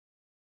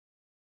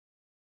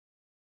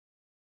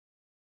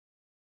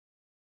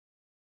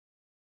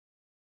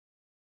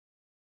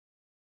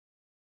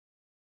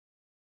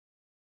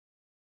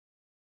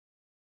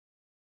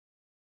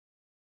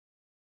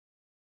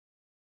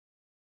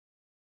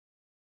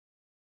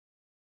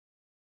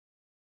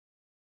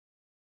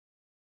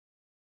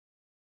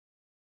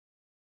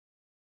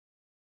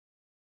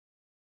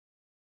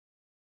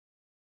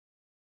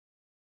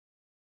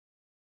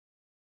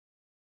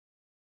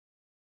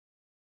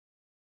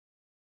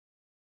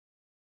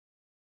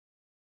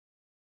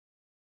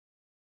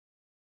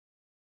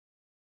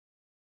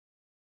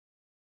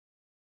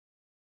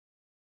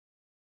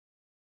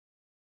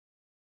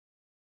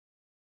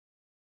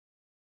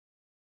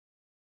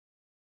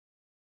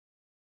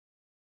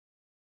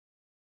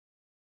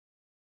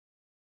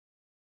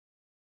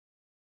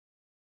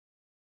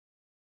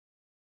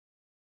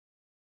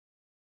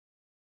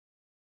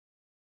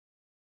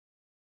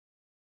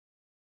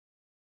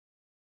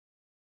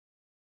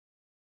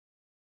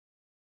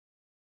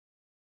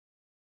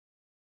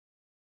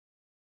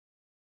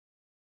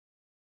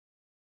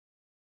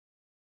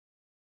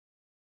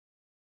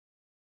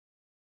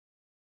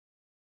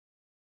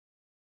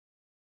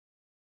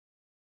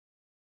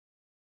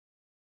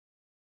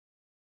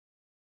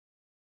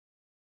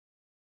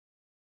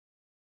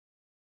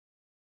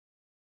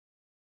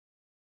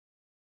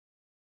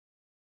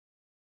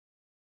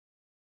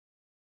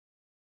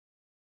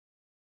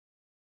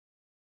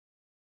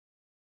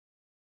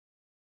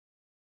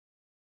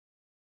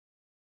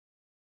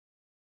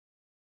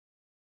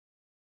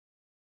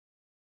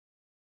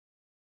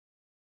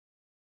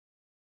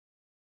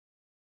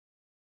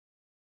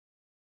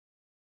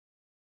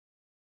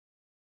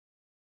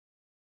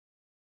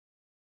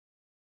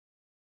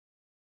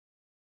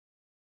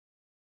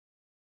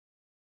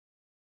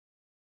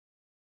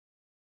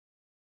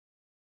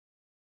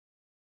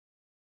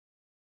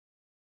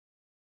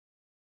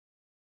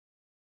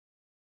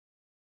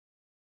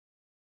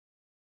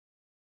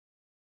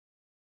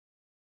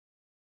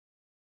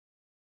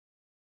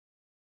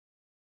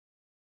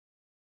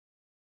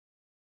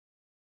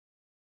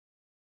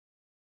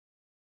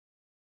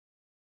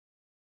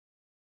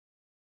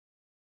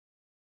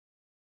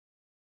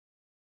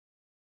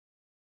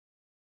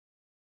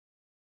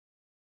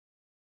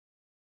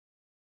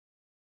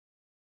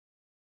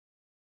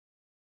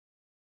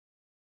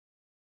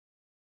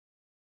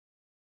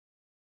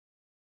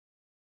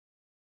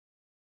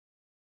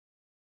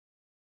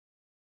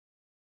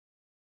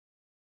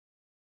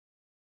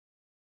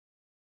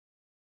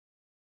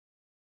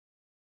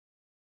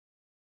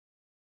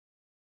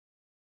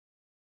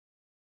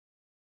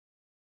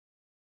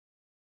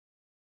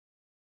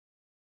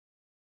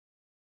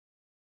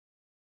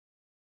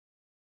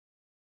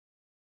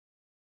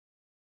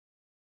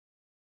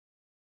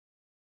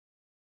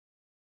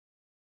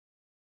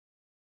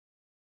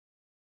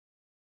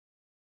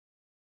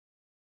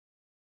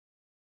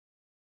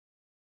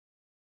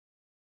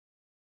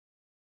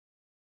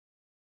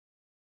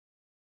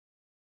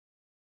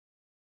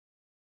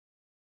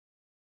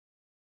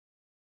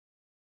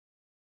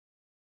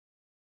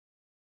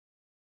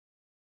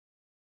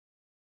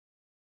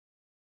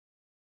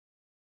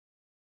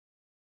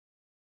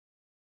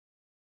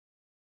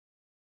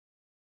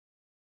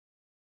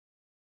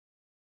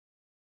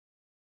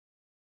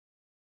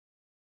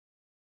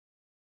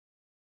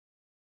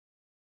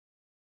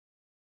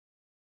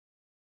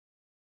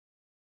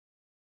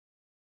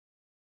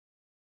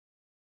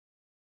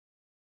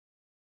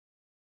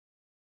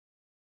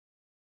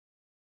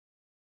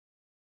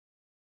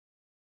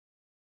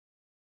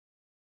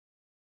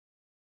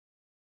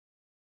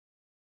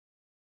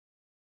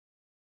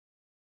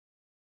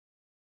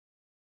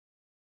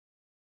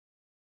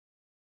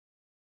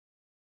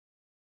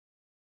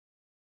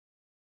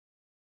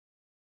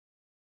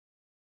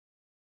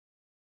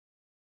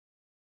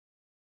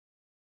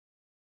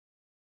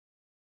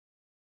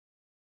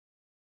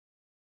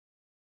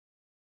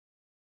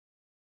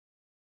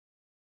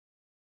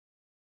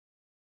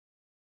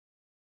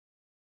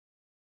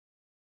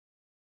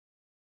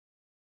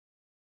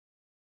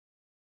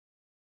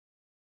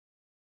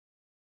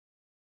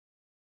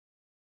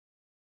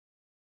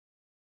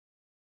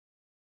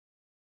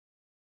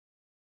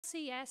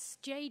NLCS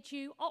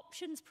Jeju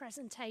options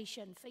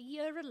presentation for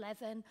Year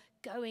 11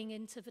 going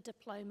into the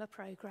diploma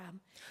program.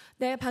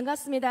 네,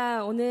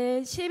 반갑습니다.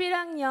 오늘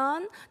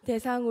 11학년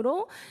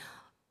대상으로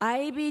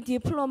IB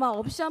디플로마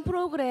옵션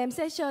프로그램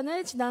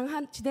세션을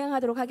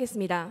진행하도록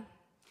하겠습니다.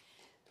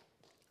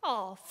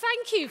 Oh,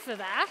 thank you for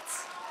that.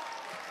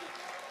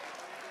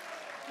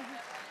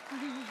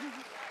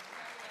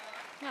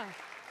 No.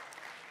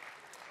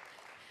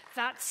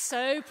 That's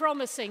so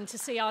promising to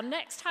see our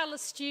next HALA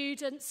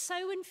students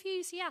so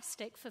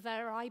enthusiastic for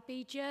their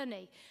IB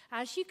journey.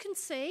 As you can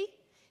see,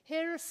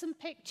 here are some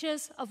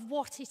pictures of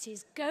what it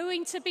is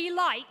going to be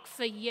like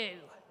for you.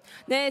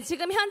 네,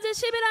 지금 현재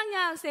 11학년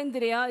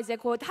학생들이요. 이제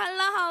곧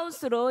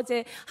할라하우스로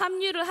이제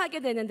합류를 하게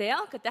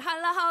되는데요. 그때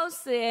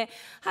할라하우스에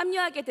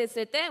합류하게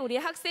됐을 때 우리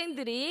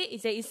학생들이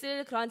이제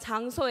있을 그런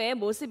장소의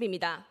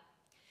모습입니다.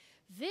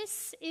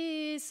 This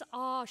is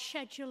our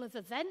schedule of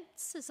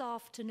events this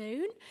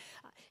afternoon.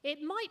 It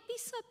might be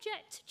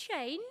subject to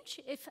change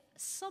if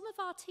some of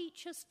our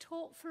teachers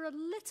talk for a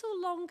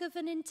little longer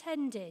than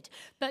intended,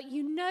 but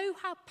you know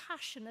how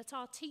passionate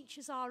our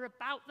teachers are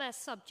about their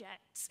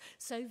subjects,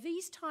 so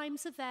these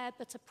times are there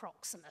but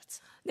approximate.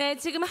 네,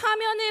 지금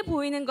화면에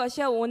보이는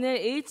것이 오늘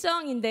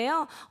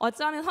일정인데요.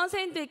 어쩌면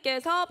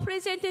선생님들께서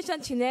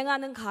프레젠테이션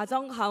진행하는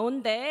과정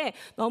가운데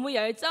너무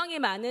열정이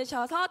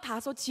많으셔서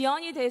다소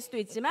지연이 될 수도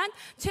있지만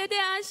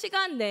최대한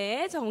시간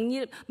내에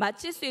정리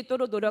마칠 수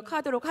있도록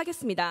노력하도록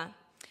하겠습니다.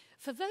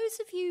 For those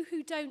of you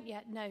who don't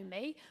yet know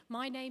me,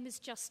 my name is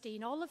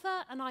Justine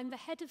Oliver and I'm the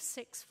head of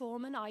Sixth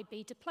Form and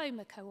IB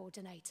Diploma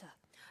Coordinator.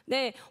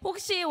 네,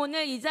 혹시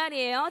오늘 이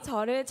자리에요.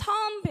 저를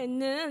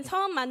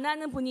처음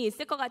만나는 분이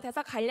있을 것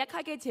같아서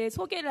간략하게 제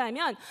소개를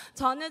하면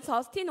저는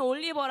저스틴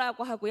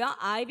올리버라고 하고요.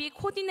 IB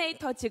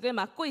코디네이터직을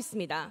맡고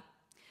있습니다.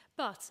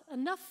 But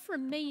enough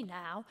from me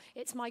now.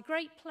 It's my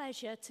great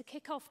pleasure to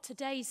kick off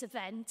today's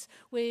event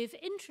with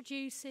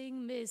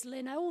introducing Ms.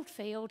 Lynn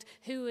Oldfield,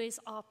 who is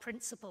our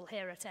principal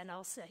here at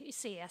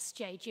NLCS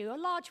Jeju. A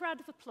large round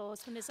of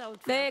applause for Ms.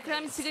 Oldfield. 네,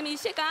 그럼 지금 이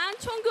시간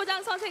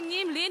총교장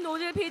선생님 린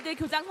오들필드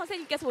교장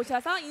선생님께서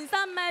오셔서 인사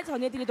한 말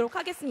전해드리도록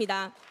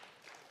하겠습니다.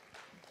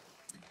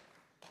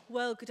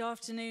 Well, good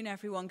afternoon,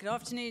 everyone. Good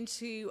afternoon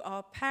to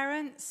our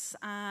parents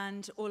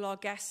and all our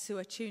guests who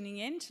are tuning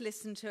in to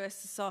listen to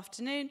us this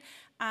afternoon,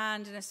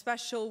 and a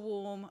special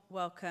warm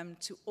welcome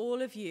to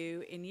all of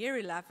you in Year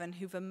 11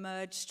 who've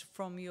emerged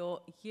from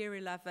your Year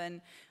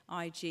 11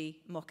 IG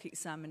mock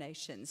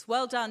examinations.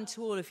 Well done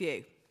to all of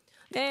you.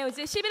 네,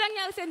 이제 11학년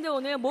학생들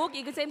오늘 모ck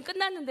exam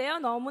끝났는데요.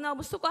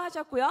 너무너무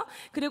수고하셨고요.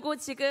 그리고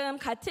지금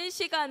같은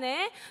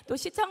시간에 또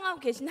시청하고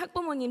계신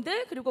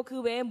학부모님들 그리고 그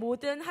외의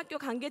모든 학교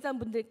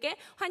관계자분들께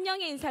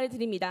환영의 인사를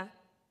드립니다.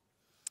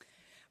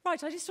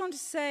 Right, I just want to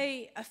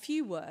say a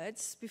few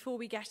words before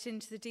we get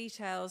into the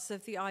details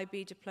of the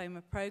IB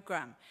Diploma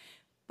programme.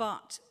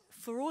 But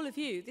for all of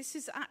you, this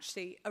is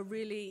actually a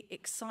really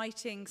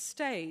exciting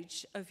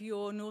stage of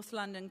your North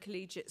London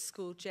Collegiate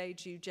School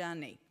Jeju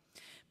journey.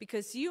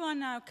 Because you are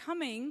now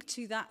coming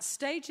to that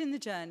stage in the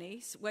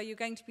journey where you're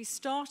going to be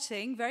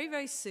starting very,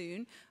 very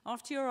soon,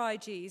 after your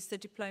IGs, the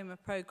diploma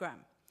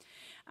programme.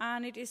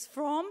 And it is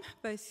from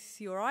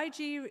both your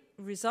IG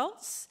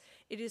results,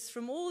 it is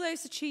from all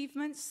those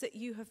achievements that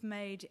you have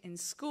made in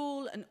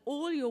school and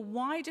all your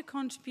wider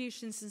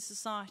contributions in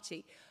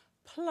society,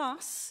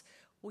 plus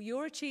all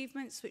your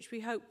achievements which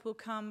we hope will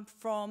come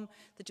from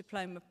the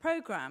diploma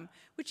programme,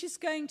 which is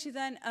going to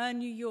then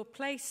earn you your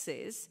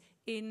places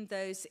in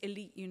those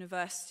elite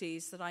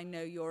universities that I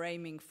know you're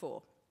aiming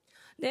for.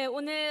 네,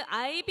 오늘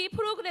IB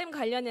프로그램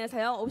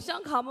관련해서요.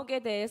 옵션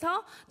과목에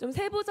대해서 좀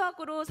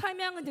세부적으로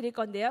설명을 드릴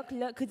건데요.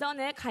 그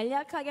전에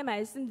간략하게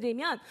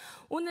말씀드리면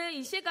오늘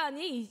이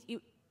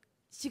시간이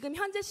지금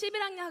현재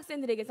 11학년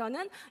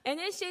학생들에게서는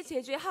NLCS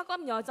제주의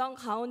학업 여정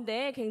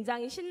가운데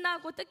굉장히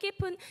신나고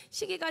뜻깊은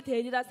시기가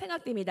되리라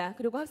생각됩니다.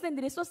 그리고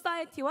학생들이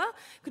소사이티와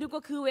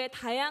그리고 그 외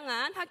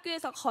다양한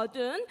학교에서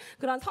거둔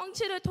그런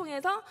성취를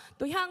통해서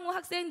또 향후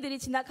학생들이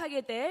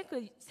진학하게 될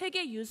그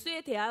세계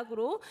유수의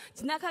대학으로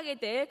진학하게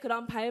될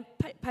그런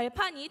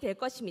발판이 될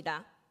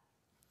것입니다.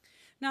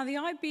 Now, the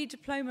IB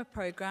diploma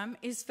programme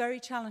is very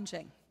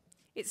challenging.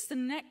 It's the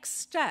next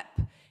step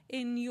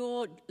in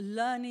your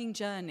learning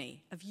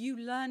journey, of you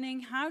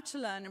learning how to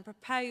learn and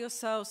prepare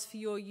yourselves for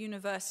your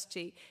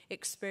university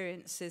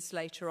experiences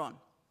later on.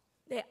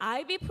 네,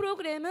 IB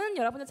프로그램은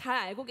여러분들 잘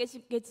알고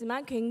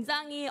계시겠지만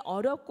굉장히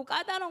어렵고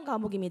까다로운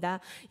과목입니다.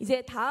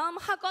 이제 다음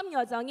학업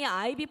여정이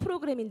IB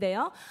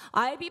프로그램인데요.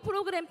 IB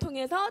프로그램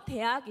통해서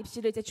대학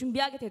입시를 이제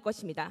준비하게 될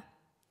것입니다.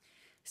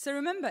 So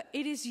remember,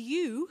 it is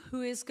you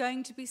who is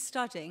going to be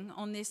studying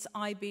on this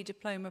IB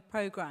diploma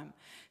programme.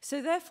 So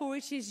therefore,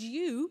 it is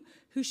you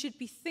who should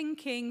be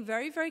thinking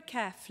very, very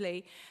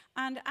carefully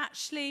and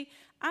actually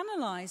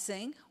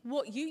analysing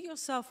what you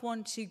yourself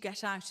want to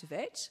get out of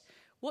it,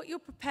 what you're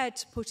prepared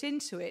to put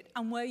into it,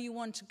 and where you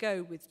want to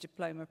go with the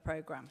diploma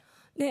programme.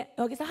 네,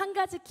 여기서 한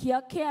가지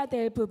기억해야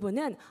될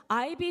부분은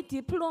IB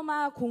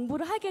디플로마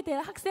공부를 하게 될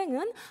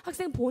학생은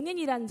학생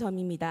본인이라는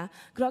점입니다.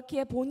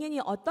 그렇기에 본인이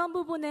어떤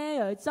부분에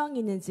열정이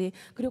있는지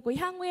그리고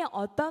향후에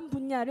어떤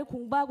분야를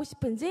공부하고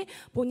싶은지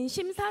본인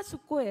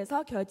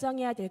심사숙고해서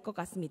결정해야 될 것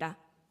같습니다.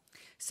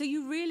 So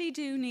you really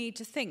do need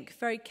to think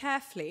very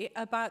carefully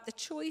about the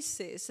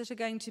choices that are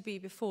going to be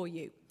before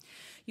you.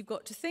 You've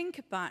got to think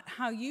about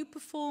how you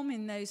perform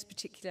in those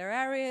particular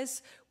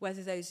areas,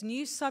 whether those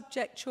new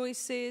subject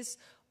choices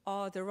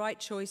are the right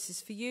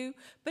choices for you,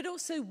 but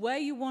also where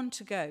you want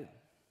to go.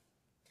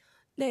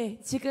 네,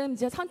 지금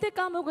이제 선택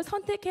과목을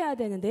선택해야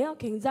되는데요.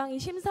 굉장히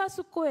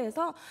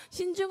심사숙고해서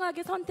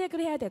신중하게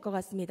선택을 해야 될 것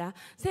같습니다.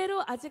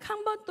 새로 아직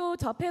한 번도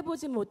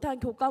접해보지 못한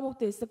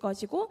교과목도 있을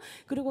것이고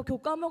그리고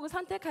교과목을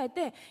선택할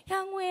때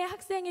향후에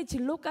학생의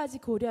진로까지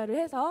고려를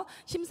해서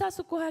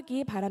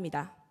심사숙고하기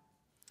바랍니다.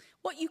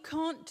 What you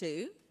can't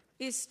do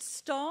is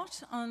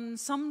start on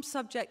some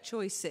subject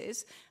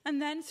choices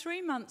and then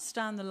 3 months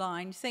down the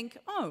line think,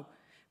 oh,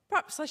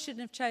 perhaps I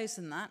shouldn't have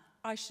chosen that.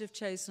 I should have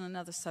chosen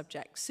another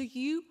subject. So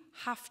you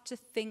have to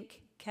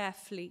think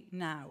carefully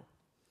now.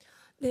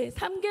 네,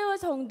 3개월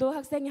정도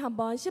학생이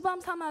한번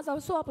시범 삼아서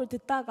수업을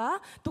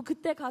듣다가 또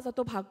그때 가서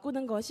또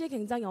바꾸는 것이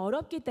굉장히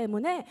어렵기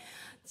때문에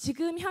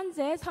지금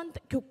현재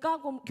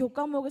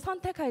교과목을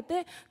선택할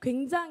때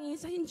굉장히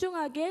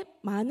신중하게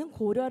많은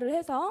고려를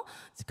해서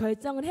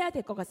결정을 해야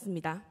될 것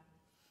같습니다.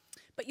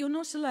 But you're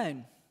not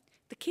alone.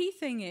 The key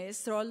thing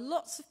is there are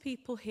lots of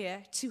people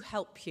here to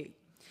help you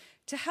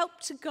to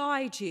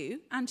guide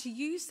you and to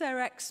use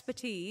their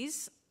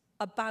expertise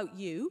about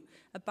you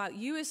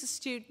as a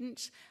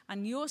student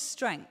and your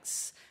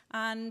strengths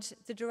and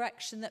the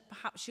direction that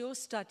perhaps your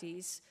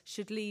studies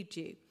should lead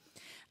you.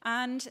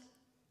 And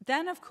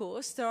then, of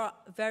course, there are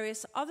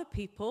various other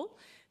people.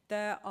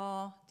 There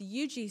are the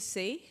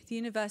UGC, the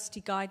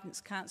University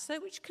Guidance Counsellor,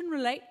 which can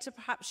relate to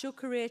perhaps your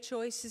career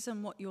choices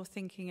and what you're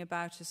thinking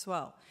about as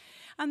well.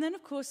 And then,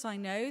 of course, I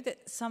know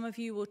that some of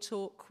you will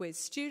talk with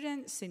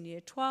students in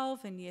Year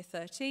 12 and Year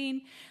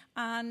 13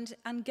 and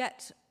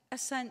get a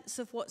sense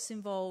of what's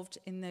involved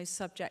in those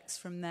subjects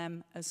from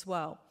them as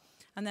well.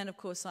 And then, of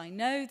course, I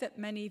know that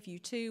many of you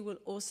too will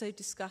also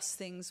discuss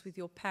things with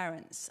your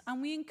parents.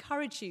 And we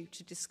encourage you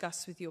to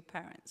discuss with your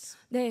parents.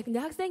 네, 근데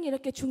학생이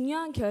이렇게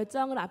중요한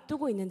결정을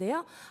앞두고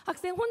있는데요.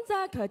 학생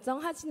혼자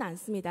결정하지는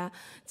않습니다.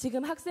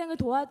 지금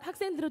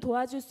학생들을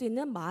도와줄 수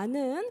있는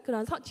많은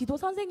그런 지도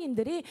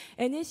선생님들이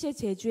NLCS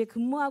제주에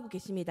근무하고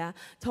계십니다.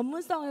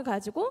 전문성을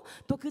가지고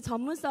또 그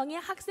전문성이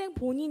학생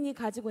본인이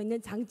가지고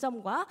있는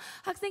장점과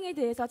학생에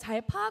대해서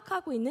잘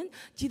파악하고 있는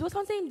지도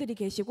선생님들이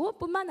계시고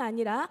뿐만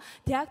아니라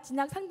대학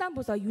진학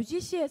상담부서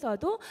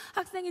UGC에서도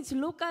학생의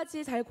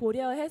진로까지 잘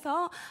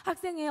고려해서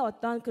학생의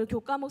어떤 그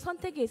교과목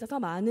선택에 있어서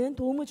많은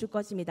도움을 줄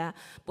것입니다.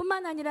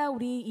 뿐만 아니라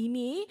우리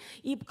이미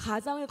이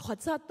과정을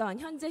거쳤던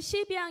현재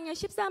 12학년,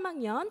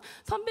 13학년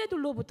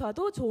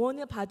선배들로부터도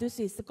조언을 받을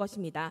수 있을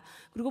것입니다.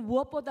 그리고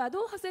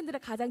무엇보다도 학생들을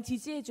가장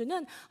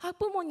지지해주는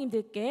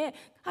학부모님들과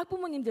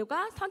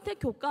선택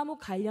교과목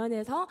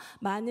관련해서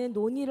많은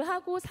논의를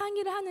하고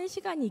상의를 하는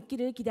시간이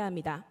있기를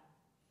기대합니다.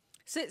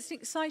 So it's an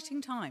exciting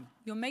time.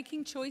 You're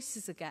making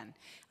choices again.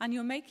 And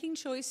you're making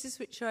choices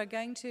which are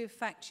going to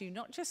affect you,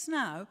 not just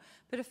now,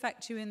 but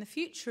affect you in the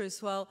future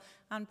as well,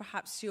 and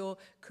perhaps your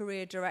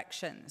career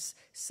directions.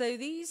 So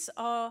these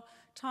are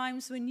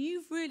times when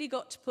you've really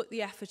got to put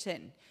the effort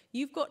in.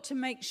 You've got to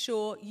make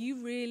sure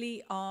you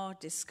really are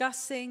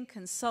discussing,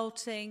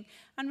 consulting,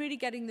 and really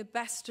getting the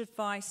best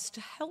advice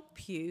to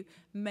help you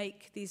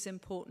make these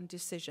important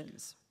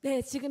decisions.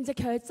 네, 지금 이제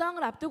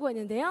결정을 앞두고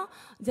있는데요.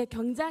 이제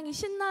굉장히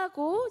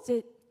신나고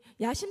이제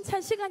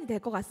야심찬 시간이 될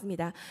것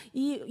같습니다.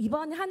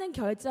 이번에 하는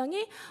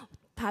결정이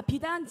다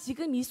비단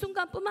지금 이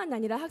순간뿐만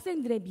아니라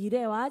학생들의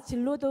미래와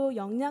진로도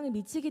영향을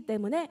미치기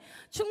때문에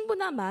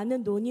충분한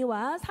많은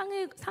논의와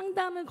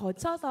상담을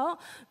거쳐서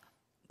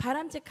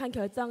바람직한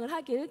결정을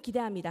하길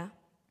기대합니다.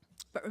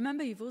 But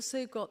remember, you've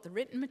also got the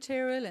written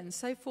material and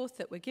so forth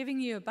that we're giving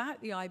you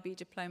about the IB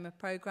Diploma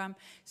Programme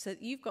so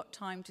that you've got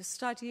time to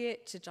study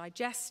it, to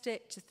digest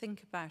it, to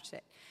think about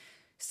it.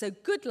 So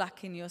good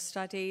luck in your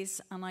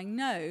studies, and I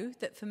know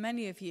that for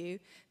many of you,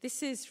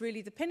 this is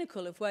really the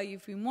pinnacle of where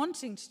you've been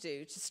wanting to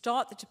do, to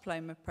start the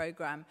diploma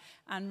programme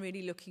and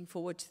really looking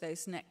forward to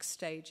those next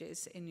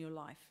stages in your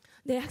life.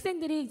 네,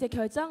 학생들이 이제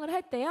결정을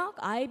할 때요,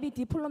 IB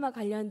디플로마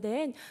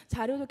관련된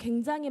자료도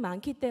굉장히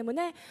많기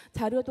때문에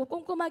자료도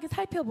꼼꼼하게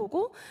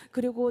살펴보고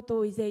그리고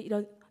또 이제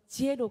이런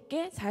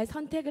지혜롭게 잘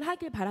선택을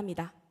하길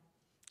바랍니다.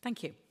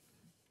 Thank you.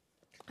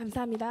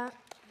 감사합니다.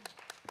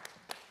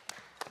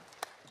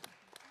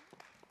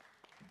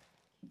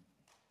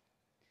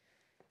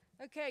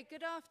 Okay,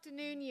 good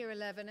afternoon, Year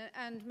 11,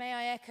 and may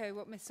I echo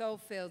what Miss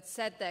Oldfield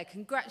said there.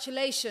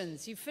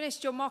 Congratulations, you've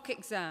finished your mock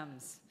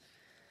exams.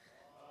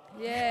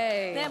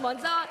 Yay. 네,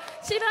 먼저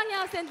 7학년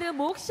학생들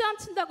목 시험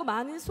친다고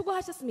많은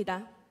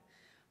수고하셨습니다.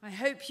 I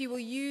hope you will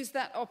use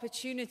that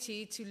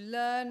opportunity to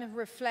learn,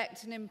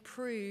 reflect and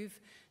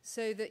improve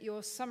so that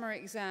your summer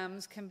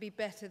exams can be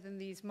better than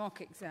these mock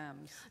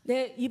exams.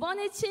 네,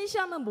 이번에 친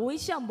시험은 모의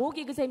시험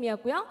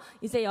모의기생이었고요.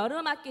 이제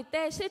여름 학기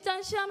때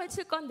실전 시험을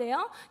칠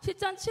건데요.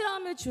 실전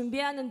실험을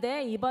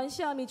준비하는데 이번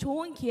시험이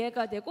좋은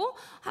기회가 되고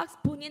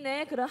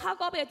본인의 그런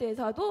학업에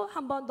대해서도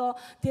한 번 더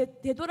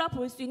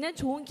되돌아볼 수 있는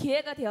좋은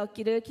기회가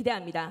되었기를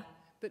기대합니다.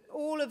 But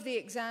all of the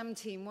exam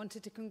team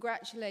wanted to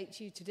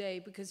congratulate you today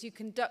because you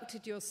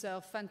conducted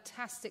yourself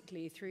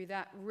fantastically through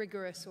that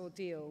rigorous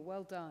ordeal.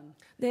 Well done.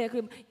 네,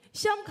 그럼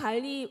시험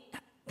관리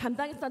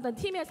담당했었던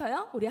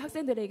팀에서요. 우리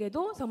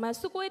학생들에게도 정말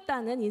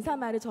수고했다는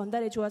인사말을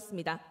전달해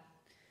주었습니다.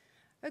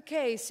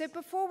 Okay, so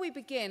before we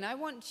begin, I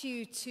want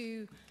you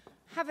to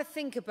have a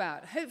think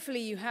about, hopefully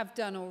you have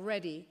done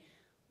already,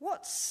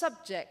 what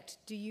subject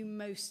do you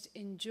most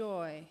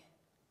enjoy?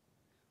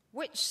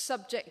 Which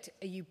subject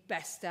are you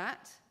best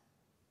at?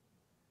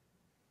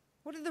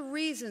 What are the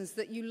reasons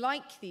that you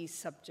like these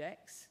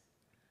subjects?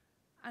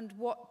 And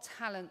what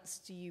talents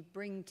do you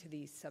bring to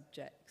these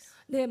subjects?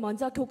 네,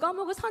 먼저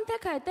교과목을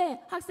선택할 때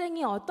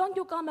학생이 어떤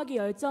교과목에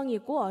열정이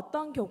있고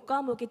어떤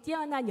교과목에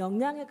뛰어난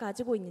역량을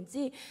가지고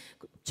있는지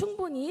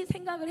충분히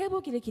생각을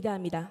해보기를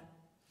기대합니다.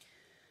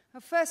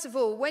 First of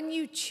all, when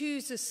you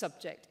choose a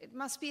subject, it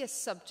must be a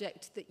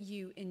subject that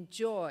you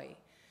enjoy.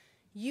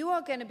 You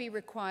are going to be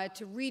required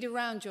to read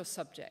around your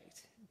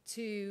subject,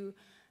 to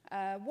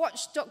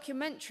watch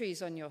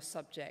documentaries on your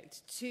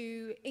subject,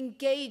 to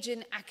engage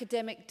in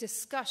academic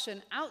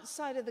discussion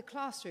outside of the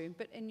classroom,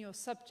 but in your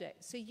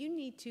subject. So you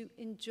need to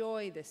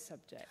enjoy this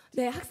subject.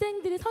 네,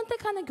 학생들이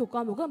선택하는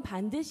교과목은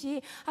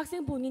반드시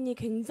학생 본인이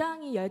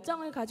굉장히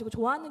열정을 가지고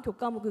좋아하는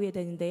교과목이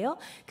되는데요.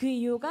 그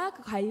이유가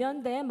그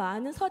관련된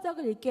많은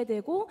서적을 읽게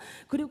되고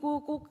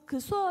그리고 꼭 그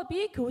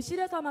수업이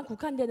교실에서만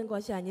국한되는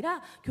것이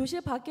아니라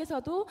교실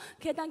밖에서도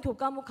해당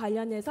교과목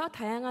관련해서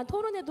다양한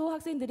토론에도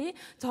학생들이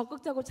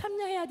적극적으로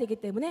참여해야 되기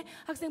때문에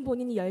학생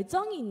본인이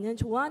열정이 있는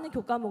좋아하는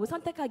교과목을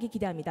선택하기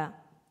기대합니다.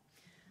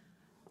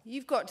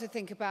 You've got to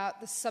think about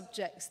the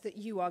subjects that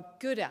you are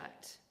good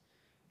at.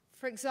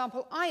 For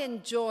example, I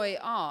enjoy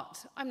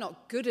art. I'm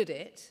not good at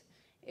it.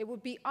 It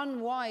would be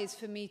unwise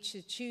for me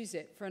to choose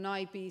it for an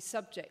IB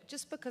subject.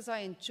 Just because I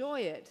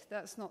enjoy it,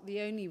 that's not the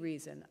only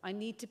reason. I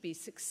need to be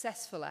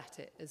successful at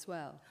it as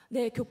well.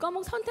 네,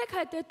 교과목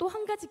선택할 때 또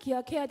한 가지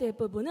기억해야 될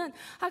부분은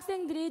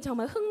학생들이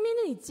정말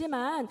흥미는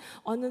있지만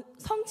어느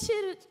성취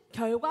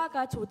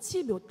결과가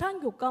좋지 못한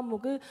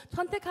교과목을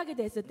선택하게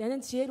됐을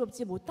때는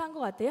지혜롭지 못한 것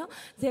같아요.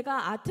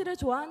 제가 아트를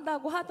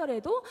좋아한다고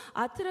하더라도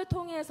아트를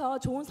통해서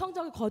좋은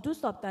성적을 거둘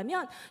수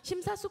없다면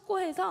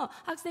심사숙고해서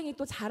학생이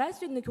또 잘할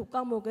수 있는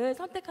교과목을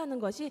선택하는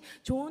것이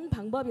좋은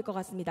방법일 것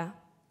같습니다.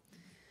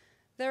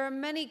 There are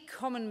many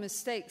common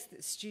mistakes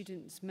that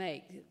students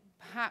make.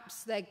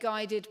 Perhaps they're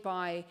guided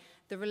by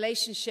the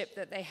relationship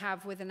that they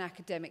have with an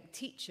academic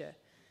teacher.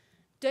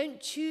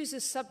 Don't choose a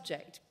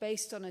subject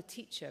based on a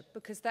teacher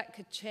because that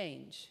could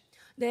change.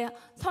 네,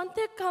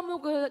 선택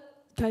과목을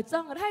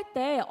결정을 할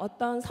때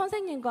어떤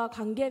선생님과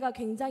관계가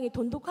굉장히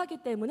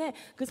돈독하기 때문에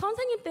그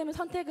선생님 때문에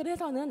선택을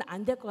해서는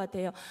안 될 것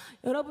같아요.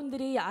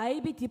 여러분들이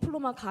IB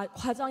디플로마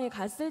과정에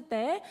갔을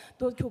때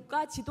또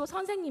교과 지도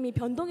선생님이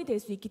변동이 될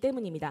수 있기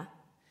때문입니다.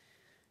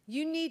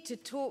 You need to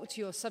talk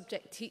to your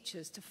subject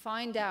teachers to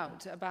find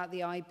out about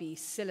the IB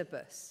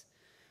syllabus.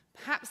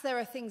 Perhaps there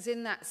are things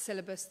in that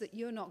syllabus that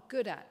you're not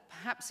good at.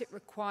 Perhaps it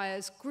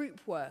requires group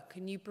work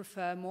and you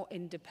prefer more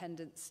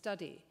independent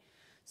study.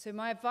 So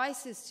my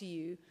advice is to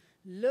you,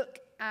 look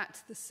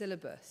at the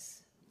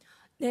syllabus.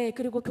 네,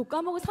 그리고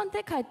교과목을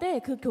선택할 때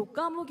그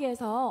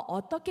교과목에서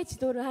어떻게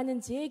지도를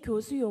하는지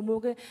교수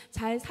요목을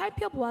잘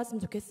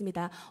살펴보았으면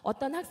좋겠습니다.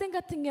 어떤 학생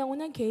같은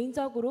경우는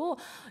개인적으로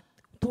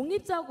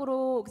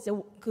독립적으로 이제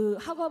그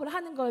학업을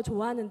하는 걸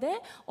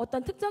좋아하는데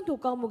어떤 특정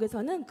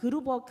교과목에서는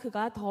그룹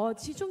워크가 더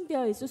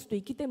치중되어 있을 수도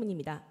있기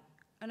때문입니다.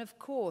 And of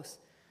course,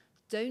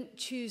 don't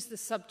choose the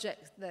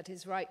subject that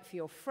is right for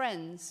your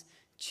friends.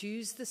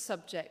 Choose the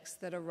subjects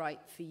that are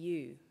right for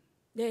you.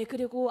 네,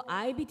 그리고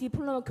IB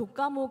디플로마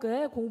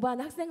교과목을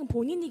공부하는 학생은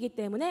본인이기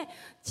때문에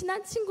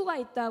친한 친구가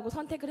있다고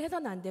선택을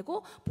해서는 안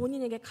되고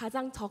본인에게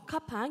가장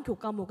적합한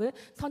교과목을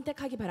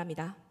선택하기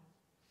바랍니다.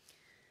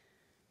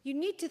 You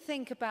need to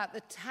think about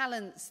the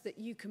talents that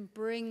you can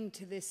bring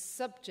to this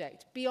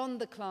subject beyond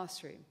the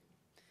classroom.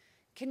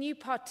 Can you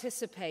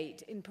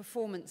participate in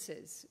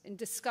performances, in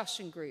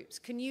discussion groups?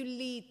 Can you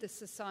lead the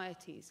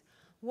societies?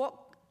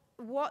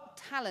 What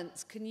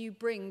talents can you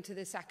bring to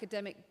this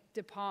academic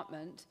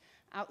department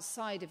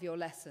outside of your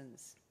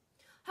lessons?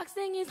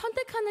 학생이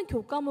선택하는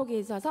교과목에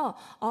있어서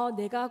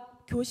내가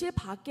교실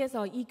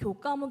밖에서 이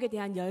교과목에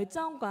대한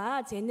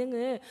열정과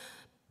재능을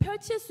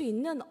펼칠 수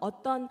있는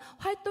어떤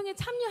활동에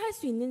참여할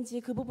수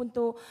있는지 그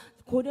부분도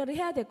고려를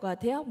해야 될 것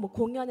같아요. 뭐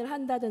공연을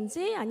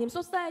한다든지 아니면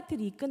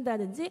소사이티를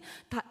이끈다든지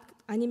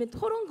아니면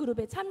토론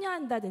그룹에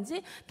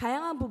참여한다든지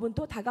다양한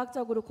부분도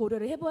다각적으로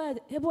고려를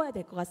해봐야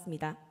될 것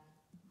같습니다.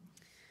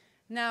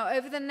 Now,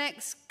 over the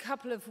next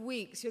couple of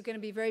weeks, you're going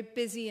to be very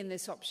busy in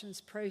this options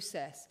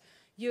process.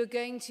 You're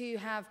going to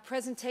have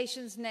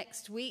presentations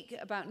next week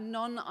about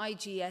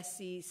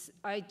non-IGCSE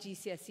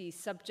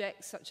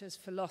subjects such as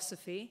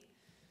philosophy.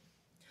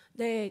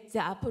 네, 이제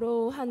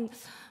앞으로 한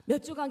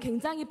몇 주간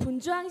굉장히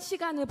분주한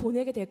시간을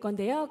보내게 될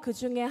건데요. 그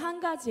중에 한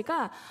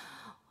가지가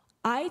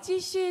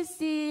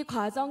IGCSE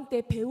과정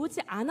때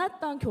배우지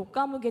않았던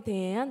교과목에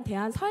대한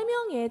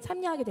설명에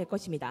참여하게 될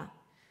것입니다.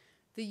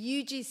 The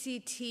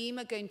UGC team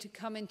are going to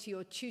come into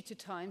your tutor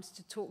times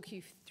to talk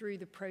you through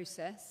the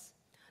process.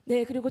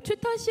 네, 그리고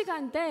튜터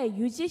시간 때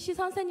UGC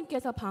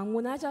선생님께서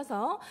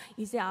방문하셔서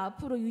이제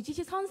앞으로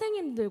UGC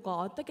선생님들과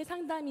어떻게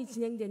상담이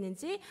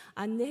진행되는지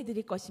안내해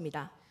드릴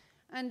것입니다.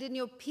 And in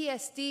your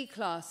PSD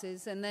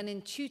classes and then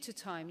in tutor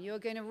time, you're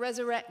going to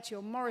resurrect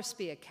your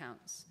Moresby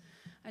accounts.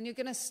 And you're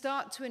going to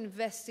start to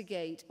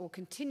investigate or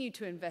continue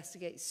to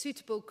investigate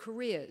suitable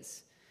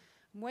careers.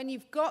 When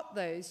you've got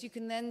those, you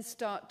can then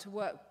start to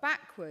work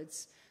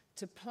backwards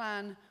to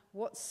plan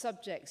what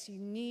subjects you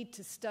need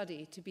to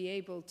study to be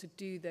able to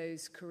do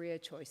those career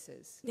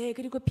choices. 네,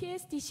 그리고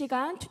PSD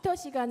시간, 튜터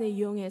시간을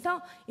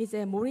이용해서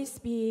이제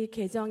모리스비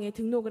계정에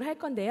등록을 할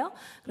건데요.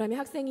 그러면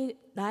학생이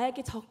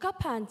나에게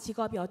적합한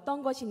직업이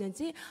어떤 것이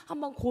있는지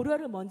한번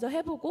고려를 먼저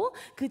해보고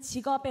그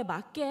직업에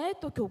맞게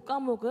또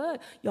교과목을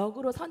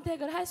역으로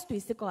선택을 할 수도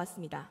있을 것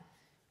같습니다.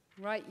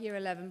 Right, Year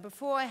 11.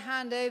 Before I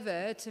hand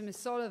over to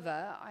Ms.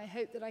 Oliver, I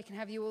hope that I can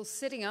have you all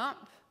sitting up.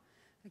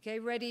 Okay,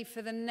 ready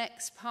for the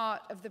next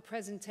part of the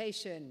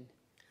presentation.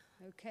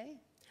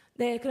 Okay?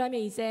 네, 그러면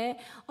이제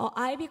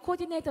IB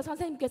코디네이터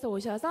선생님께서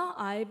오셔서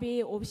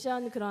IB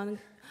옵션 그런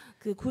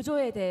그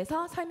구조에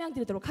대해서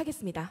설명드리도록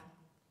하겠습니다.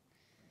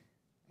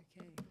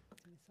 Okay,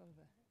 Ms.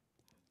 Oliver.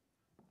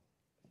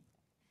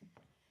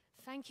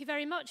 Thank you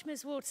very much,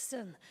 Ms.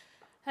 Waterston.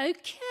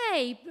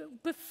 Okay,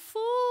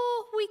 before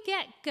we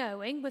get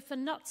going with the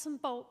nuts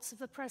and bolts of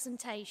the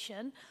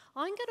presentation,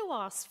 I'm going to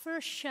ask for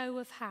a show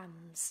of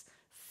hands.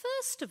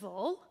 First of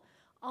all,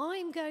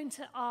 I'm going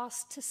to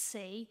ask to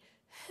see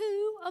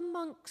who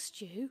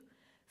amongst you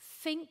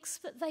thinks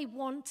that they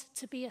want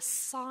to be a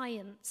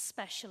science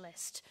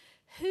specialist.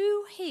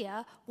 Who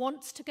here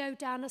wants to go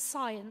down a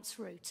science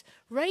route?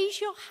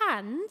 Raise your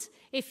hand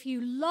if you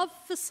love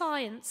the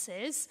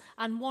sciences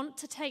and want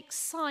to take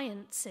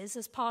sciences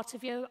as part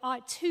of your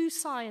two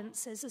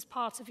sciences as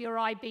part of your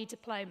IB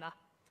diploma.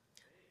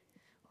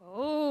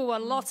 Oh, a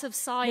lot of 네,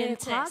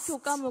 scientists. 과학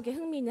교과목에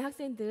흥미 있는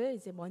학생들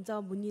이제 먼저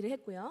문의를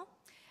했고요.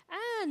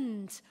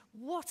 And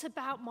what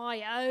about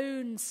my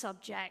own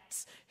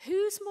subjects?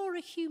 Who's more a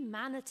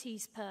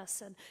humanities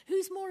person?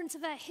 Who's more into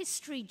their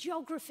history,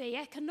 geography,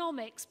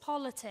 economics,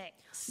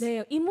 politics?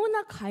 네,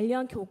 인문학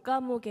관련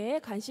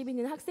교과목에 관심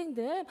있는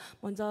학생들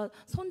먼저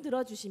손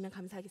들어주시면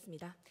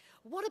감사하겠습니다.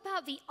 What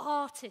about the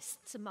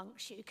artists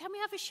amongst you? Can we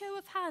have a show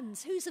of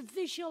hands? Who's a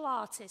visual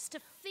artist,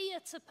 a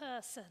theatre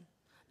person?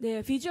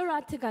 네, 비주얼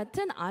아트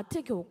같은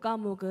아트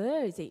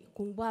교과목을 이제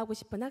공부하고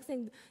싶은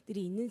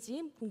학생들이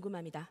있는지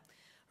궁금합니다.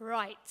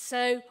 Right,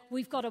 so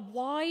we've got a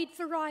wide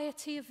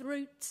variety of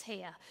routes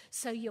here.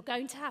 So you're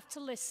going to have to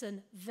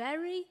listen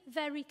very,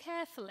 very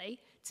carefully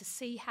to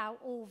see how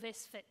all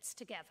this fits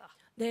together.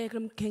 네,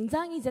 그럼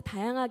굉장히 이제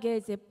다양하게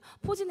이제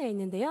포진해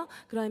있는데요.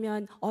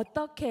 그러면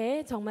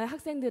어떻게 정말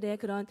학생들의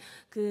그런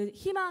그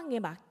희망에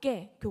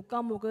맞게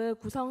교과목을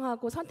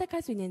구성하고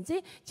선택할 수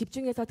있는지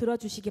집중해서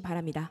들어주시기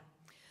바랍니다.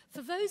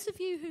 For those of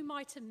you who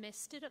might have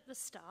missed it at the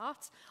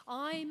start,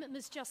 I'm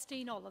Ms.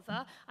 Justine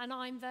Oliver, and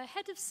I'm the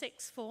Head of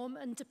Sixth Form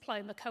and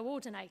Diploma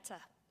Coordinator.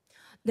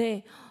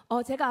 네,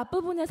 제가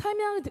앞부분에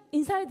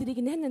인사를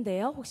드리긴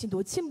했는데요. 혹시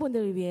놓친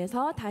분들을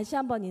위해서 다시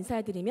한번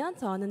인사를 드리면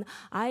저는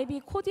IB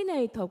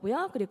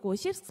코디네이터고요. 그리고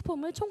식스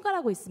폼을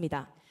총괄하고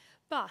있습니다.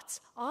 But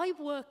I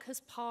work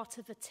as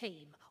part of a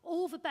team.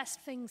 All the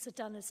best things are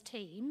done as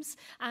teams,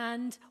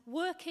 and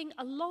working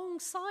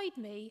alongside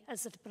me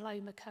as a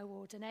diploma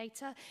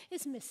coordinator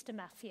is Mr.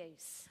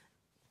 Matthews.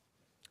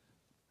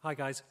 Hi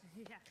guys.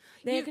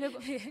 네, 그리고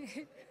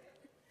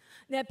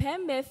네,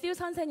 벤 매튜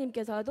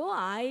선생님께서도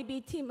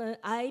IB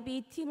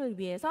팀을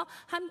위해서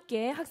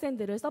함께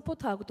학생들을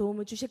서포트하고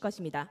도움을 주실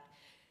것입니다.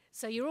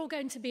 So you're all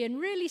going to be in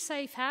really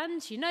safe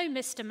hands. You know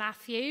Mr.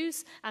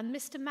 Matthews, and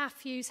Mr.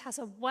 Matthews has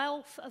a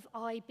wealth of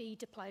IB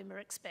diploma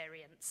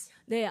experience.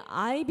 네,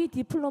 IB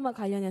디플로마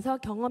관련해서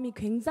경험이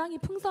굉장히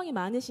풍성이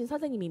많으신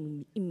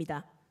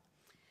선생님입니다.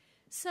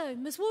 So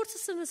Ms.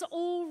 Waterston has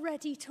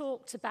already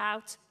talked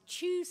about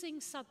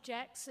choosing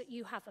subjects that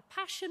you have a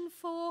passion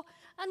for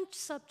and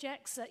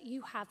subjects that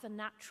you have a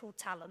natural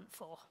talent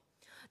for.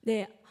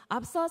 네,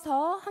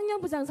 앞서서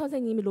학년부장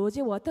선생님이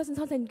로지 워터슨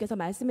선생님께서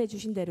말씀해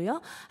주신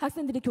대로요.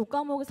 학생들이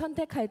교과목을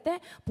선택할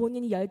때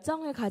본인이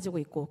열정을 가지고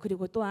있고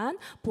그리고 또한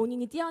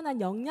본인이 뛰어난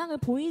역량을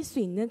보일 수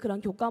있는 그런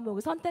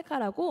교과목을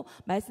선택하라고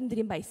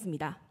말씀드린 바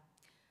있습니다.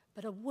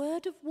 But a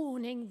word of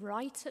warning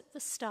right at the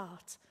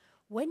start.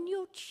 When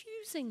you're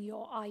choosing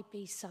your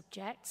IB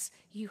subjects,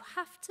 you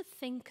have to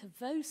think of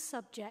those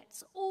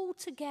subjects all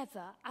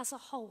together as a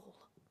whole.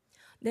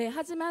 네,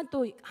 하지만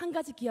또 한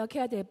가지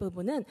기억해야 될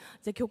부분은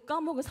이제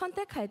교과목을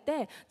선택할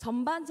때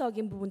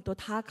전반적인 부분도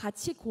다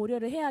같이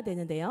고려를 해야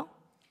되는데요.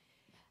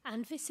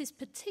 And this is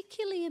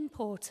particularly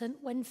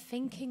important when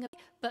thinking,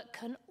 but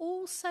can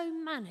also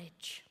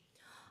manage.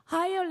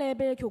 하이어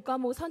레벨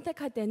교과목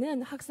선택할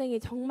때는 학생이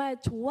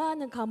정말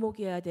좋아하는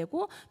과목이어야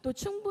되고 또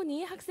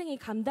충분히 학생이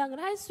감당을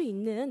할 수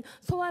있는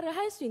소화를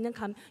할 수 있는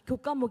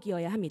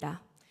교과목이어야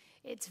합니다.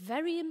 It's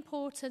very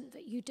important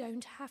that you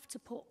don't have to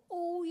put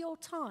all your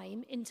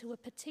time into a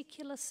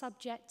particular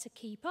subject to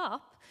keep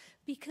up,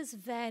 because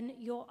then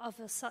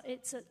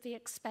it's at the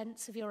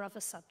expense of your other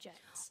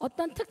subjects.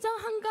 어떤 특정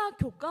한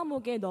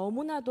교과목에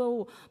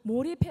너무나도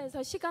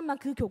몰입해서 시간만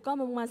그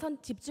교과목만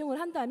집중을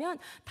한다면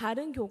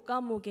다른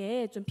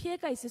교과목에 좀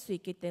피해가 있을 수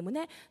있기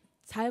때문에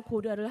잘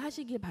고려를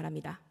하시길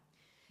바랍니다.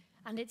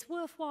 And it's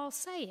worthwhile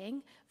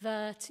saying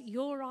that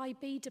your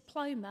IB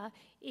diploma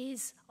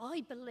is,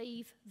 I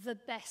believe, the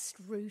best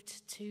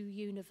route to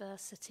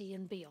university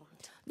and beyond.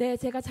 네,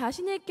 제가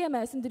자신 있게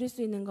말씀드릴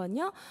수 있는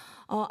건요.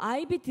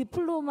 IB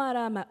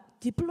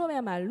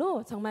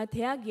디플로마야말로 정말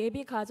대학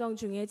예비 과정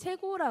중에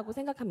최고라고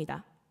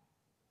생각합니다.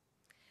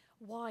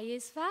 Why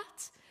is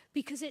that?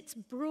 Because it's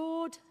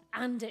broad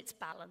and it's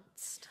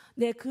balanced.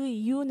 네, 그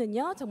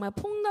이유는요. 정말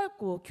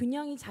폭넓고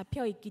균형이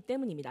잡혀 있기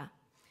때문입니다.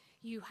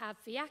 You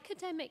have the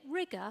academic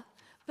rigor,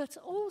 but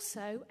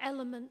also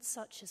elements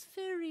such as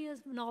theory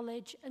of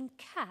knowledge and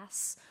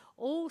CAS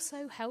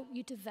also help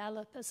you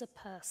develop as a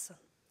person.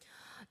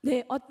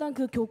 네, 어떤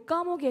그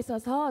교과목에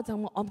있어서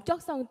정말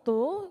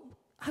엄격성도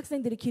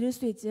학생들이 기를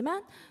수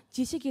있지만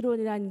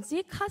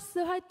지식이론이라든지 카스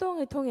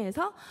활동을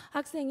통해서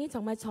학생이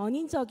정말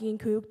전인적인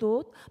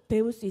교육도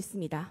배울 수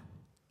있습니다.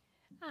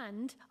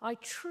 And I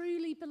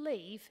truly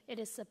believe it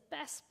is the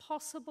best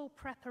possible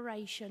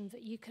preparation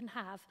that you can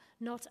have,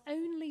 not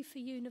only for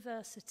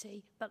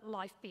university, but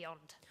life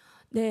beyond.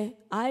 네,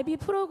 IB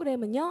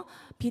프로그램은요,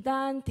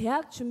 비단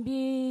대학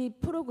준비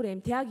프로그램,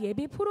 대학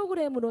예비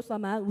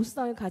프로그램으로서만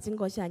우수성을 가진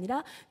것이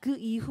아니라 그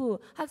이후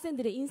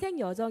학생들의 인생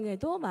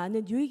여정에도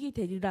많은 유익이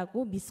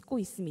되리라고 믿고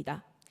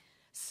있습니다.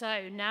 So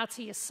now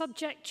to your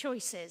subject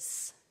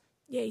choices.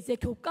 예, 이제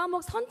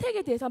교과목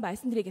선택에 대해서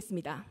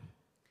말씀드리겠습니다.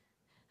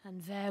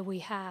 And there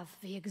we have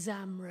the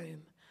exam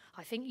room.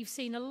 I think you've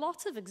seen a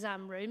lot of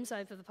exam rooms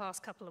over the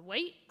past couple of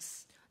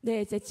weeks.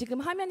 네, 이제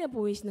지금 화면에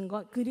보이시는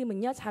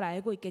그림은요, 잘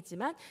알고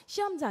있겠지만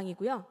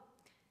시험장이고요.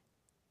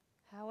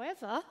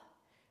 However,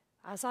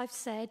 as I've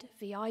said,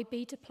 the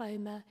IB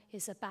diploma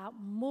is about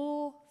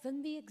more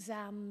than the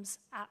exams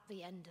at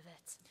the end of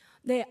it.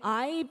 네,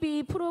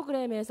 IB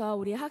프로그램에서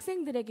우리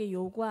학생들에게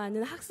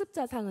요구하는 학습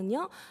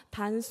자산은요,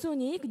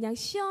 단순히 그냥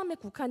시험에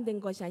국한된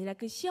것이 아니라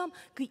그 시험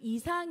그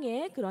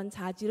이상의 그런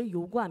자질을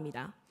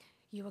요구합니다.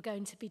 You are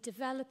going to be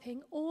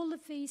developing all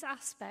of these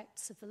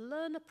aspects of the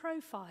learner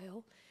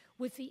profile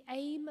with the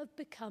aim of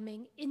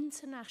becoming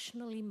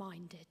internationally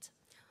minded.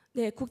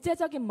 네,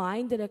 국제적인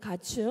마인드를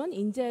갖춘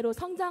인재로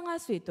성장할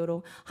수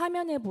있도록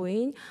화면에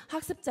보인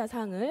학습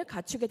자산을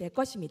갖추게 될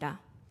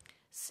것입니다.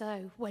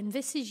 So when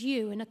this is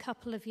you in a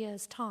couple of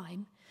years'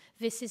 time,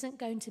 this isn't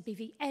going to be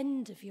the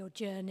end of your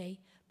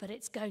journey, but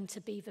it's going to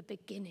be the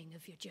beginning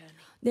of your journey.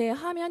 네,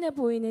 화면에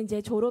보이는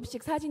이제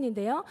졸업식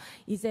사진인데요.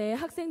 이제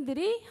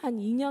학생들이 한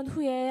 2년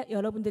후에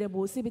여러분들의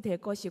모습이 될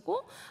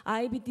것이고,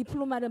 IB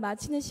디플로마를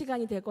마치는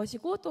시간이 될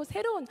것이고, 또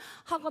새로운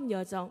학업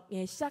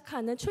여정에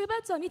시작하는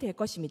출발점이 될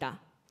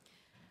것입니다.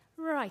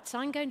 Right,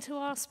 I'm going to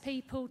ask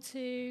people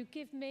to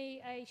give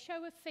me a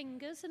show of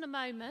fingers in a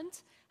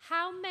moment.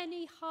 How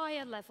many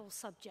higher level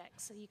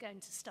subjects are you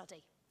going to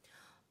study?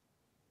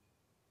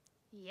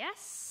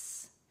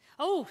 Yes.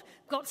 Oh,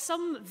 got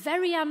some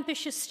very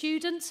ambitious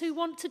students who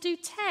want to do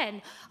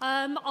 10.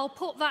 I'll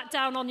put that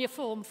down on your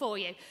form for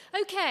you.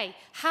 Okay,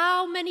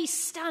 how many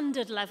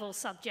standard level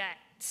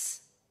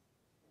subjects?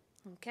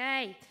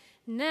 Okay.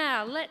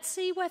 Now, let's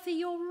see whether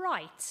you're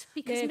right,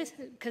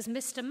 because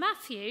Mr.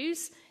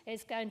 Matthews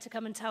is going to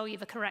come and tell you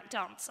the correct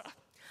answer.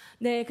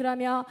 네,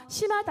 그러면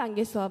심화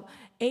단계 수업,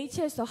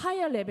 HL 수업,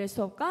 하이어 레벨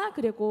수업과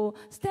그리고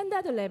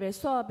스탠다드 레벨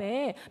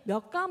수업에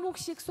몇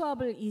과목씩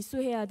수업을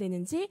이수해야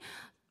되는지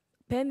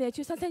벤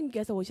매튜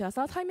선생님께서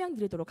오셔서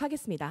설명드리도록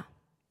하겠습니다.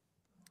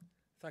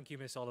 Thank you,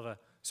 Miss Oliver.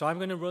 So I'm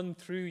going to run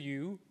through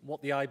you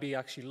what the IB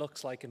actually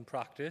looks like in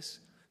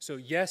practice. So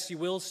yes, you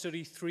will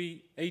study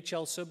 3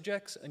 HL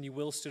subjects and you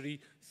will study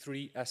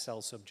 3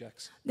 SL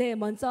subjects. 네,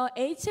 먼저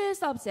HL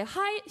서브젝트,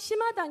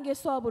 심화 단계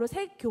수업으로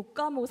 3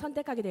 교과목을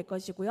선택하게 될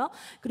것이고요.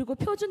 그리고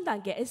표준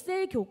단계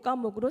SL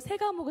교과목으로 3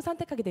 과목을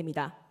선택하게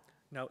됩니다.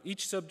 Now,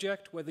 each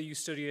subject, whether you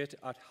study it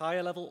at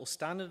higher level or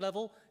standard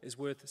level, is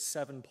worth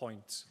 7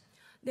 points.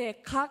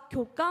 네, 각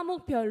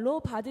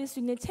교과목별로 받을 수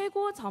있는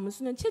최고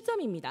점수는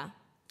 7점입니다.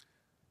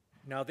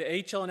 Now, the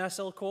HL and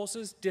SL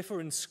courses differ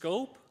in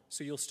scope,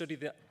 so you'll study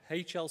the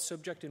HL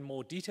subject in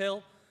more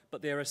detail,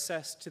 but they are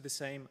assessed to the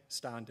same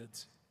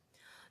standards.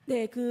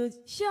 네, 그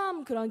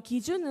시험 그런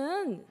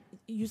기준은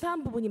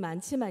유사한 부분이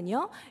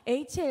많지만요.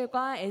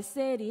 HL과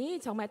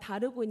SL이 정말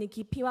다르고 있는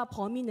깊이와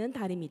범위는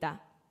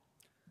다릅니다.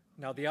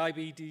 Now, the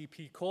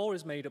IBDP core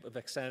is made up of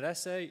extended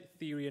essay,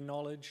 theory and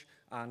knowledge,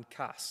 and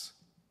CAS.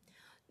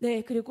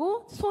 네,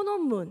 그리고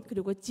소논문,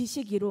 그리고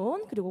지식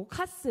이론, 그리고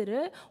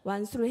카스를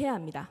완수를 해야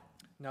합니다.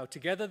 Now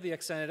together the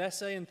extended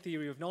essay and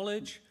theory of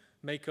knowledge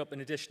make up an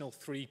additional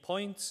 3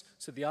 points,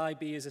 so the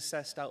IB is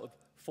assessed out of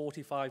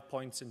 45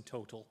 points in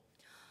total.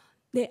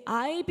 네,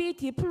 IB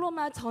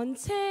디플로마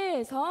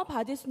전체에서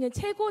받을 수 있는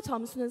최고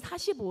점수는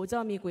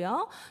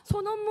 45점이고요.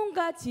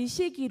 소논문과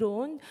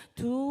지식이론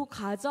두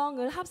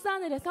과정을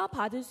합산을 해서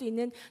받을 수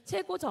있는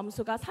최고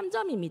점수가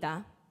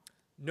 3점입니다.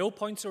 No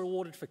points are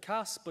awarded for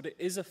CAS, but it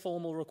is a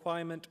formal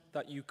requirement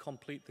that you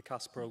complete the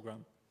CAS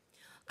program.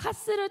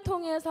 카스를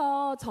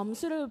통해서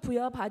점수를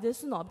부여받을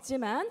수는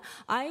없지만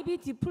IB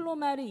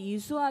디플로마를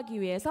이수하기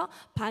위해서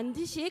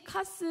반드시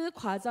카스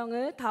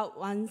과정을 다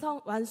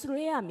완수를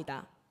해야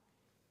합니다.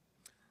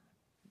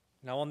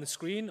 Now on the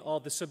screen are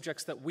the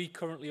subjects that we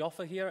currently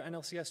offer here at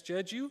NLCS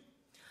Jeju.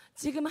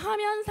 지금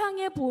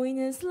화면상에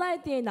보이는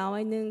슬라이드에 나와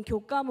있는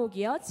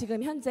교과목이요.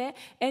 지금 현재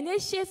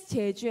NLCS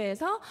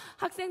제주에서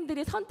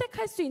학생들이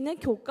선택할 수 있는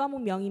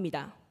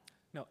교과목명입니다.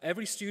 Now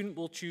every student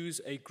will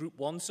choose a group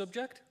 1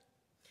 subject.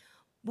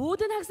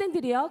 모든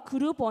학생들이요.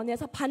 그룹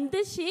 1에서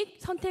반드시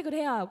선택을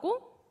해야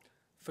하고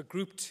For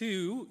group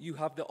 2, you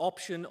have the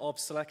option of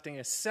selecting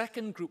a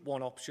second group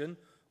 1 option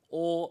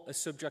or a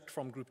subject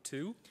from group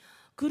 2.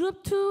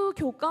 그룹 2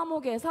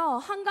 교과목에서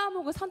한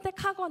과목을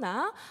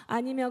선택하거나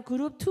아니면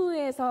그룹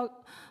 2에서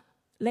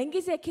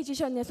랭귀지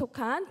애퀴지션에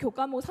속한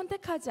교과목을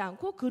선택하지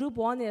않고 그룹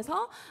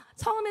 1에서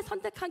처음에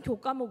선택한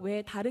교과목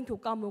외에 다른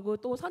교과목을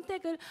또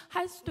선택을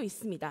할 수도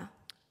있습니다.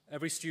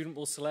 Every student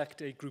will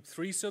select a group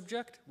 3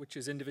 subject, which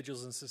is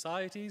individuals and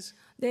societies.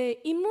 네,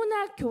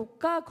 인문학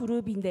교과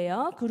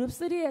그룹인데요. 그룹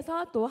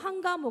 3에서 또 한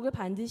과목을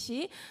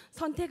반드시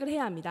선택을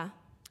해야 합니다.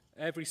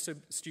 Every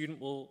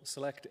student will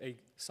select a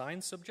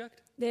science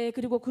subject. 네,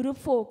 그리고 그룹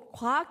 4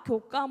 과학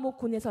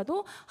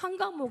교과목군에서도 한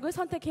과목을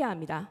선택해야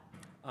합니다.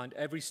 And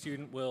every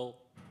student will,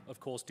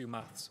 of course, do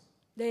maths.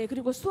 네,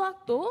 그리고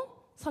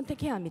수학도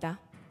선택해야 합니다.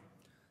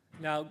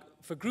 Now,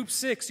 for group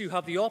 6, you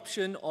have the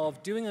option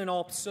of doing an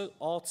art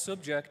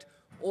subject,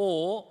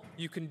 or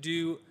you can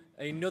do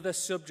another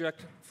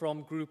subject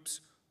from groups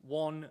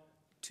 1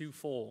 to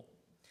 4.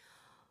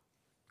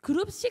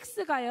 그룹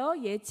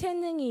 6가요.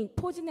 예체능이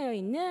포진되어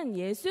있는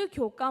예술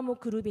교과목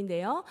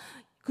그룹인데요.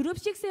 그룹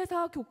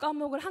 6에서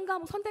교과목을 한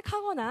과목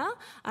선택하거나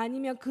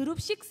아니면 그룹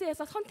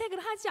 6에서 선택을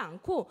하지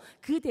않고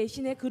그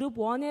대신에 그룹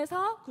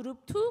 1에서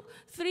그룹 2,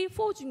 3,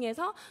 4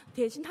 중에서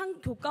대신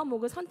한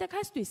교과목을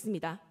선택할 수도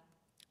있습니다.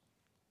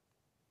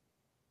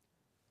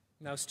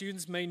 Now,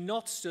 students may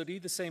not study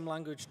the same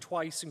language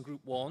twice in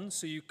group 1,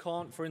 so you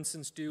can't, for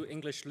instance, do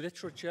English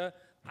literature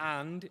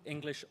and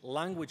English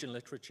language and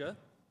literature.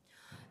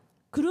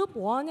 그룹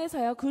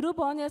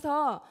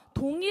 1에서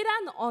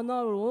동일한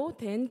언어로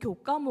된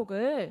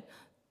교과목을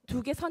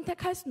두 개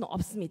선택할 수는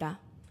없습니다.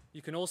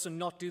 You can also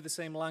not do the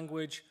same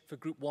language for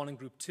group 1 and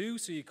group 2,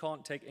 so you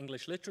can't take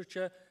English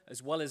literature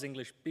as well as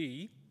English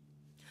B.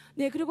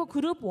 네, 그리고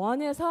그룹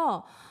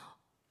 1과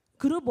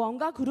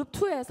그룹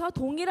 2에서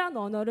동일한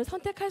언어를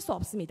선택할 수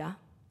없습니다.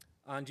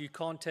 And you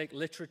can't take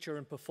literature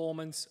and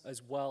performance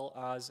as well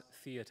as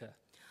theatre.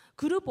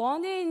 그룹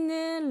 1에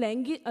있는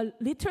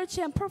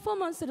Literature and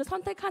Performance를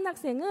선택한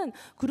학생은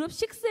그룹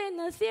 6에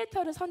있는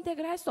Theater를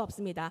선택을 할 수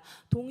없습니다.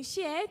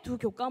 동시에 두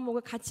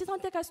교과목을 같이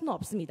선택할 수는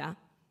없습니다.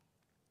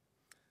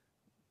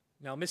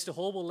 Now, Mr.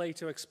 Hall will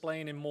later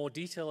explain in more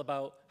detail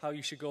about how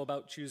you should go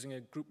about choosing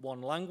a group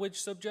 1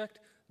 language subject.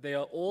 They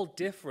are all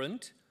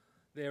different.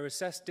 They are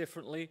assessed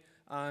differently,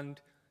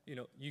 and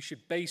you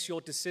should base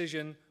your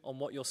decision on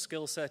what your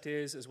skill set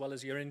is as well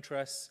as your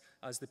interests,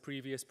 as the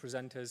previous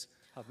presenters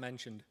have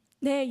mentioned.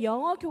 네,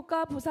 영어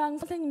교과 부상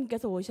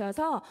선생님께서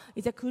오셔서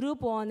이제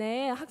그룹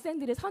 1의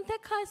학생들이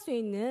선택할 수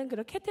있는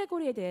그런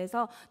카테고리에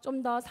대해서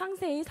좀 더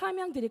상세히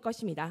설명드릴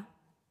것입니다.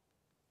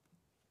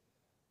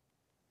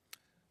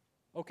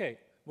 Okay,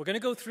 we're going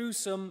to go through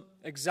some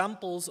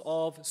examples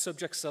of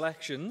subject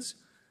selections.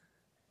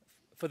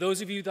 For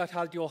those of you that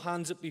had your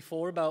hands up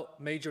before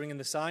about majoring in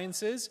the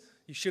sciences,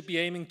 you should be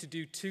aiming to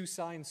do 2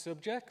 science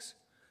subjects,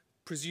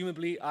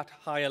 presumably at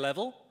higher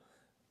level.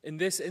 In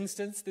this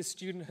instance, the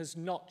student has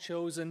not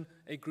chosen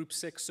a group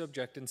 6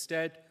 subject.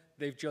 Instead,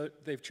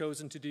 they've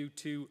chosen to do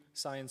 2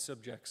 science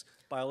subjects,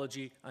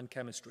 biology and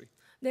chemistry.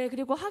 네,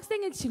 그리고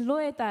학생의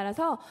진로에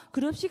따라서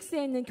그룹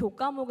 6에 있는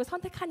교과목을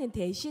선택하는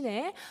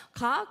대신에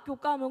과학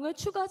교과목을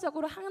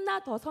추가적으로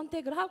하나 더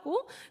선택을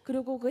하고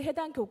그리고 그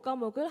해당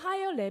교과목을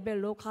하이어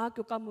레벨로 과학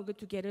교과목을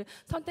 2개를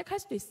선택할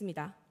수도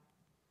있습니다.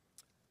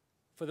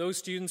 For those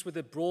students with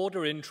a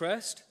broader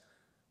interest,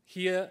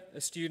 here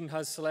a student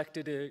has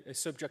selected a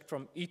subject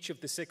from each of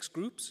the 6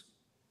 groups.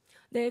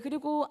 네,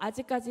 그리고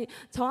아직까지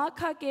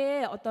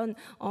정확하게 어떤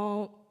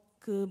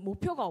그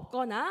목표가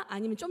없거나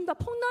아니면 좀 더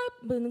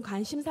폭넓은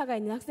관심사가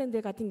있는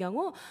학생들 같은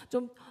경우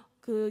좀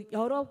그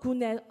여러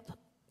군의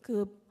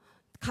그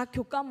각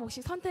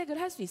교과목씩 선택을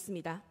할 수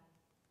있습니다.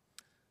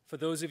 For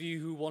those of you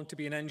who want to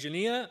be an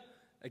engineer,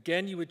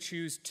 again you would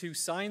choose 2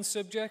 science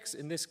subjects.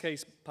 In this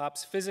case,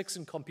 perhaps physics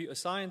and computer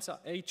science at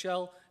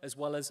HL as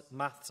well as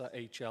maths at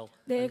HL.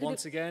 네, And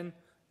once again,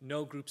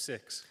 no group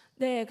 6.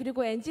 네,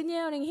 그리고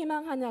엔지니어링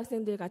희망하는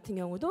학생들 같은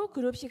경우도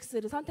그룹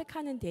 6를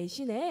선택하는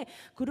대신에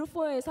그룹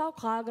 4에서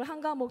과학을 한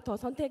과목 더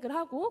선택을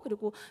하고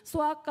그리고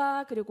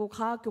수학과 그리고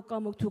과학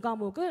교과목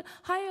 2과목을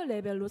하이어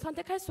레벨로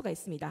선택할 수가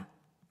있습니다.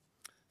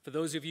 For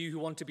those of you who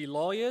want to be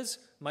lawyers,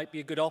 might be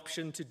a good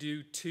option to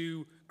do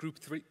 2 group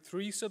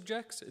 3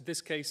 subjects, in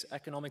this case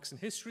economics and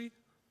history.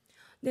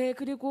 네,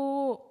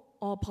 그리고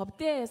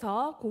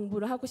법대에서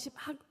공부를 하고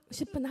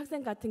싶은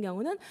학생 같은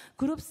경우는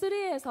그룹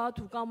 3에서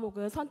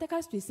 2과목을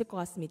선택할 수도 있을 것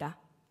같습니다.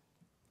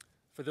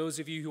 For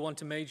those of you who want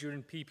to major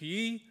in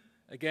PPE,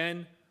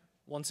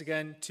 once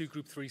again, 2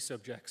 group 3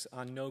 subjects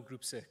and no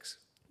group 6.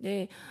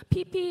 네,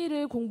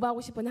 PP를 공부하고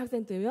싶은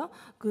학생들요.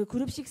 그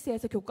그룹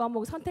 6에서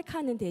교과목을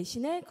선택하는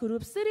대신에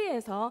그룹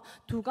 3에서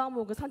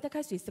 2과목을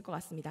선택할 수 있을 것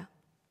같습니다.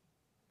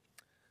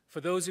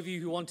 For those of you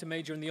who want to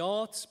major in the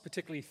arts,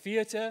 particularly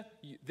theatre,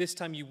 this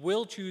time you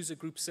will choose a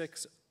group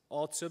 6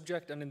 art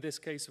subject, and in this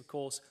case, of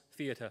course,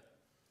 theatre.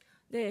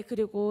 네,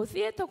 그리고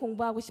시애터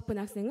공부하고 싶은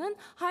학생은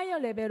하이어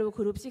레벨로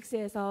그룹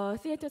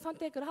 6에서 시애터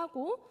선택을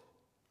하고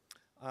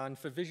And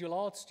for visual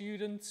arts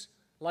students,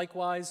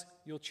 likewise,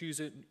 you'll choose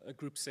a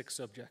group 6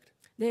 subject.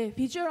 네,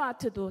 비주얼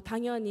아트도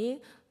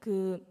당연히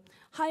그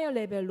하이어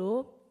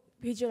레벨로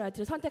비주얼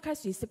아트를 선택할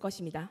수 있을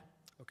것입니다.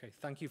 Okay,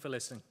 thank you for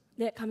listening.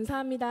 네,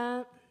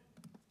 감사합니다.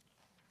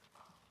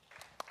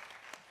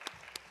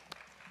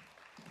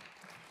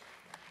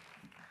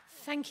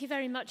 Thank you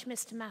very much,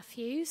 Mr.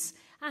 Matthews.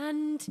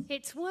 And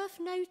it's worth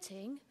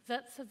noting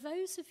that for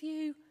those of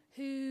you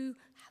who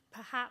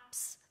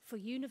perhaps for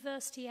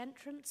university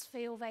entrance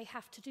feel they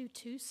have to do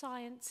 2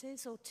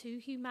 sciences or 2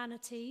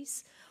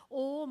 humanities,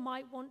 or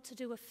might want to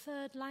do a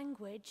 3rd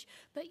language,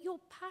 but you're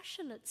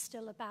passionate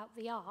still about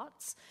the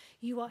arts,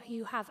 you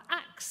have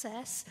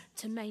access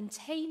to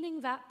maintaining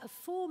that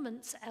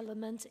performance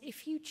element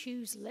if you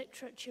choose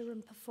literature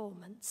and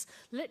performance.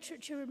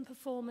 Literature and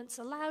performance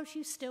allows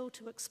you still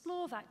to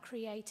explore that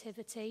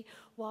creativity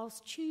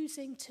whilst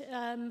choosing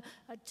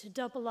to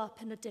double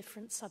up in a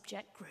different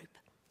subject group.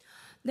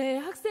 네,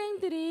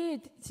 학생들이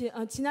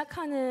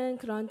진학하는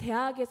그런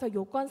대학에서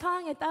요건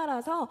사항에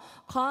따라서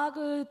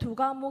과학을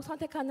 2과목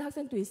선택하는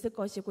학생도 있을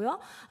것이고요.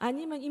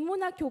 아니면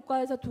인문학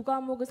교과에서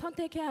 2과목을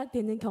선택해야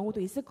되는 경우도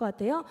있을 것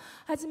같아요.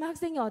 하지만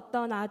학생이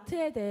어떤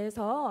아트에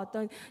대해서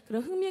어떤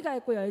그런 흥미가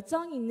있고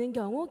열정이 있는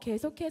경우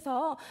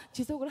계속해서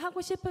지속을 하고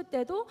싶을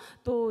때도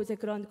또 이제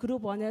그런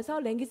그룹 1에서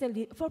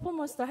랭귀지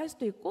퍼포먼스를 할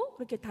수도 있고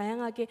그렇게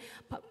다양하게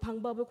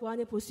방법을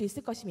고안해 볼 수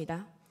있을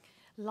것입니다.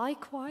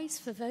 Likewise,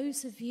 for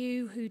those of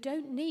you who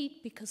don't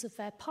need, because of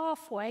their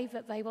pathway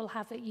that they will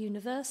have at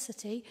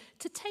university,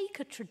 to take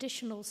a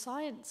traditional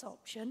science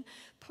option,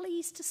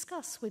 please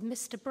discuss with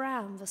Mr.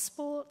 Brown the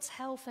sports,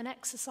 health and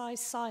exercise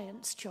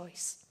science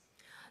choice.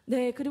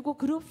 네, 그리고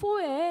그룹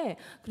 4에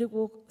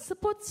그리고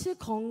스포츠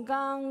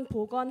건강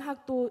보건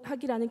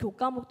학이라는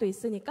교과목도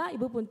있으니까 이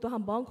부분도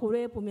한번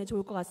고려해 보면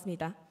좋을 것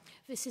같습니다.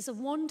 This is a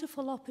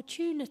wonderful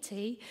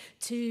opportunity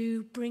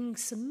to bring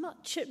some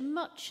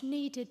much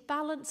needed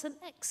balance and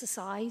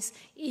exercise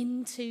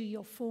into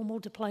your formal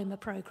diploma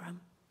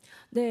program.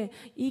 네,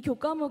 이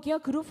교과목이요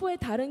그룹 4의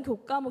다른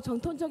교과목,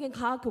 정통적인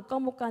과학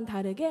교과목과는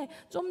다르게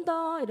좀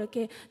더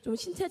이렇게 좀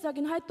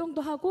신체적인 활동도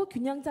하고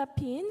균형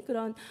잡힌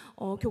그런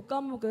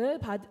교과목을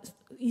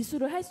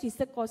이수를 할 수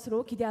있을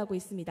것으로 기대하고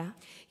있습니다.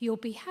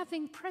 You'll be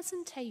having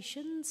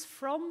presentations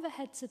from the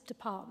heads of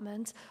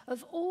department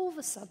of all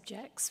the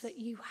subjects that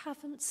you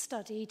haven't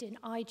studied in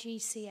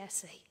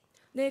IGCSE.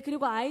 네,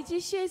 그리고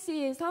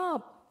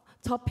IGCSE에서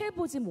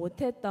접해보지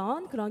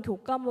못했던 그런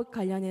교과목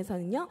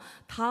관련해서는요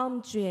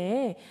다음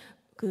주에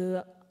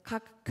그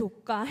각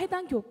교과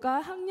해당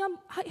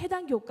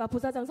교과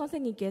부사장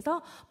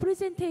선생님께서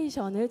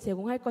프레젠테이션을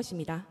제공할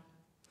것입니다.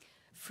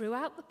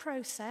 Throughout the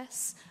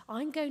process,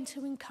 I'm going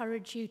to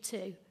encourage you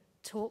to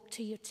talk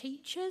to your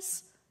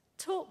teachers,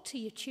 talk to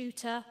your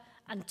tutor,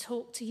 and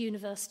talk to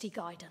university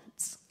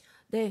guidance.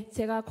 네,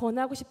 제가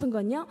권하고 싶은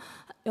건요.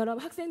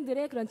 여러분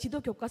학생들의 그런 지도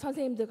교과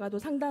선생님들과도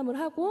상담을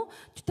하고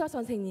튜터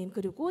선생님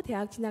그리고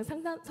대학 진학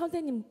상담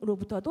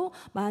선생님으로부터도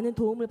많은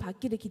도움을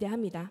받기를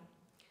기대합니다.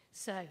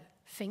 So,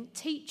 think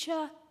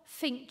teacher,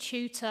 think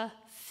tutor,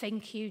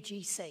 think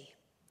UGC.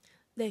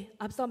 네,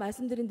 앞서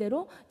말씀드린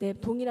대로 네,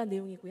 동일한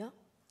내용이고요.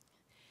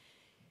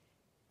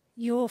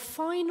 Your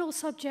final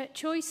subject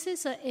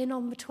choices are in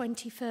on the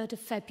 23rd of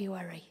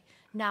February.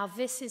 Now,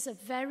 this is a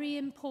very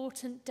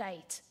important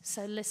date,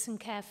 so listen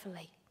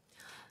carefully.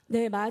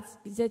 네,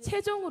 이제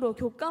최종으로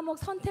교과목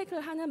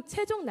선택을 하는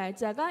최종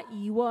날짜가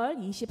 2월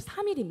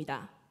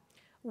 23일입니다.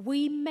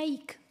 We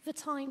make the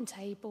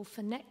timetable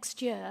for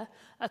next year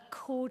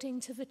according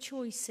to the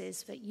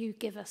choices that you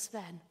give us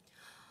then.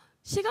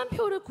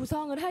 시간표를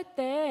구성을 할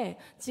때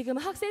지금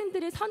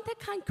학생들이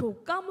선택한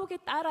교과목에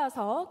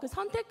따라서 그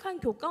선택한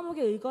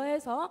교과목에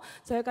의거해서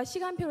저희가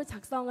시간표를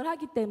작성을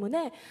하기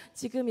때문에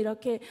지금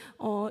이렇게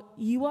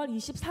 2월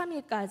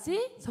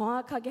 23일까지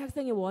정확하게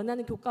학생이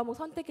원하는 교과목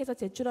선택해서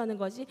제출하는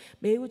것이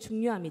매우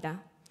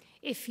중요합니다.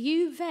 If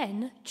you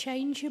then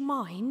change your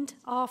mind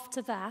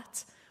after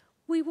that,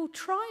 we will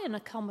try and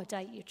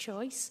accommodate your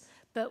choice,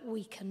 but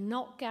we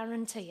cannot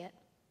guarantee it.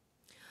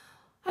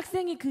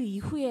 학생이 그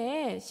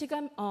이후에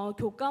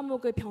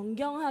교과목을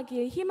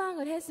변경하기에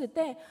희망을 했을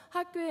때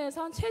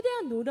학교에선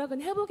최대한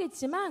노력은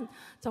해보겠지만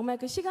정말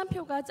그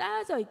시간표가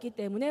짜여져 있기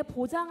때문에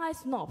보장할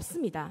수는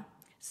없습니다.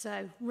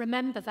 So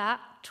remember that,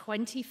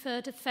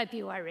 23rd of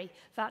February,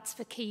 that's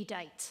the key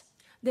date.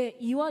 네,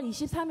 2월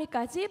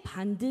 23일까지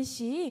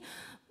반드시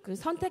그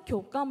선택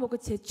교과목을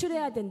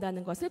제출해야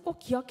된다는 것을 꼭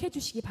기억해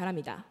주시기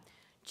바랍니다.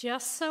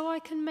 Just so I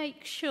can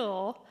make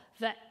sure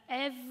that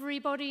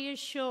everybody is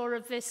sure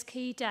of this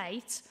key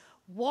date,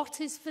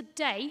 what is the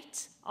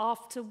date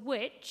after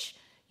which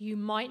you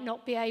might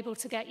not be able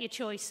to get your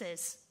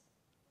choices?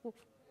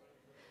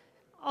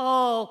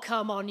 Oh,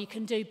 come on, you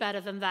can do better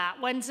than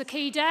that. When's the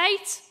key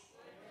date?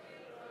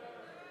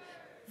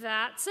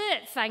 That's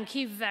it. Thank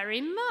you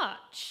very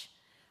much.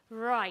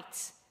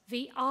 Right,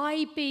 the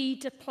IB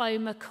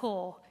Diploma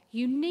Core.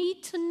 You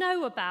need to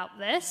know about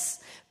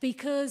this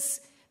because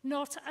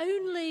not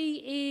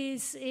only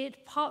is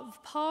it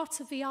part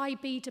of the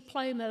IB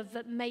Diploma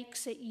that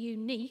makes it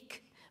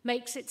unique,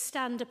 makes it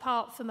stand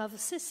apart from other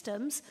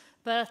systems,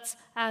 but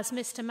as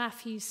Mr.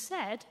 Matthews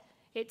said,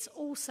 it's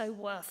also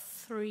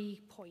worth 3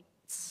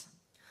 points.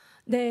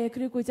 네,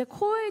 그리고 이제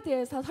코어에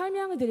대해서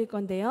설명을 드릴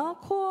건데요.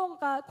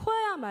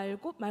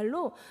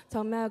 코어야말로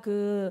정말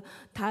그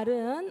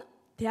다른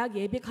대학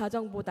예비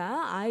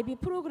과정보다 IB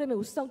프로그램의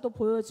우수성도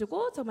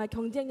보여주고 정말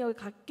경쟁력을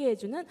갖게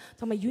해주는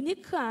정말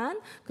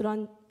유니크한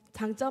그런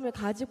장점을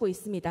가지고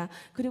있습니다.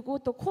 그리고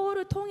또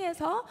코어를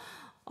통해서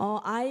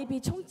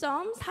IB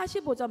총점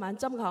 45점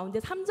만점 가운데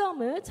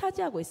 3점을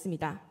차지하고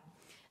있습니다.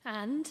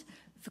 And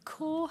the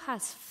core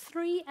has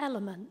 3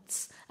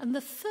 elements, and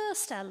the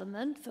first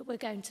element that we're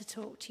going to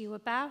talk to you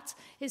about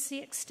is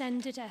the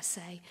extended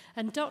essay.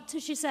 And Dr.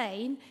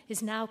 Gisane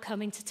is now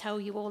coming to tell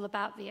you all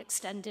about the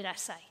extended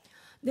essay.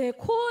 네,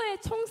 코어에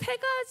총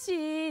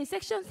 3가지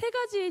섹션,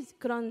 3가지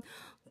그런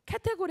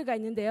카테고리가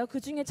있는데요. 그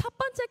중에 첫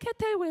번째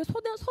카테고리가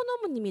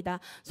소논문입니다.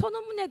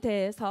 소논문에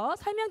대해서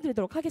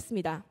설명드리도록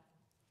하겠습니다.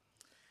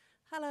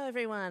 Hello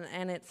everyone,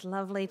 and it's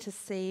lovely to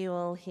see you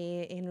all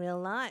here in real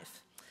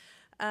life.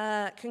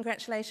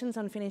 Congratulations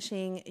on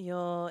finishing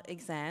your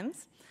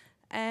exams,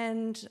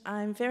 and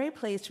I'm very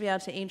pleased to be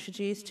able to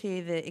introduce to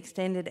you the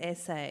extended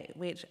essay,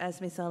 which,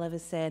 as Miss Oliver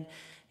said,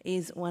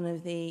 is one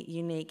of the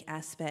unique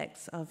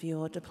aspects of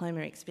your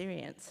diploma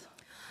experience.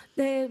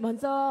 네,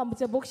 먼저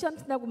목 시험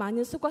친다고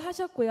많이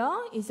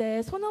수고하셨고요.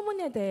 이제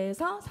소논문에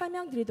대해서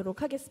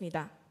설명드리도록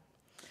하겠습니다.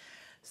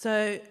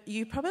 So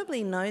you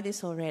probably know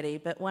this already,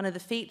 but one of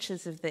the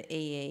features of the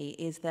EE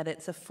is that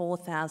it's a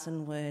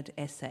 4,000-word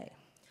essay.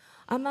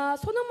 아마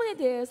소논문에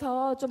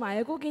대해서 좀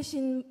알고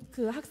계신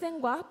그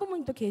학생과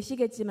학부모님도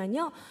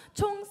계시겠지만요.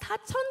 총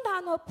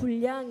 4,000단어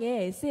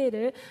분량의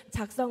에세이를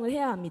작성을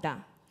해야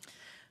합니다.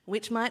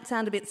 Which might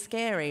sound a bit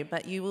scary,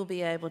 but you will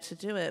be able to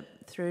do it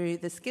through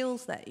the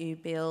skills that you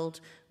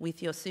build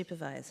with your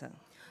supervisor.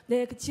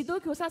 네, 그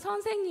지도교사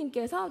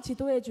선생님께서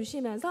지도해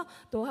주시면서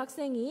또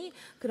학생이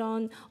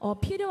그런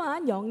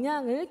필요한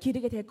역량을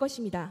기르게 될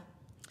것입니다.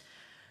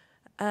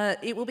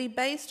 It will be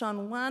based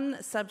on one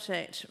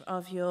subject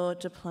of your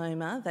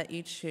diploma that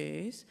you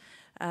choose.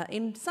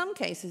 In some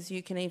cases,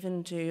 you can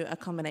even do a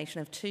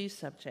combination of 2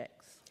 subjects.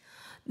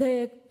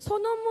 네,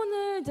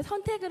 소논문을 이제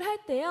선택을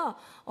할 때요.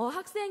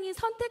 학생이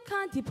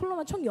선택한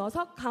디플로마 총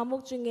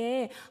 6과목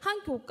중에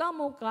한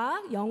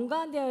교과목과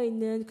연관되어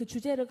있는 그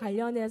주제를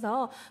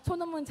관련해서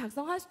소논문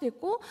작성할 수도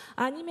있고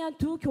아니면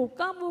 2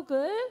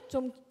 교과목을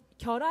좀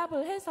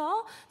결합을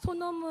해서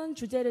소논문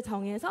주제를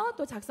정해서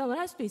또 작성을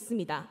할 수도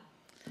있습니다.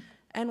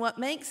 And what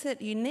makes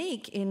it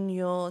unique in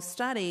your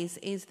studies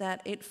is that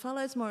it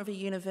follows more of a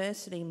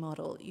university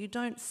model. You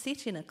don't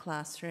sit in a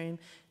classroom,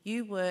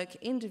 you work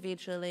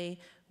individually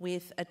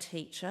with a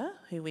teacher,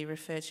 who we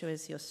refer to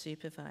as your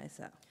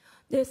supervisor.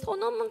 네,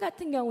 소논문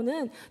같은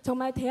경우는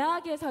정말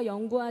대학에서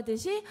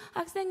연구하듯이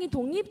학생이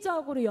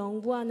독립적으로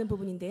연구하는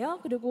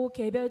부분인데요. 그리고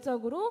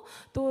개별적으로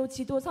또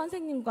지도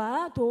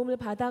선생님과 도움을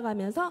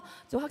받아가면서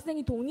좀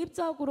학생이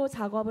독립적으로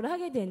작업을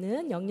하게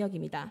되는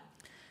영역입니다.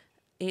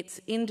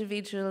 It's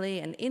individually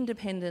and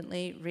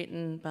independently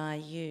written by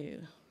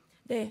you.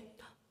 네,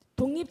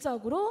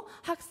 독립적으로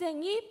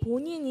학생이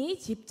본인이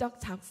직접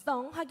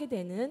작성하게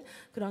되는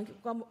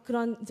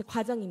그런 이제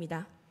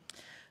과정입니다.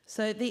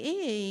 So the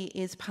EE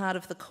is part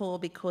of the core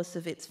because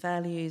of its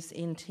values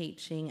in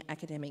teaching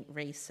academic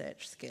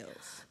research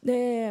skills.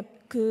 네,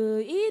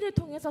 그 EE를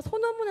통해서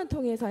소논문을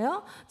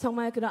통해서요,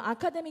 정말 그런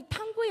아카데믹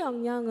탐구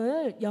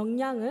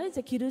역량을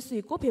이제 기를 수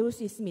있고 배울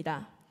수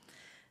있습니다.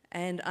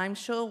 And I'm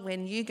sure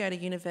when you go to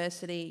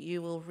university, you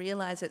will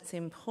realize its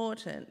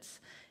importance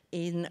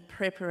in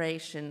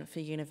preparation for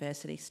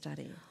university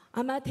study.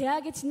 아마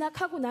대학에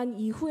진학하고 난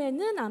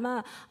이후에는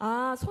아마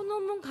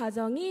소논문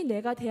과정이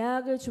내가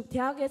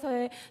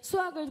대학에서의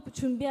수학을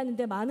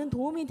준비하는데 많은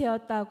도움이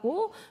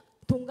되었다고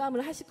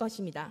동감을 하실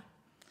것입니다.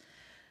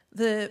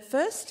 The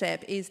first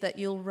step is that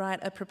you'll write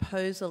a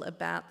proposal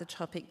about the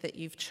topic that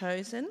you've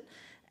chosen.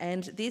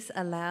 And this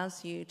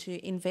allows you to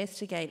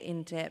investigate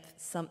in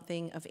depth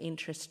something of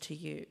interest to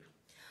you.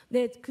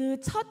 네, 그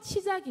첫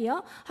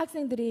시작이요.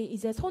 학생들이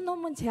이제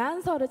소논문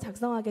제안서를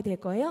작성하게 될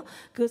거예요.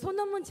 그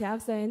소논문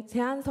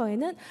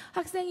제안서에는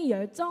학생이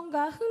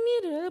열정과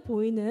흥미를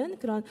보이는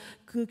그런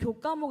그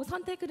교과목을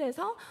선택을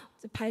해서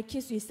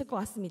밝힐 수 있을 것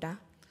같습니다.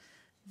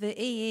 The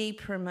EE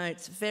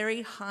promotes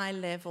very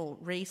high-level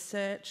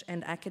research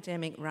and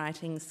academic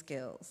writing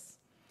skills.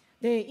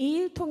 네, 이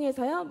일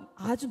통해서요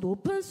아주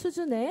높은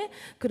수준의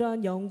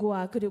그런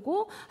연구와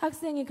그리고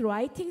학생의 그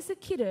라이팅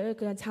스킬을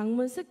그냥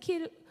작문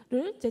스킬을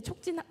이제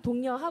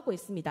독려하고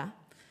있습니다.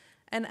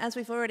 And as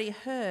we've already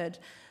heard,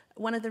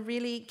 one of the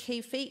really key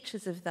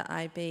features of the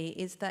IB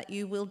is that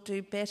you will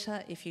do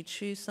better if you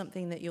choose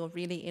something that you're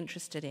really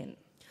interested in.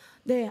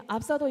 네,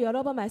 앞서도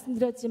여러 번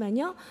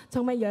말씀드렸지만요,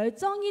 정말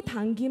열정이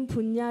담긴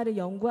분야를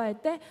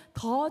연구할 때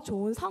더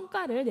좋은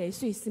성과를 낼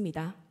수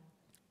있습니다.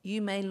 You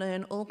may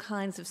learn all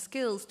kinds of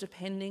skills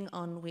depending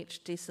on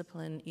which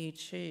discipline you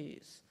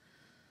choose,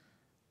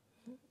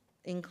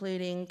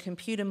 including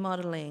computer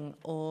modeling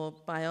or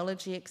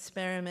biology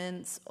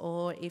experiments,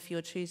 or if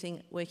you're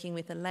choosing working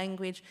with a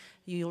language,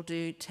 you'll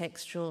do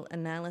textual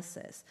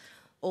analysis.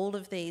 All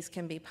of these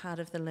can be part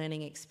of the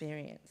learning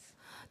experience.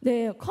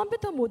 네,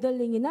 컴퓨터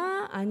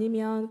모델링이나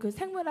아니면 그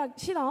생물학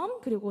실험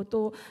그리고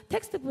또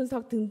텍스트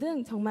분석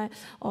등등 정말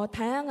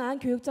다양한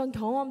교육적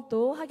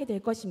경험도 하게 될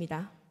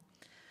것입니다.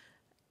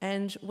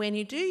 And when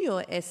you do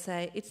your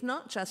essay, it's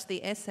not just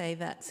the essay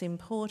that's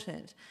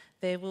important.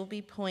 There will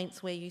be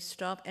points where you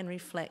stop and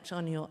reflect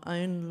on your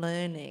own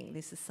learning.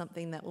 This is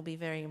something that will be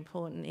very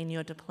important in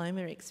your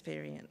diploma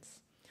experience.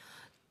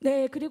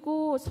 네,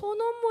 그리고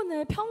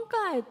소논문을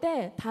평가할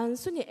때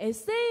단순히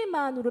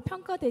에세이만으로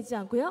평가되지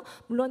않고요.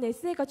 물론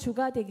에세이가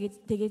주가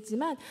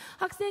되겠지만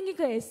학생이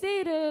그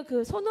에세이를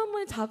그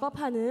소논문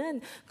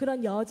작업하는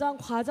그런 여정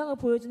과정을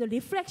보여주는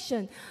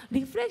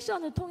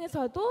리플렉션을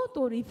통해서도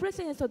또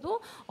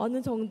리플렉션에서도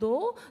어느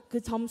정도 그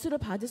점수를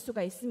받을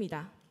수가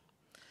있습니다.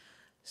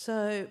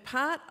 So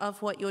part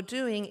of what you're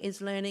doing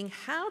is learning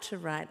how to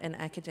write an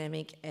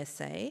academic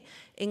essay,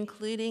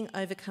 including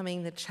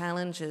overcoming the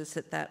challenges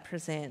that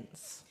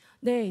presents.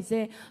 네,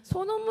 이제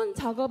소논문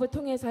작업을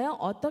통해서요.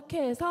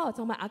 어떻게 해서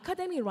정말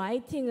아카데믹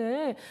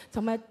라이팅을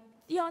정말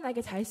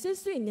뛰어나게 잘 쓸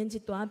수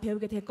있는지 또한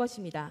배우게 될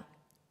것입니다.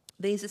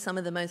 These are some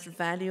of the most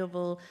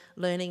valuable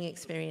learning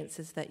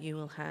experiences that you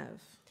will have.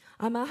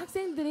 아마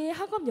학생들이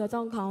학업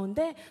여정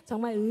가운데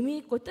정말 의미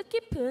있고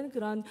뜻깊은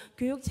그런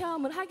교육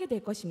체험을 하게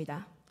될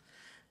것입니다.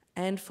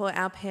 And for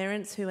our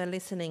parents who are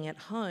listening at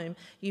home,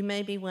 you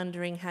may be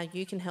wondering how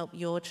you can help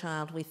your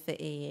child with the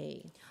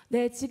EE.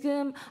 네,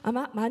 지금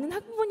아마 많은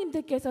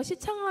학부모님들께서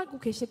시청하고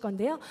계실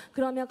건데요.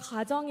 그러면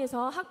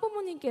가정에서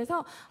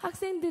학부모님께서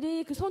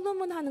학생들이 그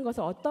소논문 하는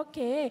것을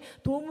어떻게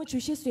도움을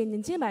주실 수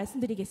있는지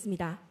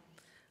말씀드리겠습니다.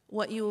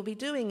 What you will be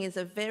doing is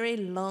a very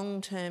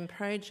long-term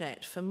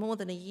project for more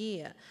than a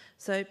year.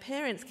 So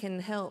parents can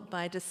help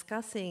by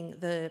discussing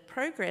the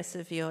progress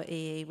of your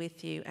EE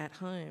with you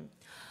at home.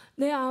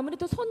 네,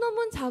 아무래도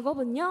소논문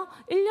작업은요,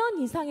 1년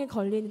이상에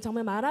걸리는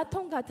정말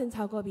마라톤 같은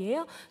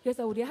작업이에요.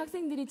 그래서 우리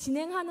학생들이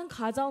진행하는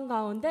과정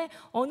가운데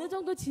어느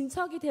정도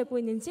진척이 되고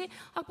있는지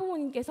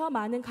학부모님께서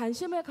많은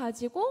관심을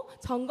가지고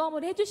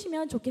점검을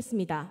해주시면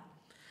좋겠습니다.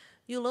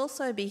 You'll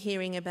also be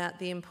hearing about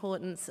the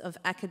importance of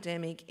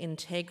academic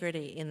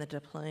integrity in the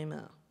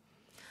diploma.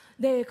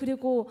 네,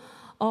 그리고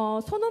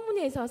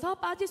소논문에 있어서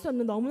빠질 수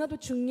없는 너무나도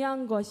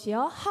중요한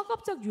것이요,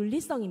 학업적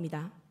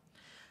윤리성입니다.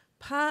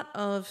 Part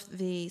of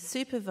the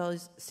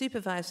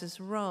supervisor's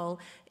role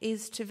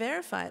is to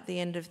verify at the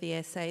end of the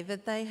essay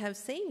that they have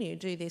seen you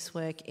do this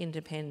work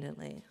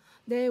independently.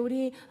 네,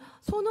 우리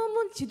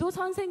소논문 지도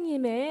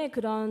선생님의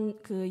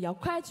그런 그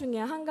역할 중에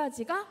한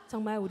가지가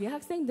정말 우리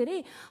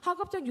학생들이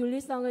학업적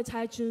윤리성을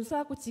잘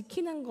준수하고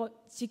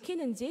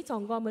지키는지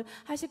점검을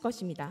하실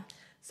것입니다.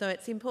 So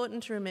it's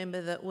important to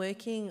remember that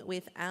working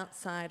with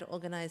outside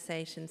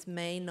organizations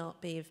may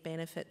not be of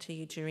benefit to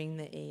you during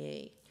the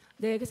EE.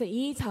 네, 그래서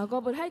이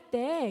작업을 할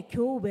때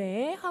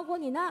교외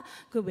학원이나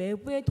그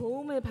외부의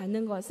도움을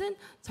받는 것은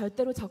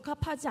절대로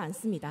적합하지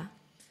않습니다.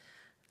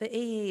 The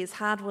EE is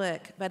hard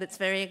work, but it's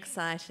very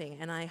exciting,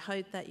 and I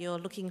hope that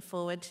you're looking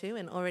forward to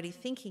and already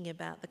thinking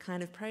about the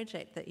kind of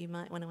project that you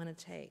might want to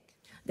take.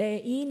 네,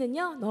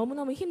 EE는요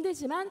너무너무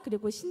힘들지만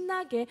그리고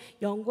신나게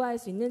연구할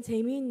수 있는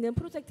재미있는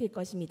프로젝트일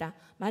것입니다.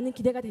 많은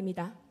기대가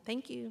됩니다.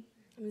 Thank you.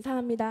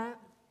 감사합니다.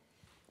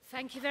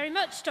 Thank you very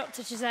much,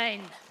 Dr.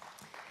 Jazane.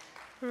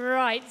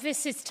 Right,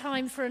 this is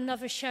time for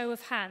another show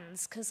of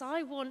hands, because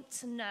I want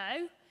to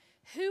know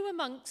who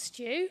amongst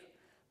you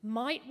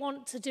might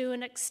want to do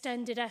an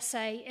extended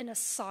essay in a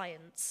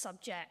science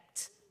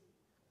subject.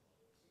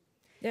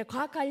 네,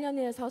 과학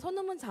관련해서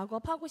소논문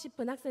작업하고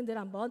싶은 학생들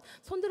한번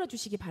손들어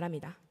주시기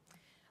바랍니다.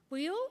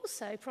 We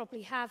also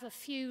probably have a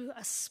few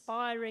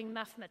aspiring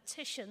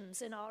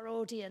mathematicians in our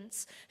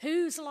audience.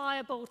 Who's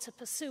liable to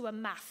pursue a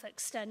math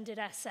extended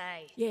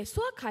essay? 예,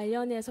 수학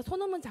관련해서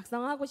소논문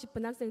작성하고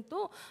싶은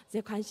학생도 이제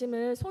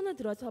관심을 손을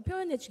들어서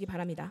표현해 주기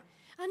바랍니다.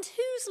 And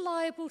who's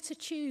liable to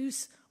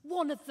choose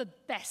one of the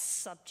best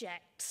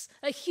subjects,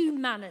 a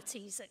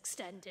humanities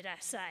extended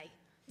essay?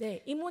 네,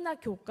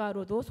 인문학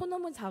교과로도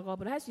소논문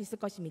작업을 할 수 있을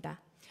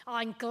것입니다.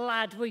 I'm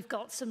glad we've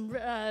got some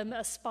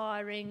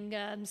aspiring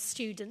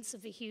students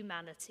of the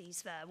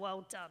humanities there.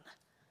 Well done.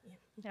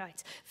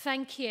 Right,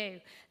 thank you.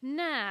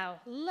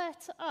 Now,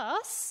 let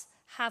us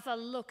have a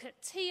look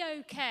at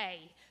TOK,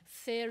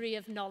 Theory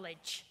of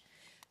Knowledge.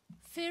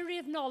 Theory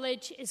of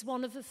knowledge is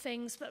one of the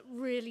things that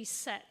really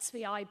sets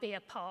the IB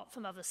apart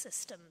from other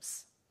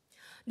systems.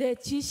 네,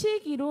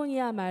 지식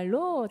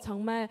이론이야말로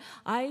정말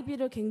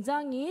IB를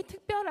굉장히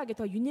특별하게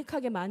더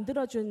유니크하게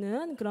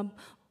만들어주는 그런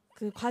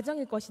그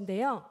과정일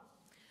것인데요.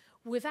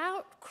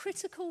 Without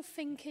critical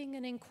thinking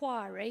and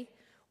inquiry,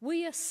 we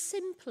are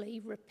simply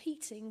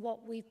repeating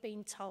what we've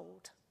been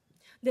told.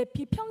 네,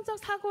 비평적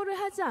사고를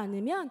하지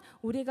않으면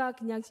우리가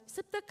그냥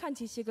습득한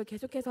지식을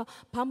계속해서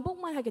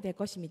반복만 하게 될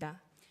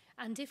것입니다.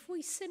 And if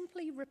we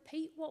simply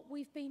repeat what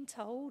we've been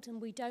told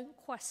and we don't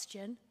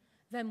question,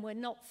 then we're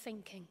not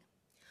thinking.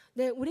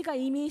 네, 우리가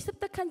이미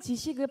습득한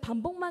지식을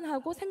반복만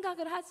하고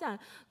생각을 하지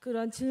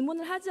그런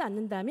질문을 하지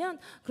않는다면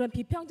그런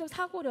비평적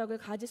사고력을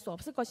가질 수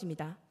없을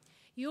것입니다.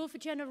 You're the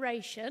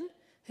generation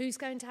who's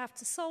going to have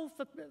to solve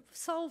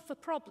the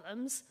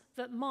problems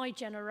that my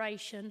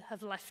generation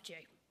have left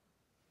you.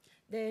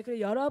 네,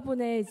 그리고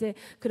여러분의 이제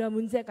그런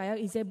문제가요.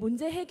 이제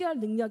문제 해결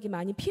능력이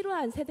많이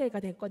필요한 세대가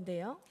될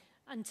건데요.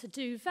 And to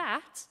do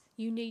that,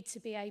 you need to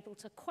be able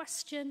to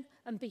question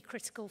and be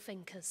critical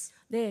thinkers.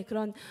 네,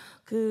 그런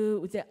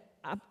그 이제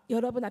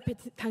여러분 앞에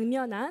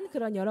당면한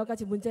그런 여러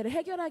가지 문제를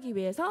해결하기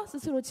위해서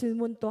스스로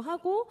질문도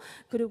하고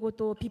그리고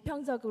또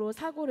비평적으로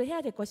사고를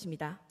해야 될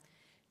것입니다.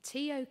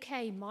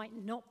 TOK might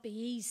not be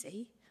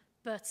easy,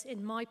 but in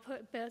my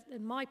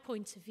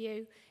point of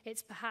view,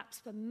 it's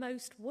perhaps the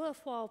most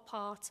worthwhile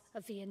part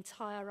of the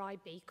entire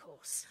IB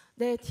course.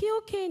 네,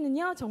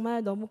 TOK는요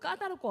정말 너무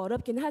까다롭고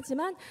어렵긴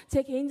하지만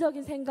제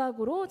개인적인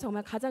생각으로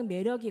정말 가장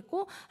매력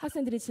있고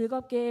학생들이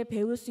즐겁게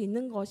배울 수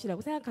있는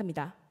것이라고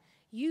생각합니다.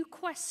 You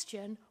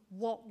question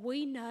what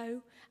we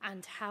know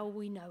and how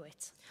we know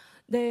it.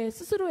 네,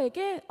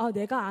 스스로에게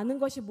내가 아는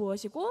것이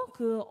무엇이고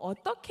그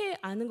어떻게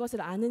아는 것을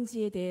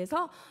아는지에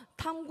대해서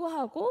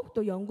탐구하고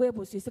또 연구해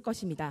볼 수 있을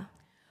것입니다.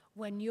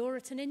 When you're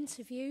at an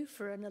interview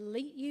for an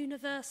elite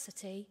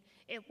university,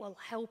 it will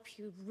help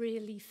you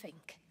really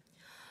think.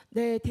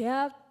 네,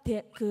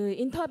 그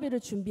인터뷰를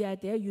준비할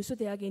때, 유수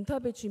대학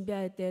인터뷰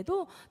준비할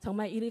때도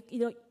정말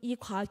이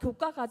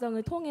교과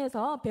과정을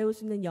통해서 배울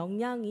수 있는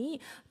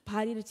역량이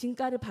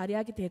진가를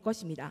발휘하게 될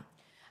것입니다.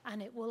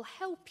 And it will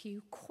help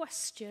you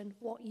question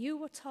what you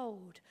were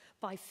told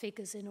by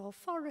figures in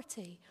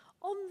authority,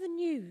 on the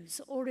news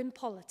or in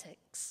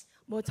politics.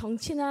 뭐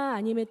정치나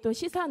아니면 또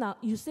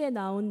뉴스에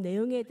나온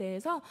내용에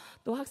대해서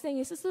또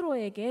학생이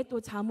스스로에게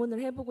또 자문을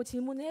해보고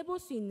질문을 해볼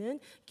수 있는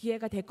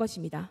기회가 될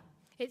것입니다.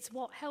 It's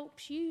what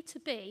helps you to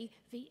be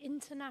the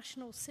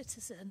international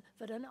citizen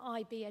that an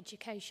IB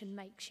education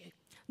makes you.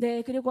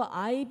 네, 그리고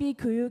IB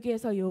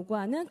교육에서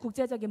요구하는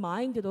국제적인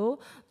마인드도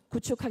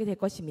구축하게 될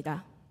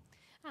것입니다.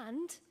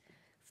 And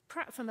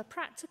from a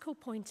practical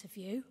point of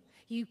view,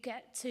 you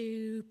get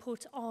to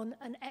put on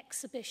an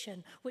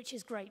exhibition, which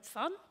is great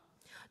fun.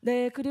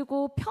 네,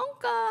 그리고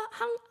평가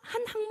한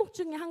항목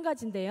중에 한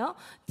가지인데요.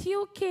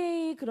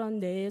 TOK 그런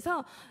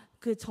내에서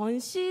그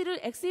전시를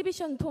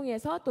엑시비션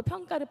통해서 또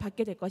평가를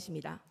받게 될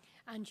것입니다.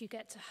 And you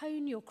get to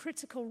hone your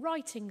critical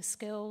writing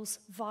skills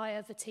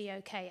via the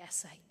TOK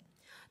essay.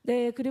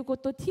 네, 그리고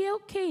또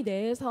TOK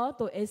내에서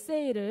또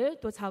에세이를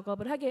또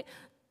작업을 하게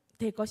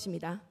될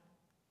것입니다.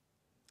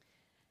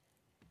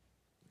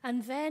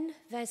 And then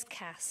there's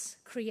CAS,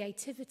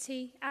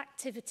 Creativity,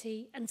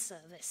 Activity and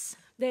Service.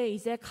 네,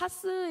 이제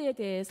카스에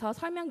대해서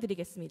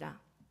설명드리겠습니다.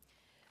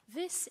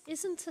 This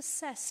isn't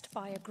assessed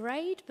by a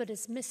grade, but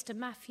as Mr.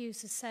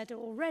 Matthews has said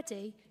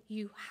already,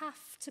 you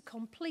have to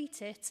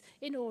complete it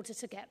in order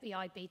to get the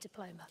IB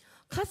diploma.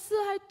 카스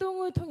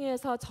활동을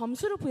통해서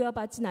점수를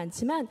부여받지는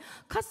않지만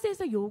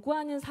카스에서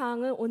요구하는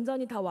사항을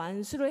온전히 다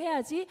완수를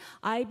해야지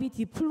IB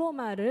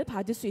디플로마를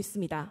받을 수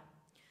있습니다.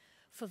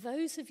 For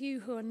those of you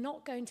who are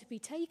not going to be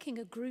taking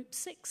a Group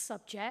 6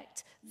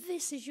 subject,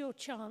 this is your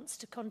chance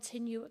to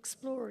continue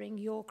exploring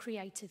your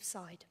creative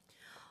side.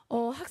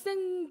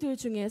 학생들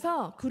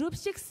중에서 그룹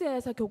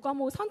 6에서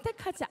교과목을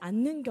선택하지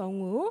않는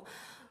경우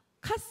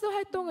카스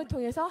활동을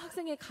통해서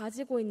학생이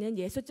가지고 있는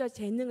예술적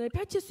재능을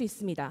펼칠 수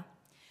있습니다.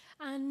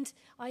 And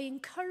I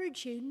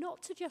encourage you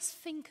not to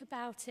just think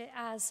about it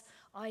as,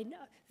 I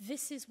know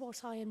this is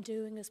what I am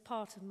doing as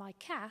part of my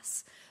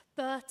CAS,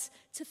 but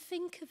to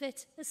think of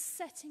it as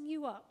setting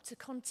you up to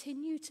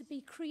continue to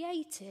be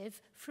creative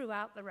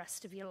throughout the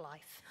rest of your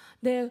life.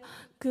 네,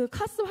 그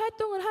카스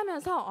활동을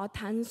하면서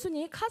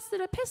단순히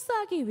카스를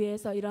패스하기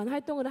위해서 이런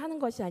활동을 하는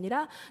것이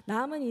아니라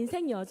남은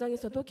인생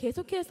여정에서도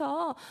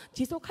계속해서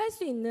지속할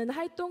수 있는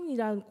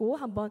활동이라고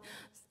한번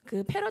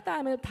그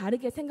패러다임을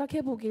다르게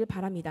생각해 보길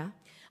바랍니다.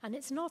 And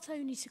it's not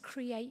only to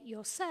create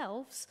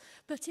yourselves,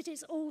 but it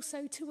is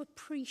also to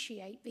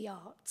appreciate the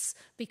arts,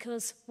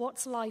 because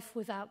what's life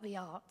without the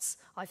arts?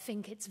 I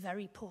think it's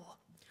very poor.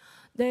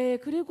 네,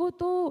 그리고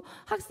또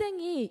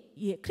학생이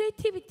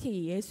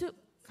크리에이티비티,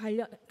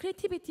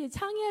 크리에이티비티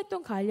창의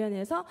활동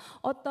관련해서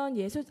어떤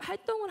예술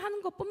활동을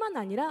하는 것뿐만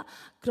아니라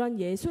그런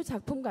예술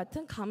작품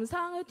같은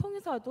감상을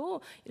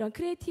통해서도 이런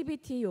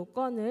크리에이티비티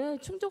요건을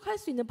충족할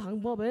수 있는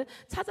방법을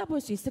찾아볼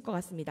수 있을 것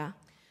같습니다.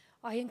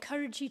 I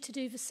encourage you to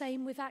do the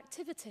same with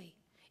activity.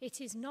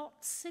 It is not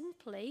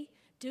simply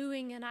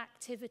doing an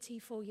activity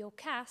for your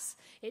CAS,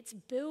 it's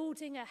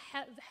building a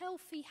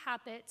healthy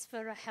habits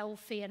for a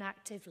healthy and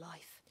active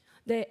life.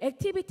 네,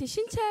 액티비티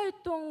신체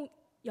활동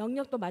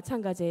영역도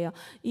마찬가지예요.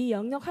 이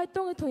영역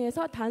활동을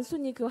통해서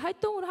단순히 그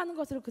활동을 하는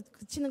것으로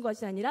그치는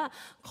것이 아니라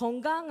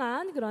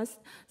건강한 그런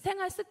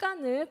생활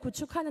습관을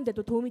구축하는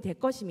데도 도움이 될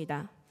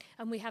것입니다.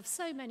 And we have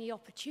so many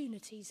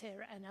opportunities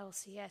here at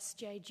NLCS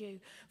Jeju,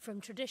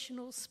 from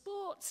traditional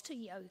sports to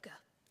yoga.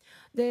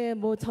 네,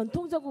 뭐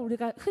전통적으로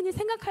우리가 흔히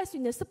생각할 수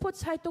있는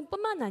스포츠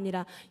활동뿐만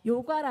아니라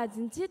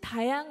요가라든지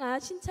다양한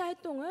신체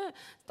활동을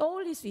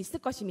떠올릴 수 있을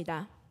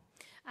것입니다.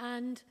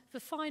 And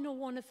the final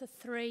one of the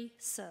three,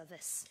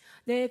 service.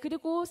 네,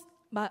 그리고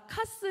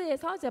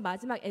카스에서 이제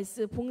마지막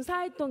S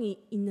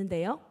봉사활동이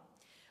있는데요.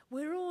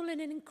 We're all in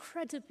an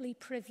incredibly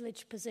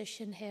privileged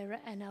position here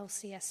at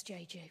NLCS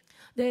Jeju.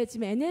 네,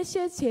 지금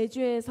NLCS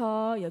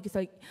제주에서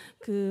여기서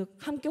그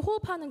함께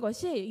호흡하는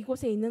것이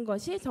이곳에 있는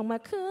것이 정말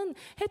큰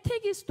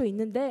혜택일 수도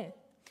있는데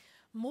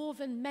More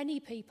than many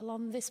people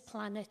on this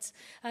planet,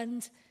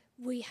 and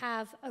we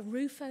have a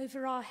roof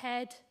over our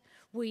head,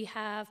 we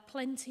have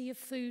plenty of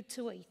food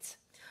to eat.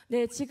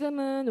 네,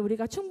 지금은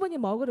우리가 충분히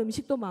먹을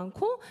음식도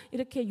많고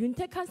이렇게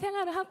윤택한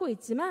생활을 하고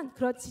있지만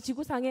그렇지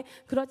지구상에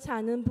그렇지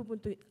않은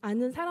부분도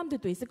않은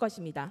사람들도 있을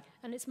것입니다.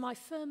 And it's my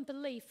firm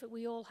belief that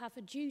we all have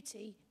a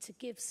duty to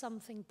give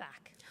something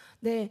back.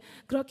 네,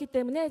 그렇기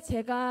때문에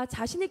제가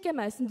자신 있게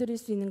말씀드릴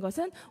수 있는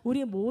것은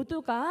우리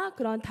모두가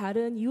그런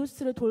다른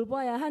이웃을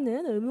돌봐야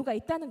하는 의무가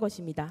있다는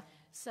것입니다.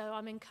 So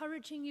I'm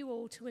encouraging you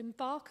all to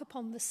embark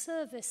upon the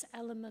service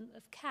element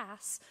of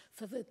CAS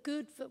for the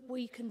good that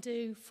we can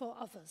do for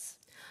others.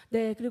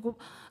 네, 그리고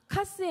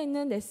카스에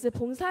있는 S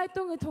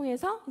봉사활동을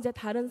통해서 이제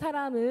다른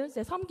사람을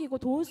이제 섬기고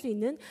도울 수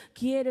있는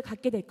기회를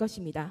갖게 될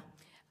것입니다.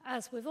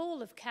 As with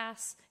all of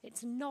CAS,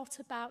 it's not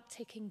about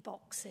ticking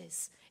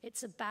boxes.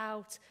 It's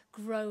about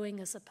growing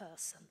as a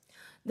person.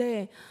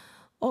 네.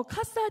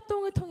 카스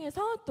활동을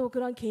통해서 또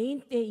그런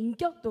개인의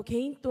인격도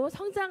개인도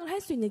성장을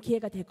할 수 있는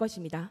기회가 될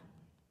것입니다.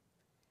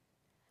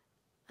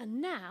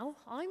 And now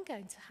I'm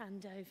going to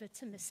hand over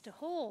to Mr.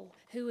 Hall,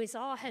 who is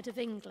our head of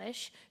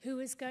English,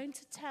 who is going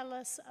to tell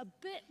us a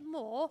bit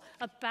more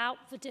about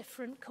the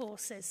different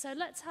courses. So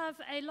let's have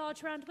a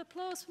large round of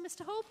applause for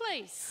Mr. Hall,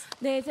 please.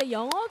 네, 이제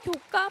영어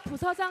교과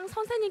부서장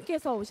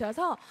선생님께서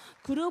오셔서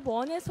그룹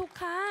 1에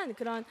속한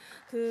그런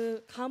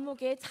그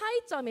과목의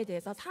차이점에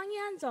대해서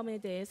상이한 점에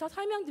대해서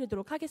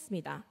설명드리도록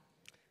하겠습니다.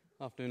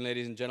 Afternoon,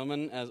 ladies and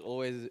gentlemen. As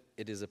always,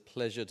 it is a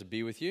pleasure to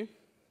be with you.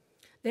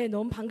 네,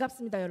 너무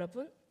반갑습니다,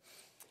 여러분.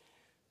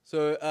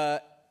 So,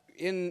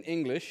 in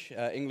English,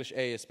 English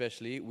A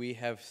especially, we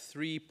have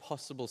 3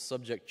 possible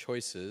subject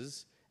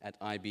choices at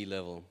IB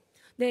level.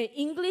 네,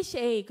 English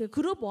A 그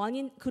그룹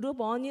 1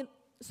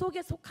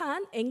 속에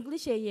속한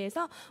English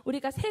A에서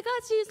우리가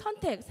 3가지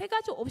선택,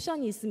 3가지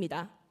옵션이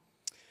있습니다.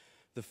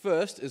 The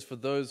first is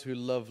for those who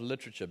love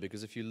literature,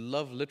 because if you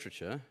love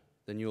literature,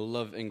 then you'll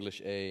love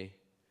English A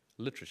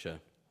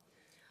literature.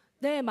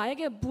 네,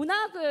 만약에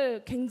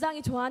문학을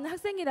굉장히 좋아하는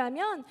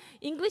학생이라면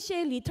English A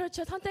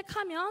Literature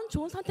선택하면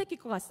좋은 선택일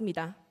것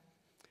같습니다.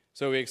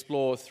 So we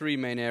explore 3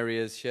 main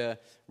areas here: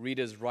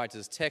 readers,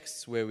 writers,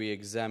 texts, where we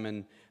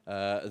examine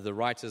the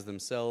writers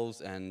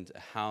themselves and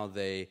how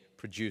they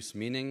produce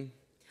meaning.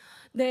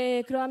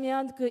 네,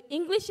 그러면 그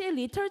English A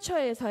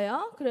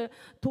Literature에서요, 그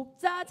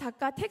독자,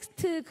 작가,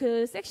 텍스트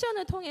그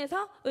섹션을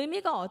통해서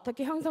의미가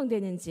어떻게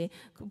형성되는지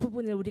그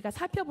부분을 우리가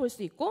살펴볼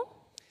수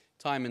있고.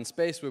 Time and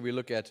space, where we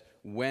look at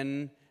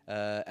when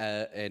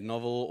a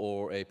novel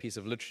or a piece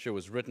of literature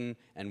was written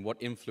and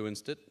what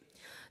influenced it.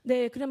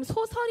 네, 그럼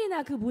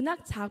소설이나 그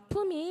문학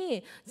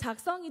작품이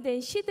작성이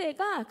된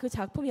시대가 그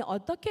작품이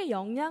어떻게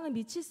영향을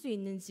미칠 수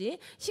있는지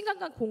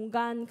시간과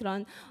공간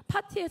그런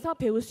파트에서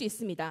배울 수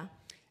있습니다.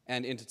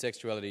 And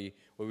intertextuality,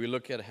 where we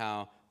look at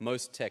how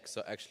most texts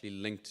are actually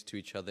linked to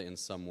each other in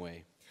some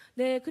way.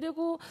 네,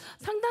 그리고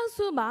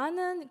상당수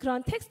많은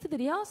그런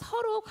텍스트들이요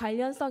서로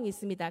관련성이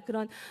있습니다.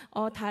 그런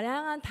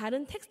다양한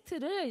다른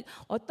텍스트를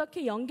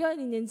어떻게 연결이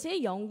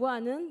있는지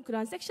연구하는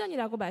그런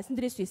섹션이라고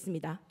말씀드릴 수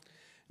있습니다.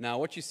 Now,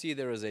 what you see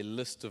there is a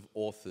list of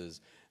authors.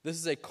 This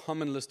is a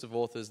common list of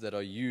authors that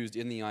are used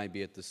in the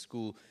IB at the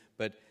school,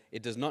 but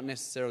it does not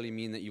necessarily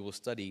mean that you will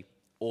study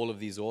all of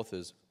these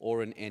authors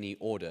or in any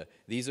order.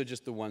 These are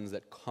just the ones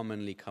that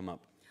commonly come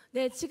up.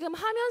 네, 지금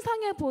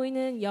화면상에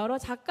보이는 여러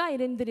작가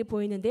이름들이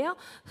보이는데요.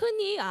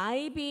 흔히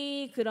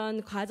IB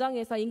그런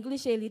과정에서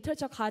잉글리시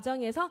리터처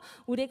과정에서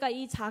우리가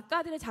이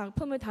작가들의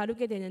작품을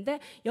다루게 되는데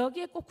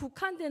여기에 꼭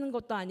국한되는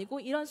것도 아니고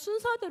이런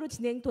순서대로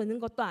진행되는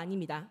것도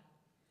아닙니다.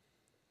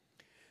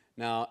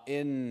 Now,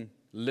 in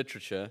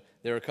literature,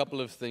 there are a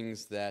couple of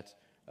things that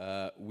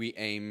we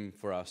aim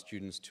for our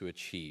students to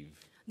achieve.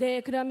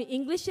 네, 그러면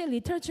English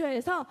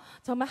Literature에서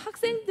정말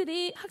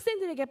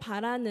학생들에게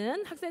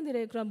바라는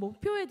학생들의 그런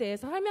목표에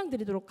대해서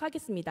설명드리도록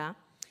하겠습니다.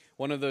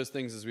 One of those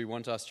things is we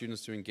want our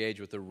students to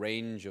engage with a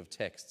range of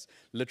texts.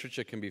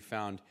 Literature can be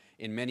found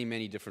in many,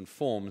 many different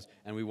forms,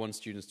 and we want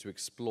students to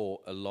explore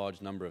a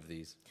large number of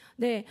these.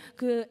 네,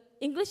 그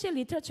English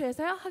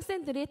Literature에서요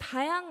학생들이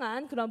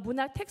다양한 그런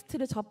문학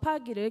텍스트를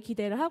접하기를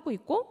기대를 하고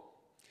있고.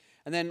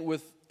 And then,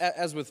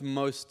 as with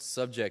most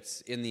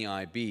subjects in the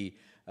IB,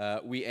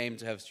 we aim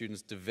to have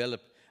students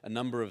develop a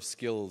number of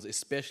skills,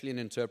 especially in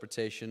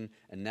interpretation,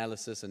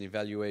 analysis, and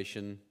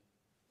evaluation.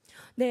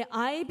 네,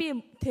 IB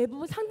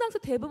상당수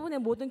대부분의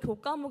모든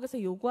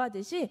교과목에서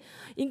요구하듯이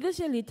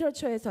English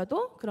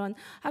Literature에서도 그런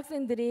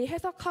학생들이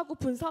해석하고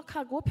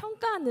분석하고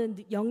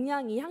평가하는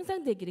역량이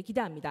향상되기를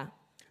기대합니다.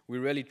 We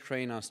really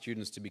train our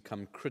students to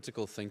become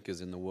critical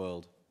thinkers in the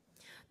world.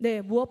 네,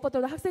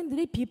 무엇보다도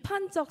학생들이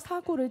비판적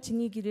사고를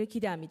지니기를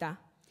기대합니다.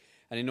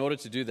 And in order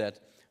to do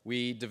that,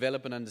 we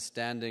develop an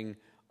understanding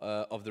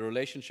of the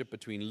relationship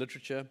between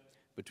literature,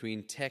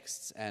 between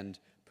texts and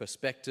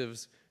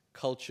perspectives,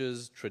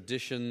 cultures,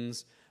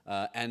 traditions,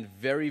 and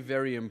very,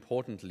 very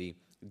importantly,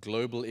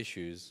 global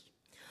issues.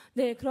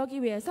 네,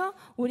 그러기 위해서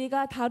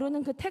우리가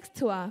다루는 그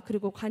텍스트와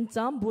그리고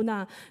관점,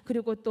 문화,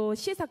 그리고 또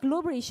시사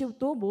글로벌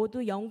이슈도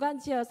모두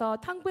연관지어서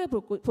탐구해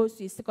볼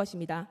수 있을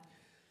것입니다.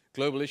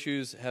 Global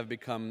issues have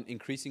become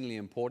increasingly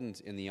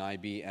important in the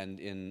IB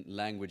and in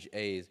language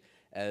A's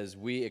as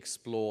we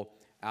explore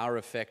our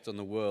effect on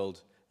the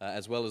world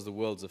as well as the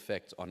world's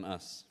effect on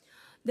us.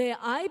 네,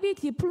 IB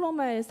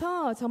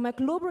디플로마에서 정말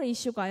글로벌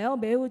이슈가요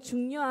매우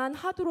중요한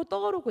화두로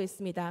떠오르고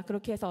있습니다.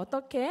 그렇게 해서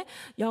어떻게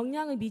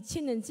영향을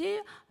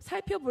미치는지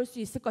살펴볼 수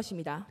있을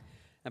것입니다.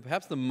 And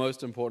perhaps the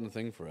most important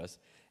thing for us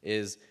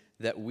is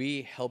that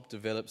we help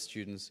develop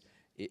students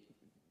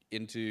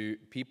into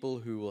people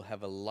who will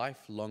have a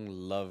lifelong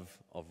love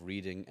of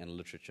reading and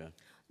literature.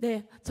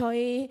 네,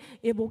 저희의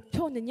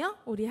목표는요,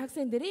 우리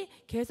학생들이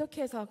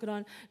계속해서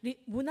그런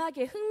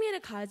문학에 흥미를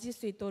가질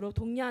수 있도록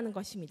독려하는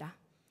것입니다.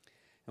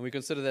 And we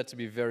consider that to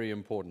be very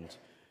important,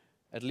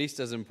 at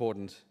least as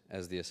important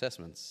as the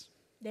assessments.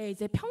 네,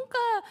 이제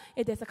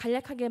평가에 대해서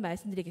간략하게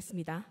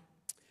말씀드리겠습니다.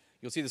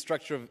 You'll see the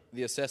structure of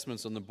the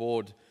assessments on the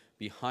board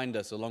behind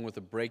us, along with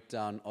the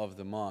breakdown of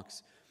the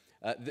marks.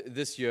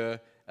 This year,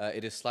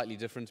 it is slightly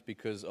different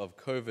because of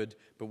COVID,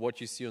 but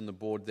what you see on the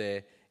board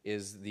there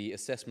is the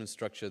assessment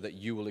structure that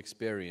you will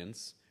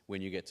experience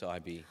when you get to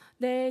IB.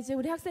 네, 이제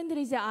우리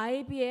학생들이 이제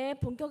IB에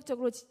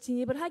본격적으로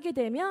진입을 하게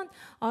되면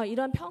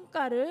이런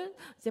평가를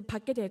이제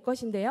받게 될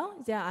것인데요.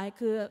 이제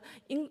그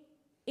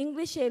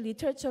English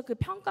Literature 그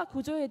평가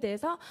구조에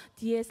대해서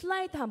뒤에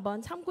슬라이드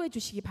한번 참고해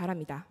주시기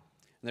바랍니다.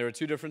 There are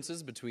two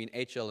differences between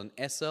HL and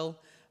SL.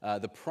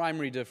 The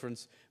primary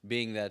difference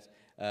being that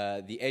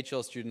the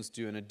HL students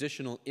do an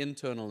additional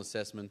internal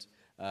assessment,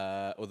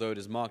 although it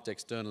is marked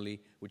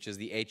externally, which is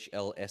the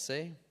HL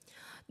essay.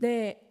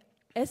 네,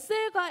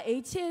 SL과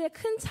HL에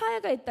큰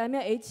차이가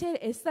있다면 HL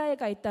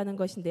SI가 있다는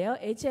것인데요.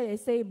 HL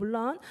essay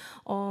물론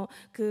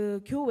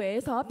그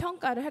교외에서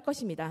평가를 할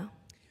것입니다.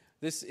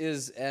 This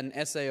is an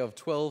essay of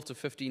 12 to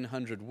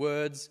 1500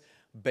 words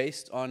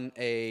based on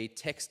a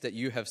text that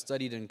you have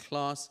studied in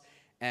class.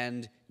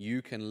 And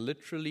you can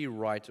literally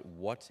write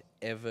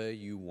whatever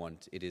you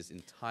want. It is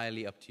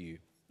entirely up to you.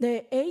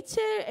 네,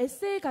 HL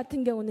에세이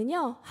같은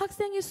경우는요.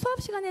 학생이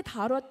수업 시간에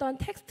다뤘던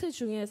텍스트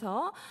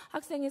중에서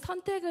학생이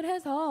선택을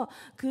해서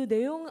그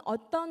내용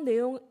어떤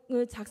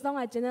내용을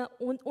작성할지는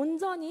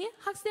온전히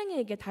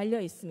학생에게 달려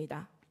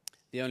있습니다.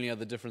 The only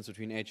other difference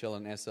between HL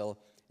and SL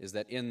is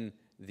that in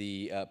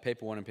the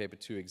paper 1 and paper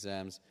 2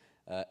 exams,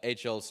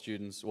 HL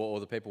students or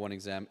the paper 1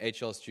 exam,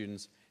 HL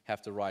students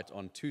have to write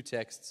on 2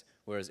 texts.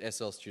 Whereas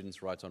SL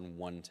students write on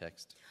 1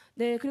 text.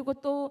 네, 그리고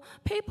또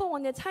페이퍼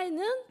 1의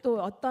차이는 또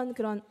어떤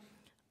그런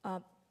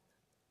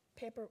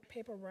paper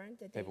 1,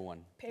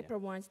 paper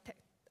 1's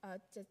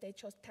they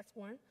chose text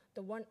 1,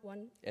 the one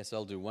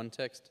SL do 1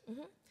 text,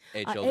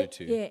 HL do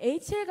 2. 예,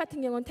 HL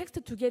같은 경우는 텍스트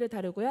 2개를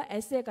다루고요.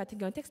 SL 같은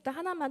경우는 텍스트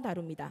하나만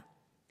다룹니다.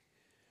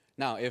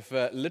 Now, if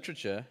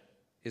literature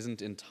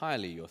isn't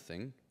entirely your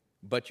thing,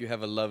 but you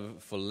have a love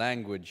for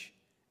language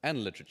and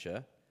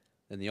literature,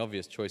 then the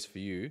obvious choice for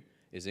you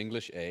is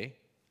English A,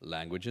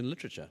 Language and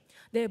Literature.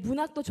 네,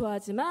 문학도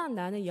좋아하지만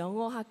나는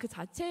영어학 그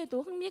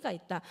자체에도 흥미가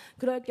있다.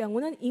 그럴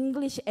경우는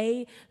English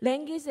A,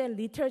 Language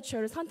and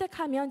Literature를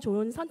선택하면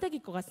좋은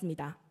선택일 것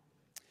같습니다.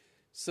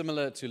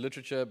 Similar to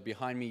literature,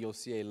 behind me you'll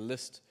see a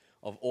list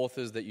of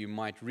authors that you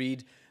might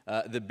read.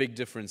 The big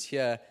difference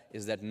here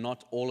is that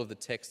not all of the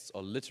texts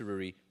are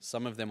literary.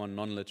 Some of them are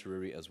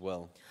non-literary as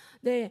well.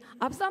 네,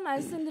 앞서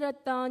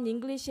말씀드렸던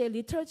English의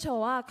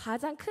Literature와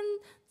가장 큰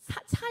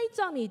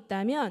차이점이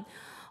있다면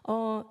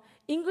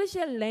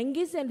English의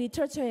Language and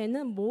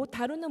Literature에는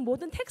다루는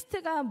모든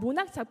텍스트가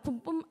문학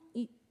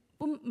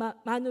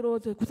작품만으로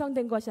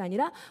구성된 것이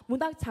아니라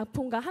문학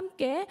작품과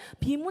함께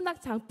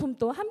비문학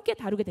작품도 함께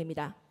다루게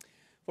됩니다.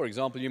 For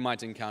example, you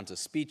might encounter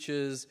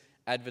speeches,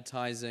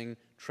 advertising,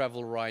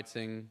 travel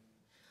writing.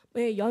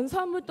 네,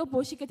 연설문도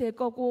보시게 될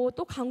거고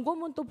또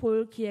광고문도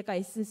볼 기회가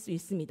있을 수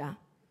있습니다.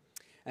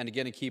 And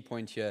again, a key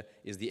point here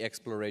is the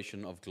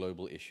exploration of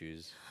global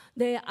issues.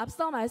 네,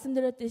 앞서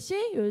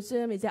말씀드렸듯이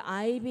요즘 이제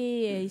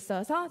IB에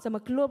있어서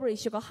정말 글로벌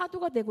이슈가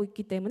화두가 되고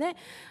있기 때문에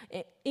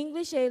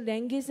English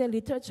Language and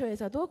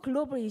Literature에서도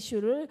글로벌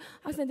이슈를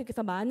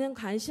학생들께서 많은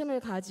관심을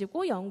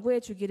가지고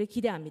연구해 주기를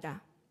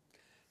기대합니다.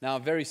 Now,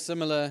 very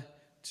similar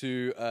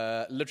to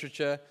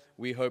literature,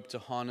 we hope to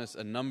harness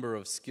a number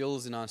of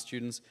skills in our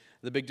students.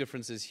 The big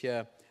difference is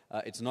here,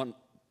 it's not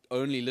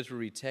only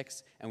literary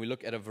texts, and we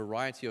look at a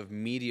variety of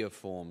media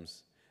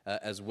forms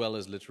as well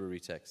as literary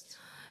texts.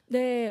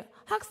 네,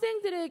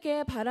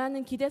 학생들에게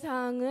바라는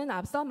기대사항은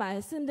앞서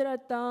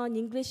말씀드렸던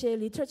잉글리시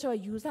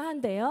리터처와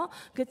유사한데요.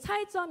 그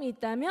차이점이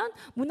있다면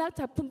문학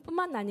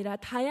작품뿐만 아니라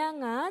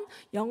다양한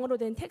영어로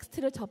된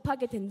텍스트를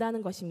접하게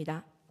된다는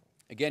것입니다.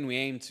 Again, we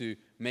aim to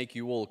make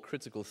you all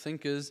critical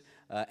thinkers,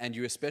 and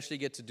you especially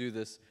get to do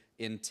this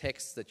in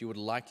texts that you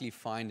would likely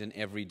find in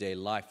everyday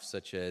life,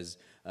 such as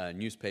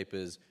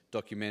newspapers,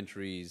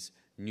 documentaries,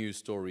 news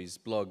stories,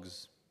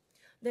 blogs.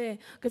 네,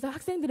 그래서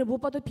학생들은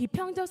무엇보다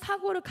비평적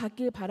사고를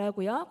갖길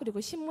바라고요. 그리고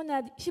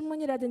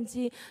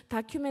신문이라든지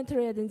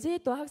다큐멘터리라든지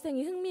또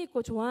학생이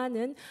흥미있고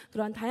좋아하는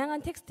그런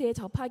다양한 텍스트에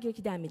접하길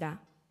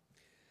기대합니다.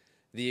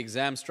 The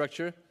exam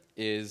structure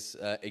is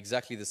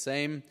exactly the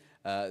same.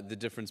 The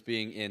difference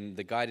being in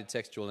the guided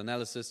textual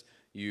analysis,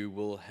 you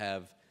will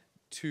have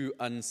 2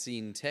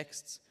 unseen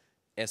texts.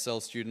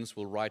 SL students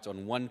will write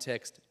on one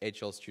text,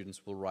 HL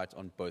students will write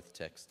on both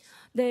texts.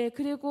 네,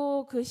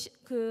 그리고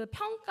그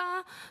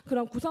평가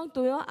그런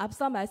구성도요.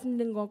 앞서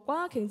말씀드린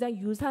것과 굉장히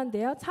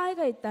유사한데요.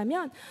 차이가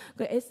있다면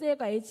그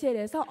SL과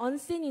HL에서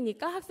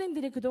unseen이니까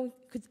학생들이 그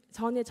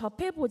전에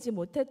접해보지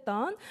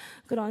못했던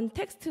그런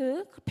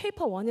텍스트,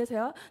 페이퍼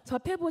 1에서요.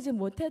 접해보지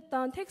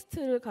못했던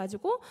텍스트를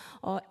가지고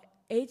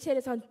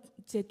HL에서는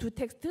이제 2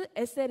 텍스트,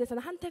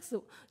 SL에서는 1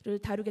 텍스트를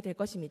다루게 될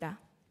것입니다.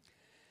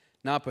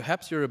 Now,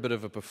 perhaps you're a bit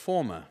of a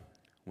performer.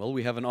 Well,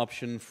 we have an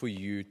option for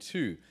you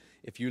too.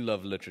 If you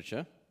love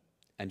literature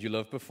and you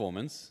love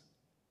performance,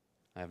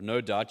 I have no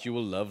doubt you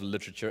will love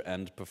literature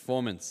and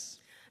performance.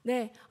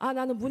 네,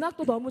 나는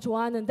문학도 너무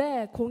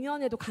좋아하는데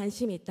공연에도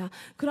관심이 있다.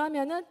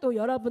 그러면은 또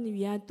여러분을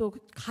위한 또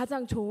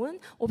가장 좋은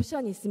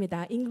옵션이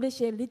있습니다.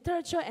 English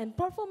Literature and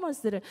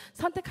Performance를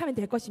선택하면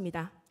될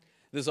것입니다.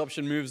 This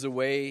option moves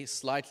away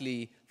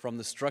slightly from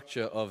the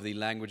structure of the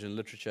language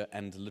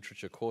and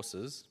literature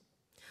courses.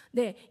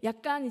 네,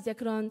 약간 이제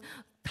그런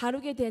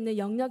다루게 되는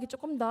영역이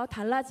조금 더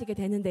달라지게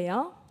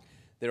되는데요.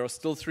 There are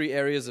still 3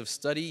 areas of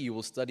study. You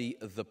will study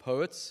the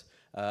poets,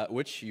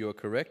 which you are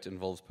correct,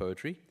 involves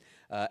poetry,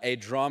 a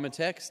drama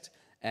text,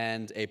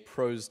 and a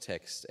prose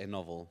text, a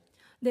novel.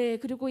 네,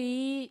 그리고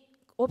이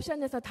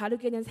옵션에서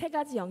다루게 되는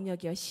 3가지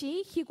영역이요.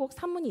 시, 희곡,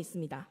 산문이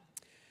있습니다.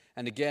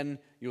 And again,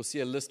 you'll see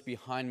a list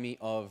behind me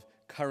of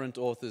current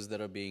authors that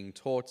are being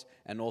taught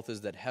and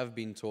authors that have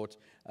been taught.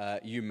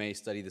 You may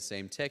study the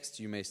same text,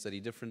 you may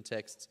study different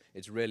texts.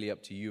 It's really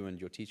up to you and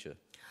your teacher.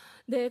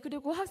 네,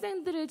 그리고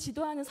학생들을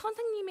지도하는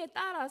선생님에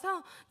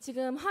따라서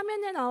지금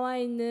화면에 나와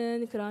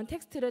있는 그런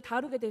텍스트를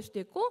다루게 될 수도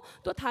있고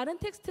또 다른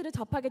텍스트를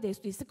접하게 될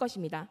수도 있을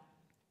것입니다.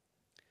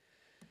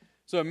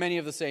 So many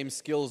of the same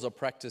skills are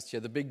practiced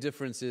here. The big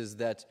difference is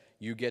that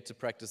you get to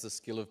practice the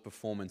skill of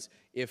performance.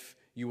 If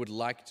you would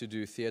like to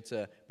do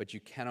theater, but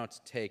you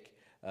cannot take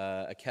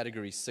a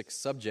category 6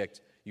 subject,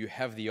 you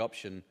have the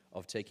option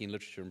of taking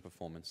literature and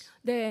performance.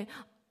 네,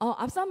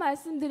 앞서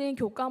말씀드린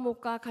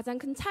교과목과 가장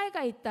큰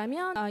차이가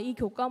있다면 이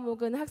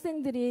교과목은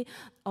학생들이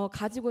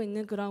가지고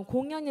있는 그런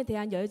공연에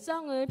대한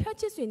열정을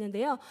펼칠 수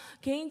있는데요.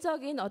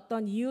 개인적인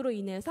어떤 이유로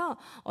인해서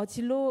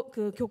진로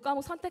그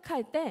교과목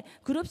선택할 때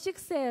그룹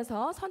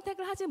 6에서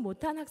선택을 하지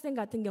못한 학생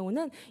같은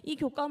경우는 이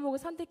교과목을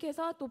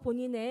선택해서 또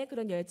본인의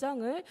그런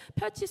열정을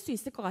펼칠 수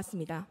있을 것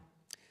같습니다.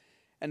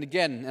 And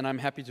again, and I'm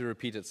happy to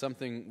repeat it,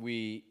 something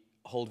we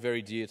hold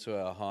very dear to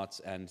our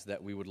hearts and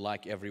that we would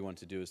like everyone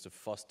to do is to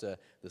foster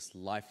this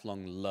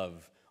lifelong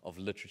love of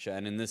literature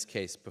and in this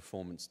case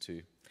performance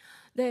too.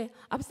 네,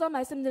 앞서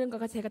말씀드린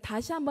것과 제가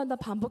다시 한 번 더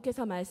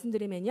반복해서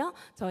말씀드리면요.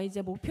 저희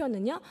이제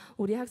목표는요.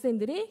 우리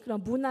학생들이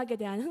그런 문학에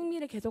대한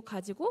흥미를 계속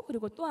가지고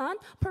그리고 또한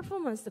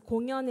퍼포먼스,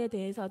 공연에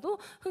대해서도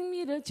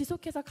흥미를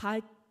지속해서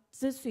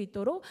가질 수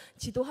있도록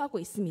지도하고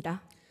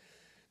있습니다.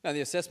 Now,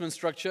 the assessment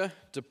structure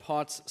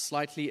departs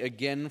slightly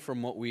again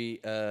from what we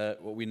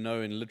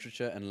know in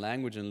literature and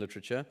language in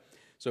literature.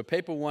 So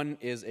paper 1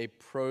 is a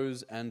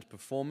prose and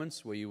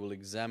performance, where you will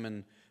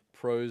examine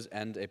prose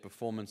and a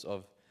performance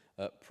of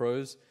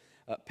prose.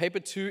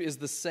 Paper 2 is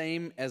the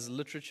same as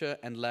literature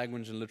and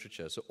language and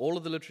literature. So all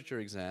of the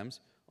literature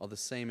exams are the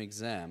same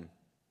exam.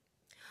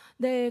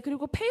 네,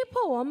 그리고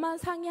페이퍼 1만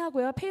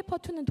상이하고요. 페이퍼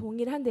 2는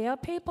동일한데요.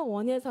 페이퍼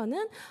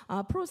 1에서는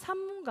프로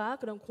산문과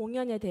그런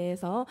공연에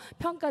대해서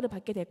평가를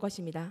받게 될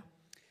것입니다.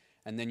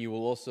 And then you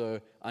will also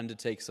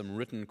undertake some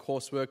written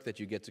coursework that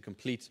you get to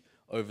complete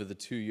over the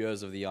 2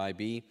 years of the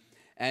IB.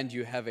 And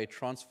you have a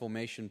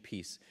transformation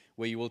piece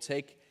where you will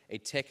take a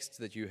text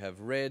that you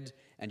have read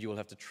and you will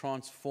have to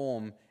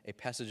transform a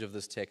passage of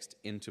this text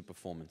into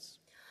performance.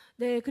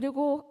 네,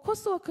 그리고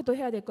코스워크도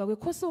해야 될 거고요.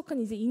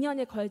 코스워크는 이제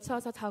 2년에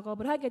걸쳐서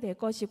작업을 하게 될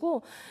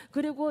것이고,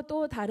 그리고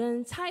또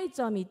다른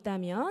차이점이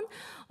있다면,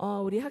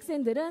 우리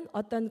학생들은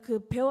어떤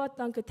그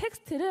배웠던 그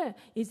텍스트를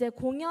이제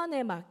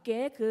공연에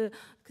맞게 그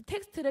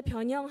텍스트를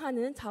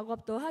변형하는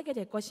작업도 하게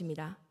될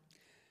것입니다.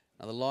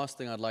 Now, the last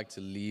thing I'd like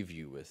to leave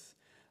you with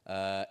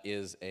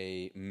is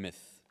a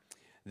myth.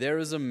 There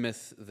is a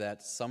myth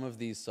that some of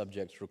these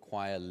subjects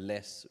require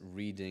less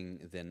reading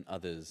than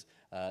others.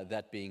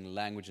 That being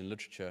language and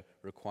literature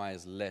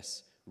requires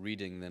less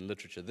reading than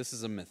literature. This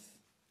is a myth.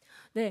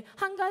 네,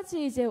 한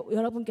가지 이제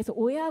여러분께서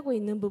오해하고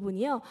있는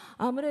부분이요.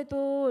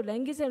 아무래도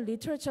랭귀지 앤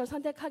리터처를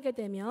선택하게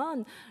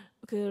되면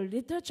그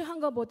리터처 한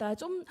것보다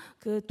좀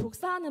그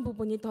독서하는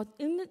부분이 더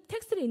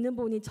텍스트를 읽는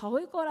부분이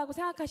적을 거라고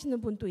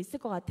생각하시는 분도 있을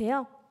것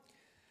같아요.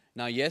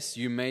 Now, yes,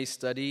 you may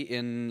study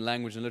in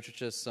language and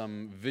literature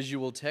some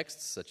visual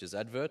texts, such as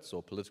adverts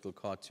or political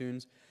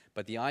cartoons,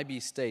 but the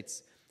IB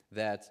states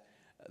that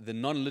the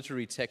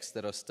non-literary texts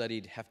that are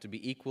studied have to be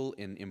equal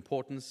in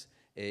importance,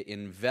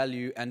 in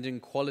value, and in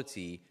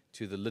quality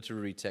to the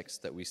literary texts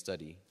that we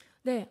study.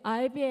 네,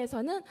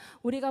 IB에서는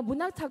우리가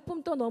문학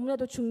작품도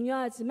너무나도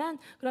중요하지만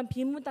그런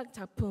비문학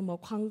작품, 뭐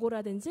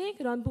광고라든지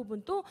그런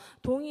부분도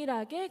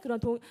동일하게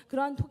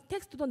그런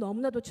텍스트도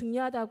너무나도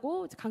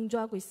중요하다고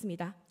강조하고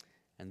있습니다.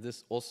 And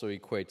this also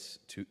equates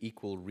to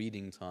equal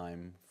reading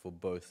time for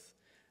both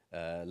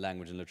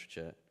language and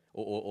literature,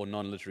 or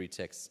non-literary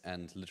texts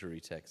and literary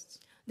texts.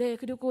 네,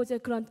 그리고 이제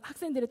그런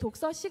학생들의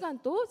독서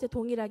시간도 이제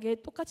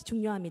동일하게 똑같이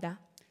중요합니다.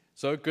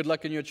 So good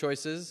luck in your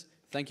choices.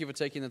 Thank you for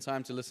taking the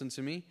time to listen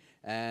to me,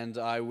 and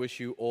I wish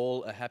you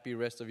all a happy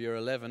rest of year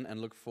 11 and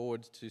look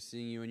forward to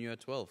seeing you in year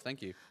 12.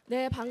 Thank you.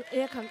 네,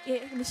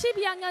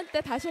 12학년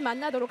때 다시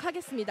만나도록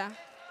하겠습니다.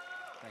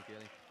 Thank you,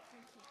 Ellie.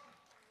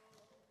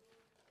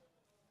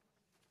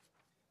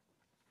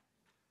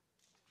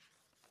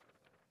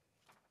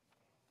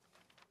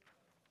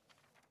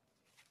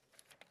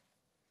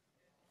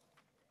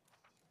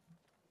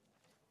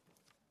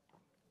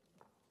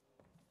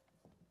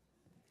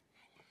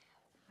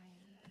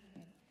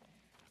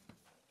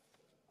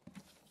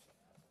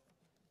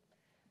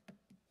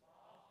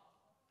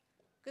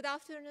 Good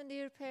afternoon,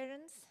 dear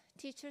parents,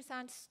 teachers,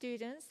 and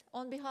students.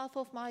 On behalf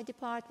of my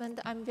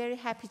department, I'm very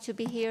happy to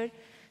be here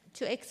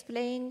to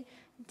explain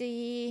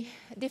the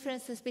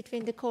differences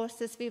between the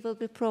courses we will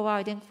be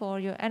providing for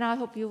you. And I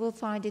hope you will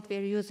find it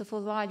very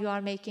useful while you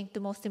are making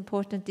the most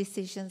important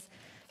decisions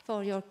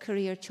for your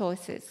career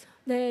choices.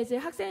 네, 이제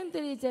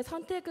학생들이 이제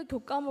선택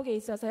교과목에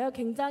있어서요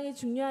굉장히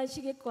중요한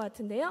시기일 것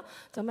같은데요.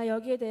 정말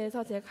여기에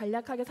대해서 제가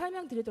간략하게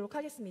설명드리도록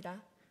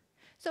하겠습니다.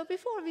 So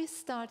before we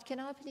start, can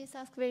I please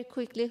ask very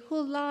quickly,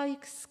 who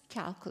likes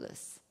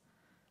calculus?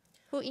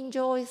 Who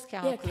enjoys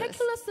calculus? 예,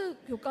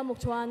 캘큘러스 교과목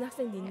좋아하는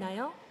학생도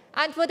있나요?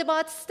 And what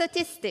about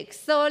statistics?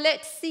 So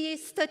let's see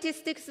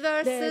statistics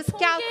versus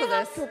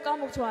calculus. 통계학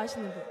교과목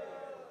좋아하시는 분.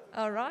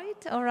 All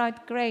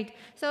right, great.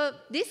 So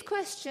this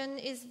question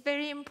is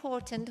very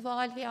important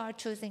while we are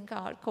choosing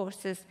our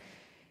courses.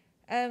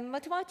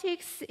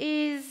 Mathematics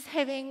is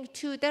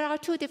there are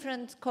two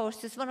different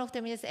courses. One of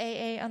them is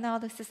AA,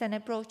 Analysis and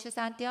Approaches,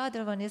 and the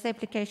other one is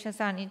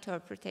Applications and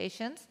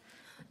Interpretations.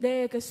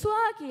 네, 그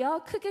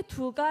수학이요 크게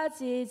두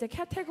가지 이제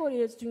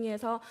카테고리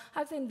중에서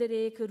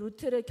학생들이 그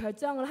루트를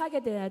결정을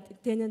하게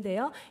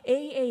되는데요.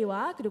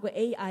 AA와 그리고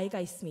AI가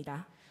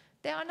있습니다.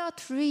 They are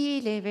not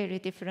really very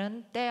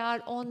different. They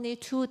are only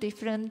two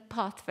different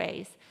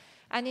pathways.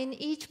 And in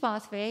each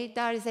pathway,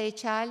 there is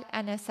HL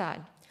and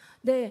SL.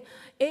 네,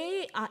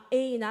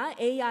 A나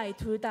AI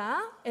둘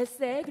다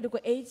SL 그리고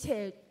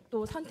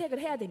HL도 선택을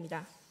해야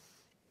됩니다.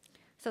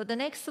 So the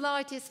next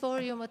slide is for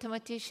you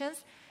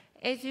mathematicians.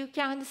 As you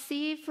can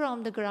see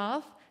from the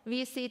graph,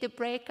 we see the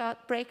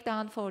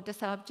breakdown for the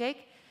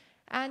subject.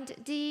 And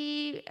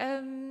the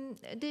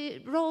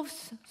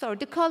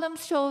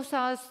columns shows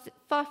us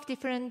 5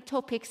 different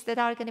topics that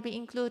are going to be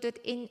included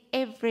in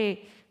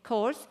every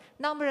course: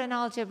 number and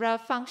algebra,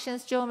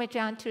 functions, geometry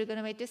and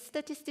trigonometry,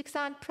 statistics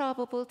and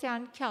probability,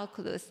 and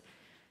calculus.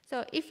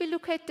 So if we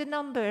look at the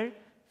number,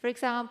 for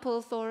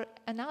example, for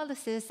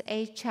analysis,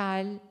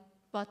 HL,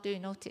 what do you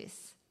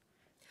notice?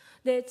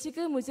 네,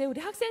 지금 이제 우리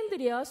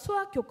학생들이요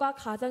수학 교과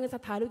과정에서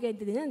다루게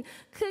되는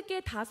크게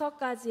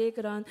 5가지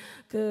그런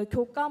그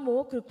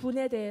교과목 그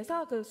군에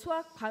대해서 그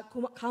수학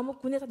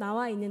과목 군에서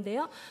나와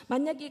있는데요.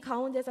 만약 이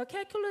가운데서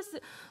캘큘러스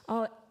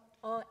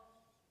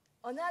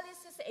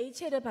어널리시스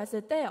HL을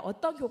봤을 때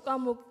어떤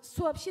교과목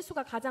수업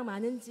시수가 가장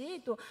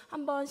많은지 또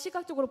한번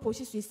시각적으로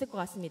보실 수 있을 것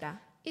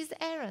같습니다. Is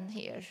Aaron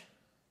here?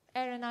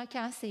 Aaron, I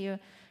can see you.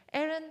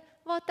 Aaron,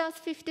 what does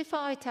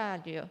 55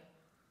 tell you?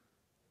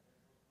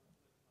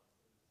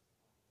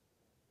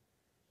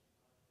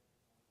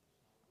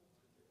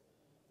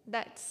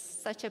 That's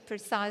such a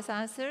precise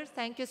answer.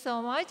 Thank you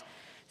so much.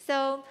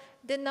 So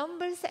the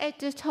numbers at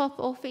the top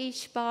of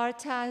each bar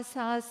tells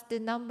us the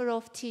number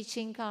of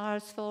teaching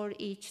hours for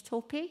each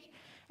topic.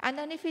 And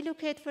then if we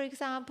look at, for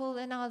example,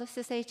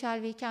 analysis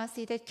HL, we can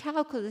see that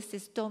calculus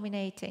is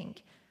dominating.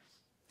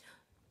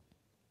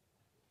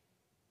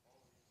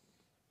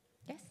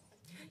 Yes?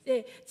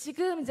 네,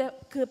 지금 이제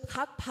그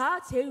각 바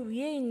제일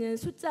위에 있는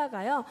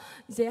숫자가요.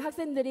 이제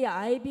학생들이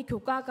IB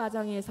교과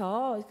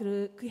과정에서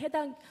그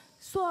해당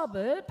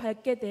수업을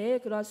받게 될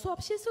그런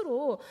수업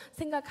시수로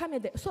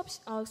생각하면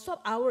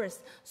수업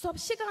hours, 수업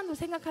시간으로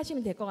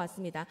생각하시면 될 것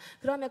같습니다.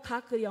 그러면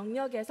각 그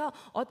영역에서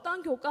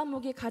어떤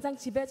교과목이 가장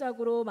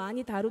지배적으로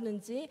많이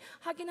다루는지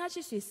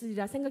확인하실 수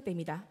있으리라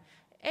생각됩니다.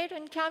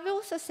 Aaron, can we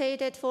also say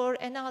that for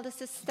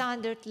analysis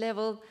standard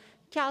level,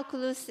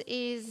 calculus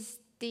is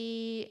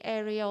the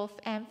area of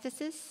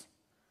emphasis?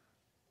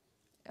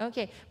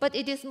 Okay, but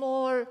it is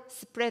more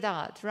spread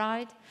out,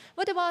 right?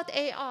 What about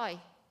AI?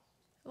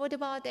 What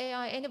about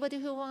AI? Anybody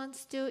who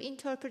wants to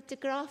interpret the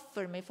graph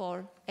for me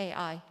for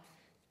AI?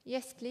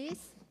 Yes,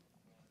 please.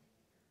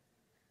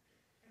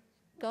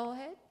 Go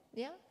ahead.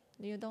 Yeah,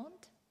 you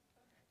don't?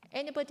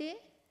 Anybody?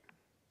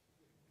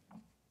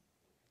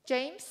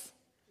 James?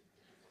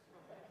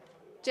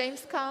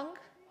 James Kang?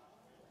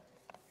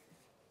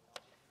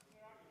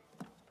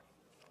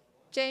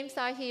 James,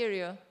 I hear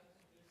you.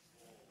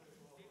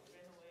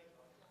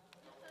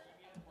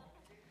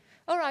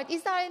 All right,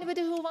 is there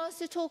anybody who wants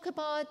to talk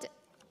about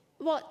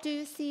what do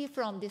you see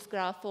from this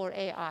graph for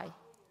AI?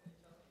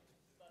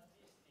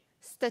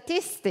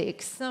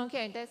 Statistics.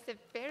 Okay, that's a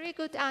very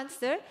good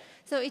answer.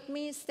 So it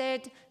means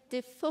that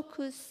the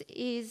focus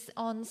is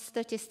on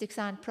statistics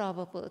and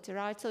probability,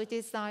 right? So it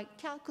is like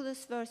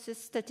calculus versus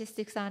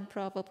statistics and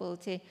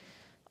probability.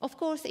 Of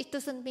course, it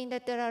doesn't mean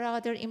that there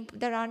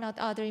are not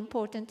other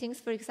important things.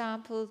 For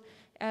example,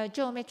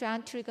 geometry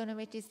and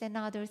trigonometry is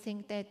another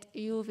thing that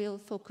you will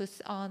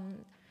focus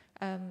on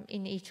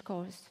in each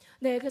course.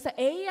 네, 그래서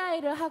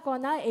AI를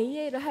하거나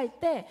AA를 할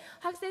때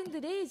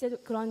학생들이 이제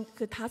그런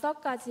그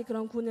 5가지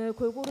그런 군을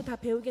골고루 다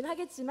배우긴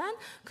하겠지만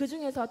그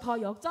중에서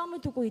더 역점을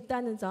두고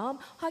있다는 점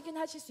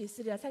확인하실 수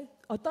있으리라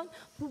어떤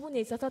부분에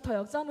있어서 더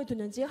역점을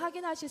두는지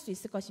확인하실 수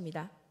있을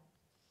것입니다.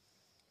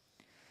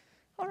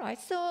 All right,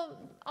 so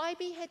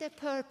IB had a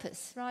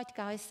purpose, right,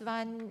 guys,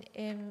 when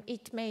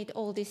it made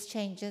all these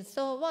changes.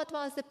 So what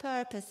was the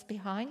purpose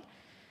behind?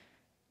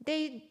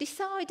 They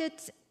decided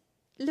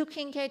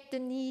looking at the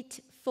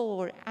need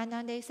for, and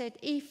then they said,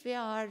 if we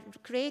are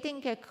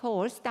creating a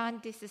course, then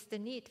this is the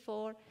need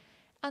for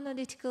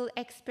analytical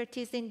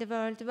expertise in the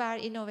world where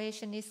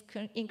innovation is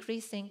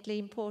increasingly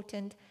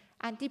important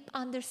and deep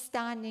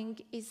understanding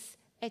is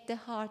at the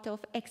heart of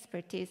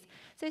expertise.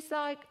 So it's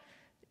like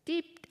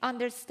deep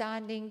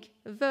understanding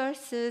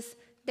versus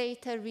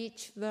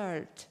data-rich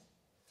world.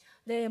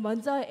 네,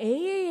 먼저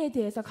AA에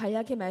대해서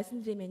간략히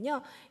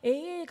말씀드리면요.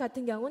 AA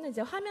같은 경우는 이제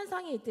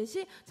화면상에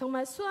있듯이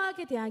정말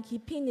수학에 대한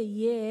깊이 있는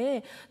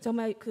이해에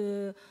정말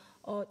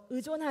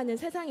의존하는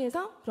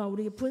세상에서 그런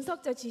우리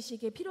분석적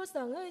지식의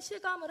필요성을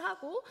실감을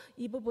하고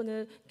이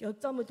부분을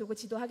역점을 두고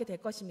지도하게 될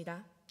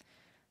것입니다.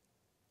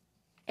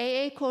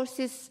 AA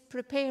course is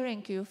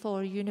preparing you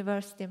for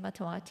university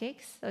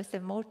mathematics, so it's a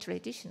more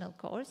traditional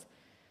course.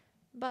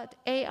 But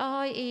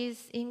AI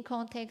is in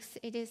context,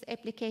 it is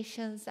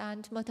applications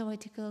and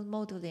mathematical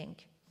modeling.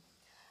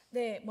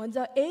 네,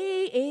 먼저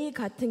AA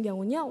같은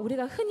경우는요,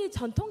 우리가 흔히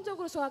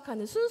전통적으로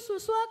수학하는 순수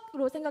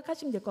수학으로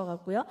생각하시면 될 것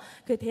같고요.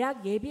 그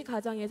대학 예비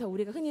과정에서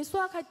우리가 흔히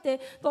수학할 때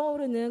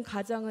떠오르는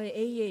과정을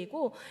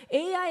AA고,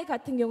 AI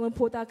같은 경우는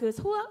보다 그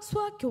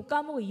수학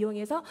교과목을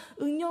이용해서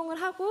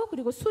응용을 하고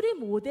그리고 수리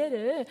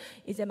모델을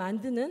이제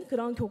만드는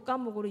그런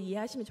교과목으로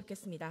이해하시면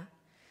좋겠습니다.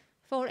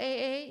 For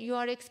AA, you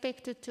are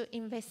expected to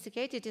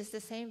investigate. It is the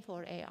same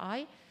for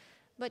AI.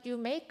 But you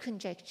make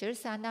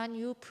conjectures and then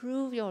you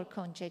prove your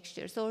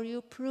conjectures or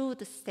you prove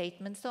the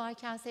statement. So I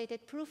can say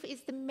that proof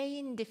is the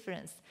main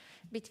difference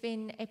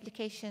between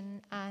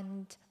application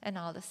and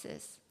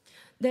analysis.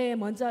 네,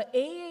 먼저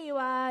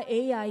AA와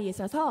AI에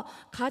있어서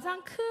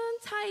가장 큰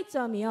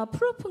차이점이요,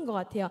 프루프인 것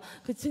같아요.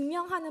 그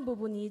증명하는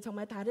부분이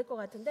정말 다를 것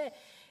같은데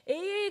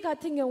AA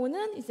같은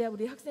경우는 이제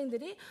우리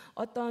학생들이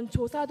어떤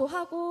조사도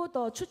하고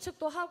또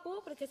추측도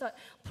하고 그렇게 해서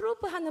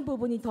프루프하는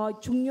부분이 더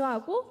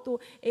중요하고 또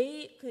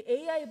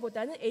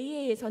AI보다는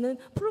AA에서는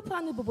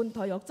프루프하는 부분이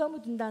더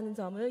역점을 둔다는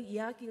점을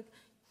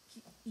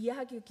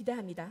이해하기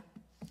기대합니다.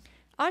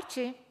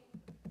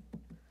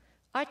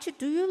 Archie,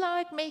 do you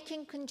like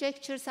making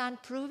conjectures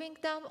and proving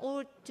them,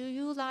 or do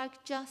you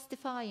like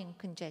justifying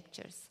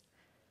conjectures?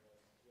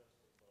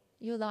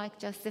 You like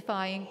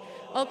justifying.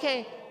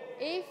 Okay,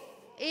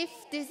 if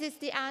this is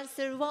the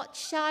answer, what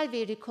shall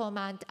we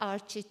recommend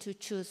Archie to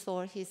choose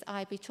for his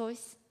IB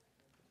choice?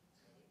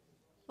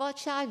 What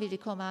shall we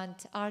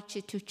recommend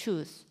Archie to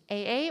choose?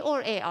 AA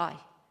or AI?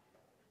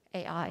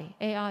 AI.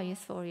 AI is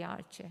for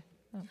Archie.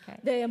 Okay.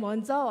 네,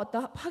 먼저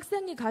어떤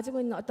학생이 가지고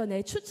있는 어떤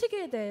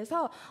추측에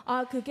대해서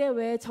그게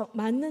왜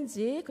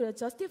맞는지 그래서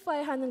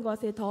justify 하는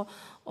것에 더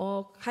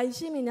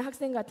관심 있는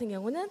학생 같은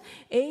경우는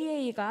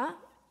AA가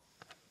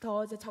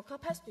더 이제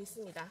적합할 수도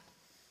있습니다.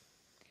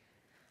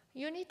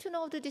 You need to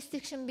know the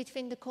distinction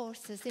between the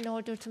courses in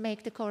order to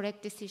make the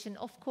correct decision.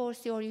 Of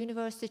course, your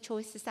university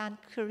choices and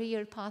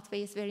career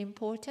pathway is very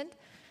important,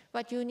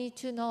 but you need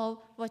to know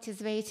what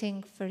is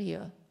waiting for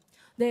you.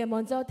 네,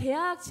 먼저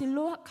대학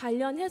진로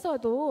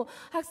관련해서도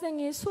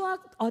학생이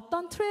수학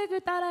어떤 트랙을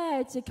따라야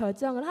할지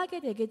결정을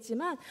하게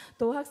되겠지만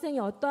또 학생이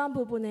어떠한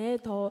부분에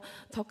더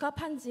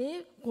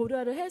적합한지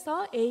고려를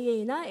해서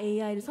AA나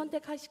AI를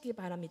선택하시기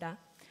바랍니다.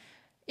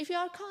 If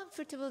you are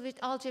comfortable with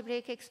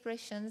algebraic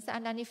expressions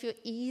and then if you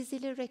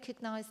easily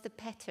recognize the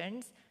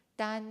patterns,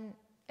 then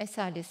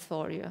SL is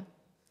for you.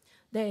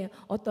 네,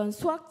 어떤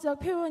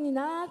수학적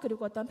표현이나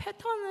그리고 어떤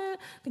패턴을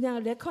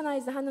그냥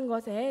레커나이즈 하는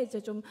것에 이제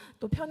좀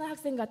또 편한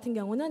학생 같은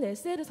경우는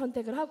SL을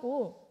선택을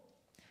하고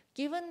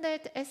Given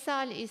that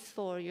SL is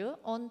for you,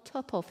 on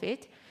top of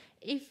it,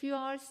 if you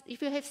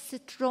have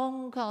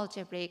strong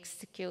algebraic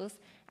skills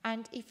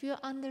and if you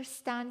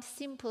understand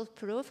simple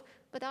proof,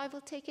 but I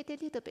will take it a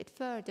little bit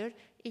further,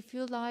 if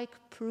you like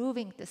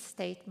proving the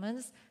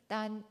statements,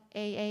 then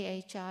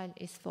AAHL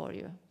is for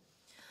you.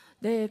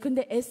 네,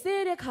 근데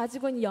SL에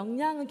가지고 있는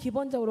역량은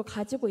기본적으로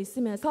가지고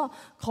있으면서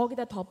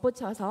거기다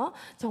덧붙여서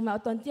정말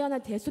어떤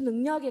뛰어난 대수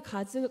능력을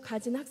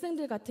가진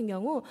학생들 같은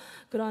경우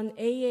그런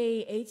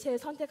AAH를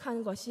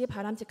선택하는 것이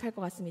바람직할 것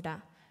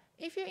같습니다.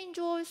 If you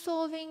enjoy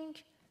solving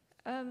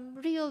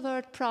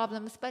real-world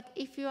problems, but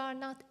if you are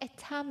not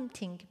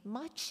attempting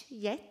much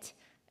yet,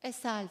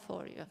 SL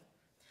for you.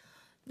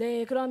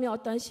 네, 그러면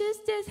어떤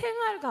실제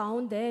생활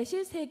가운데,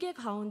 실세계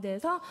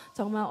가운데서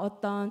정말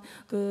어떤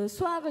그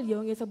수학을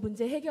이용해서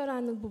문제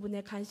해결하는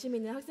부분에 관심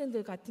있는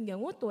학생들 같은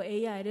경우 또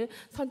AI를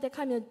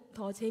선택하면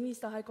더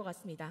재미있어 할 것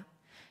같습니다.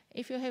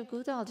 If you have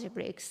good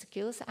algebraic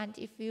skills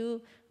and if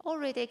you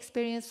already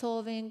experience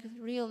solving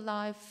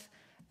real-life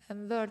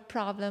world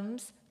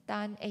problems,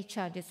 then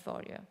HR is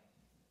for you.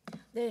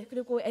 네,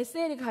 그리고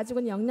SL이 가지고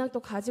있는 역량도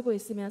가지고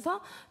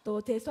있으면서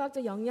또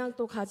대수학적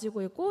역량도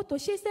가지고 있고 또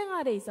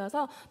실생활에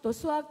있어서 또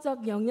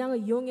수학적 역량을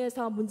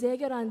이용해서 문제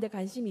해결하는 데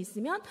관심이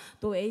있으면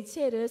또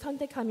HL을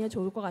선택하면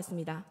좋을 것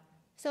같습니다.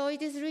 So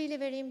it is really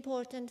very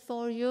important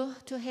for you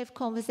to have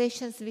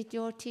conversations with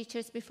your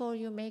teachers before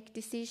you make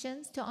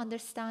decisions to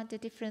understand the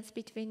difference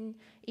between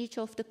each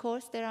of the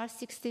course. There are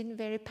 16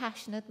 very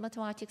passionate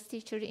mathematics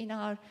teachers in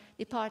our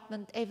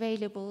department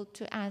available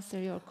to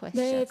answer your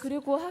questions. 네,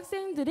 그리고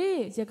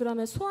학생들이 이제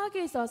그러면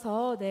수학에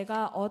있어서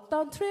내가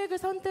어떤 트랙을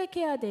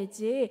선택해야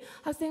될지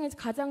학생을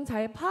가장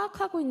잘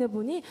파악하고 있는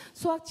분이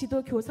수학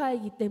지도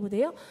교사이기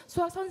때문에요.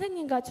 수학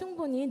선생님과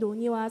충분히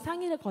논의와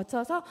상의를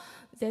거쳐서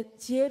이제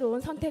지혜로운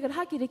선택을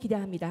하기를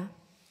기대합니다.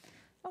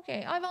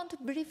 Okay, I want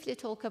to briefly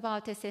talk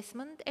about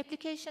assessment,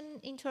 application,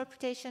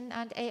 interpretation,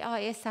 and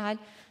AISL.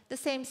 The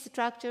same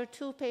structure,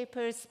 2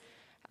 papers,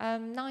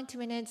 90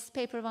 minutes,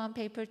 paper 1,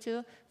 paper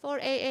 2. For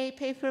AA,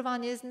 paper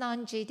 1 is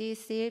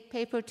non-GDC,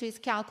 paper 2 is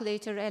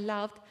calculator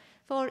allowed.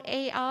 For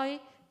AI,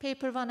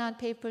 paper 1 and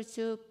paper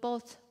 2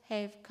 both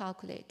have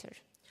calculator.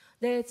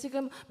 네,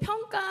 지금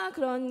평가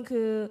그런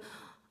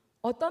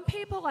어떤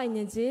페이퍼가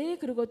있는지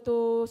그리고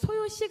또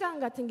소요 시간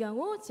같은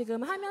경우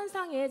지금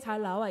화면상에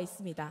잘 나와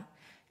있습니다.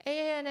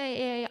 AA and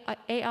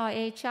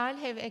AIHL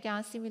have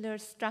again similar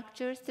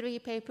structures, 3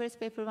 papers,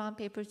 paper 1,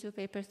 paper 2,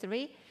 paper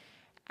 3.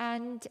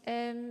 And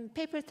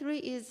paper 3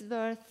 is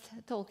worth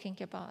talking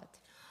about.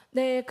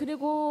 네,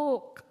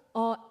 그리고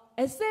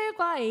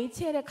SL과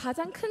HL의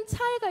가장 큰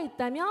차이가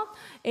있다면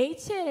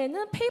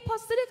HL에는 페이퍼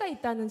 3가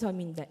있다는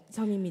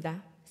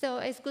점입니다. So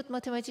as good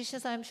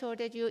mathematicians, I'm sure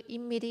that you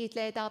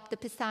immediately add up the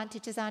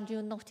percentages and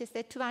you notice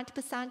that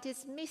 20%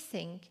 is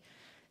missing.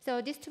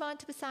 So this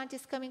 20%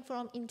 is coming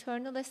from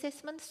internal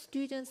assessment.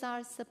 Students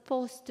are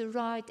supposed to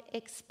write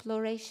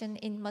exploration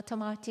in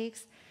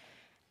mathematics,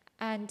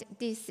 and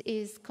this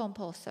is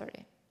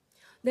compulsory.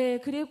 네,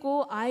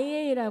 그리고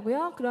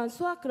IA라고요. 그런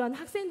수학 그런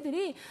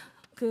학생들이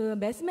그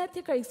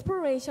mathematical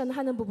exploration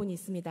하는 부분이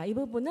있습니다. 이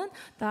부분은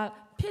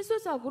다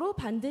필수적으로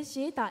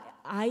반드시 다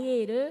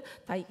IA를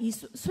다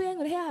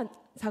수행을 해야 하는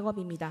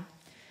작업입니다.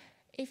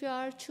 If you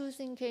are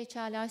choosing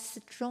KHL, I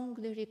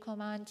strongly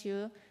recommend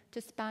you to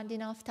spend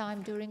enough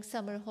time during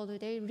summer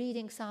holiday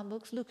reading some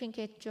books, looking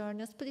at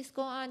journals. Please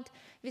go and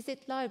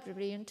visit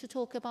library and to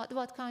talk about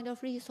what kind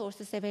of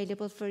resources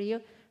available for you.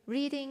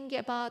 Reading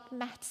about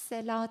maths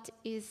a lot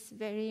is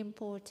very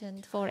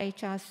important for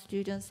HR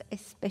students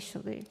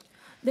especially.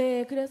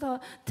 네, 그래서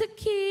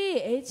특히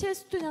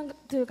HS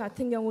스튜던트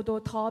같은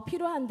경우도 더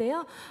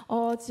필요한데요.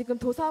 지금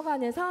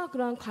도서관에서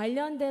그런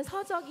관련된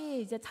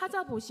서적이 이제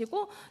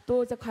찾아보시고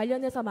또 이제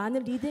관련해서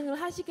많은 리딩을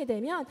하시게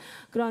되면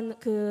그런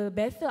그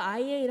매스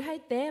IA를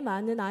할 때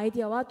많은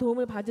아이디어와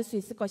도움을 받을 수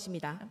있을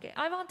것입니다. Okay,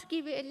 I want to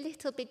give you a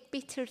little bit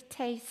bitter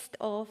taste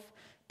of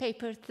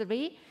paper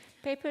 3.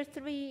 Paper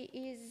 3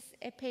 is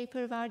a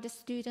paper where the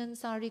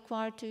students are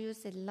required to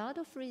use a lot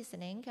of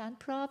reasoning and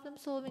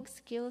problem-solving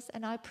skills,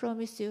 and I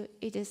promise you,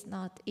 it is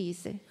not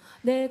easy.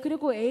 네,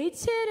 그리고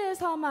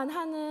HL에서만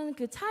하는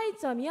그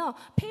차이점이요.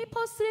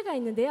 페이퍼 3가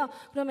있는데요.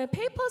 그러면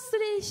페이퍼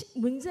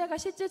 3 문제가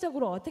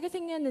실제적으로 어떻게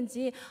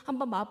생겼는지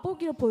한번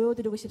맛보기를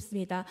보여드리고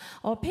싶습니다.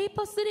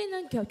 페이퍼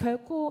 3는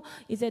결코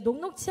이제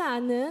녹록치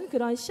않은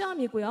그런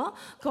시험이고요.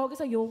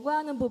 거기서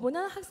요구하는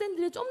부분은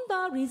학생들이 좀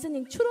더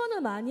리즈닝 추론을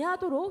많이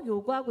하도록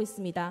요구하고 있습니다.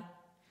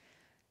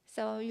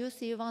 So you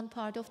see one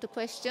part of the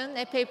question,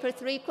 a paper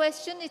 3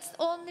 question, it's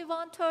only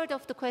 1/3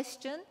 of the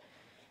question.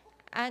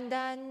 And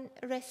then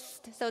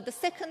rest. So the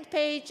second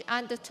page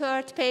and the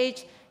third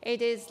page,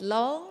 it is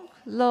long,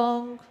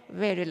 long,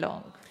 very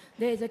long.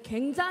 네, 이제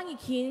굉장히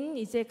긴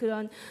이제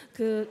그런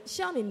그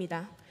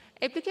시험입니다.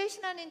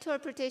 Application and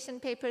interpretation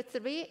paper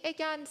 3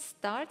 again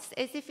starts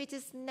as if it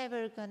is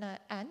never gonna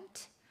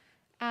end,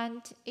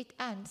 and it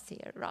ends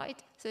here,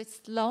 right? So it's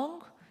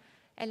long,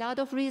 a lot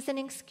of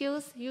reasoning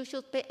skills. You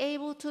should be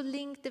able to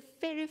link the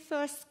very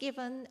first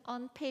given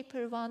on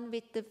paper 1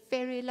 with the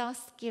very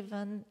last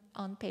given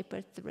on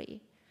paper 3.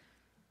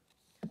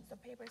 So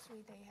paper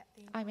 3,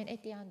 I mean,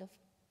 at the end of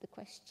the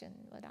question,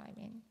 what I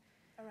mean.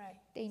 Right.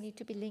 They need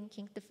to be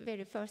linking the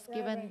very first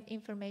given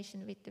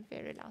information with the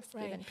very last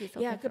given piece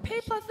of 그 information.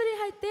 페이퍼 3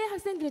 할 때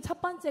학생들이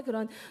첫 번째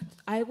그런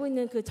알고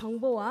있는 그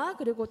정보와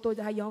그리고 또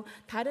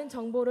다른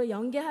정보를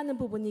연계하는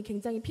부분이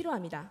굉장히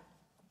필요합니다.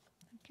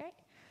 Okay.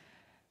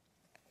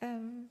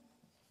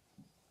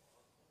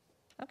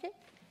 Okay.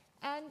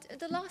 And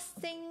the last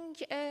thing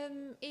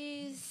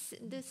is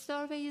the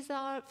surveys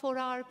are for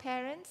our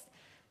parents.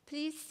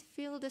 Please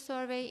fill the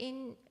survey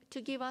in to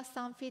give us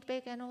some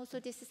feedback, and also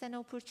this is an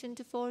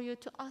opportunity for you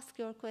to ask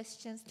your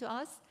questions to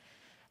us.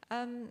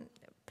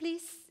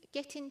 Please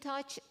get in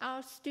touch.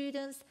 Our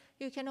students,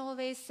 you can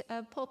always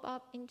pop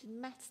up into the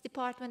maths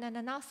department and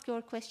then ask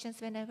your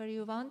questions whenever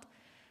you want.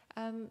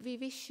 We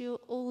wish you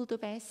all the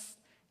best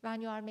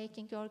when you are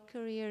making your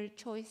career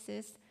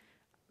choices.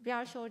 We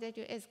are sure that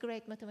you, as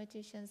great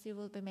mathematicians, you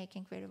will be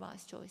making very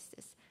wise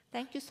choices.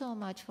 Thank you so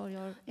much for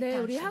your 네,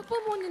 attention. 우리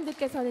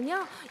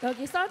학부모님들께서는요,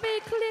 여기 서베이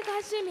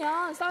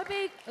클릭하시면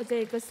서베이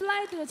이제 그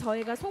슬라이드를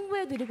저희가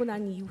송부해드리고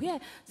난 이후에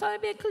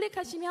서베이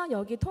클릭하시면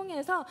여기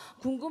통해서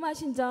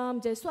궁금하신 점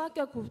이제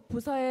수학과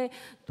부서에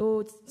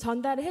또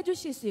전달을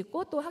해주실 수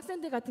있고, 또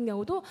학생들 같은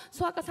경우도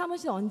수학과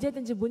사무실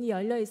언제든지 문이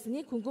열려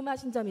있으니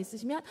궁금하신 점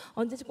있으시면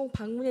언제든지 꼭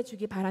방문해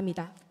주기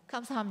바랍니다.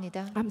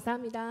 감사합니다.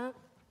 감사합니다.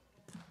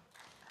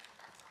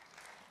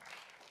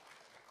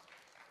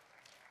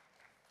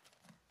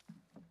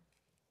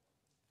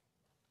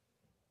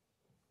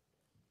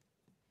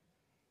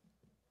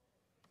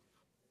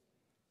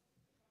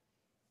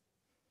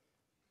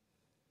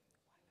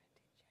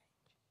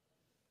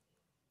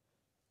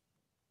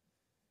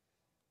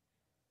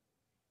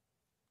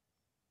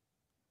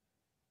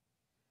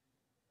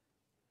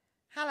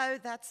 Hello,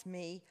 that's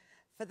me.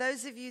 For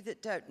those of you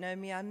that don't know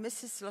me, I'm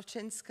Mrs.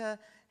 Slochinska,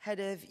 Head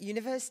of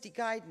University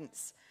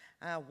Guidance.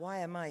 Why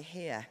am I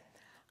here?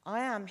 I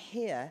am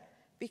here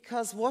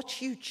because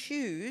what you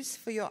choose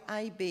for your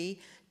IB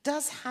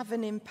does have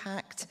an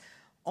impact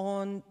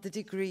on the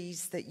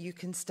degrees that you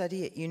can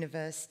study at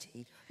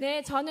university.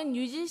 네, 저는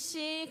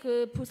UGC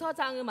그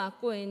부서장을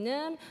맡고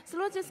있는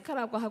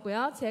슬로지스카라고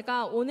하고요.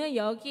 제가 오늘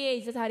여기에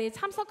이제 자리에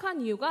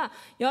참석한 이유가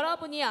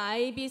여러분이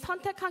IB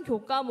선택한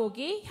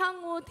교과목이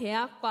향후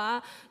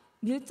대학과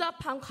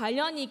밀접한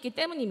관련이 있기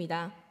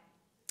때문입니다.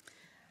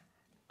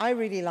 I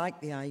really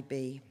like the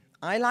IB.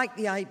 I like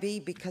the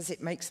IB because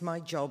it makes my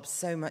job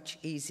so much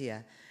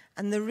easier.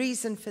 And the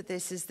reason for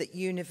this is that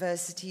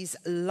universities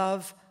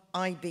love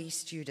IB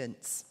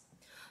students.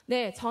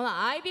 네, 저는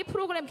IB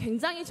프로그램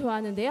굉장히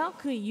좋아하는데요.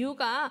 그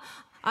이유가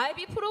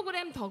IB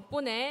프로그램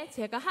덕분에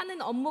제가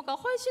하는 업무가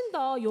훨씬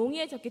더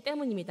용이해졌기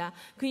때문입니다.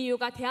 그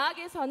이유가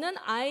대학에서는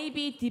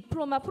IB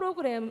디플로마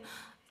프로그램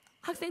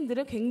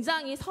학생들을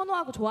굉장히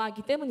선호하고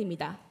좋아하기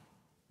때문입니다.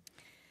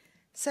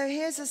 So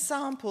here's a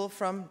sample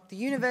from the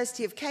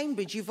University of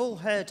Cambridge you've all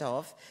heard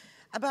of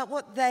about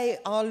what they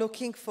are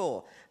looking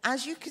for.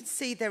 As you can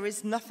see, there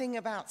is nothing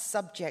about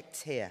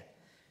subjects here.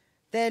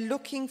 They're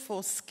looking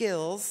for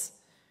skills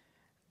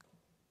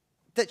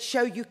that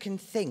show you can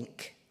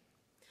think.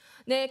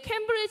 네,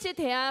 캠브리지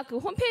대학 그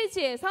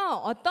홈페이지에서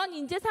어떤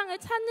인재상을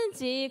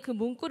찾는지 그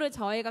문구를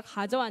저희가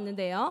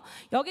가져왔는데요.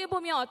 여기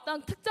보면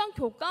어떤 특정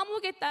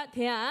교과목에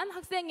대한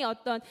학생의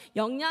어떤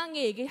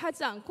역량의 얘기를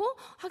하지 않고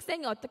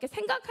학생이 어떻게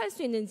생각할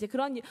수 있는지,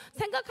 그런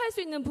생각할 수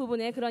있는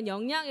부분에 그런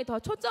역량에 더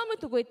초점을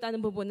두고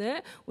있다는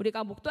부분을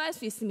우리가 목도할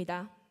수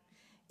있습니다.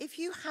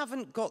 If you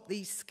haven't got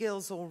these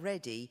skills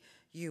already,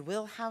 you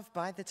will have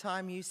by the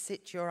time you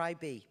sit your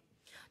IB.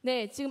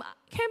 네, 지금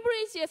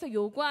캠브리지에서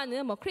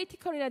요구하는 뭐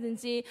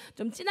크리티컬이라든지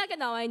좀 진하게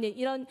나와 있는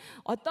이런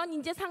어떤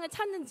인재상을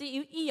찾는지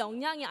이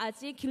역량이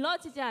아직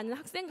길러지지 않은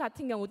학생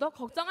같은 경우도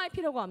걱정할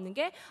필요가 없는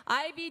게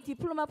IB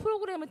디플로마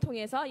프로그램을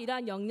통해서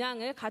이러한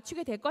역량을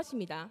갖추게 될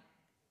것입니다.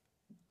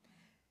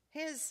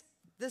 Here's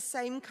the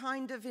same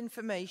kind of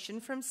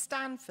information from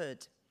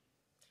Stanford.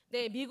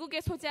 네, 미국에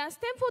소재한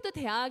스탠포드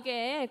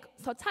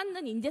대학에서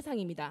찾는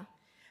인재상입니다.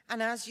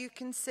 And as you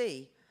can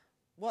see,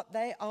 what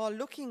they are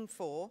looking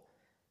for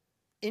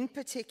in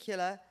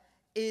particular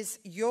is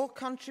your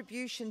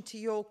contribution to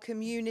your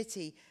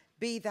community,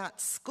 be that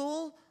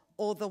school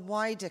or the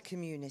wider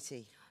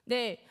community.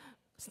 네,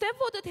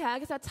 스탠포드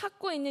대학에서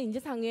찾고 있는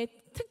인재상의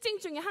특징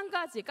중에 한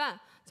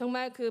가지가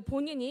정말 그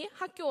본인이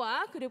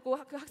학교와 그리고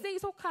그 학생이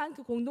속한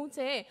그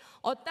공동체에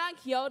어떠한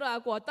기여를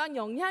하고 어떠한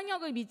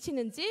영향력을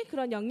미치는지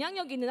그런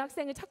영향력 있는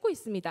학생을 찾고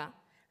있습니다.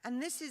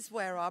 And this is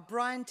where our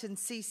Bryant and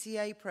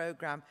CCA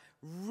program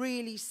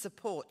really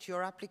support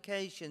your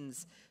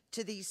applications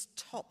to these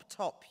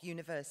top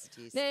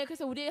universities. 네,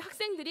 그래서 우리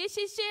학생들이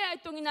CCA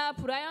활동이나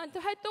브라이언트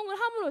활동을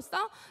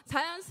함으로써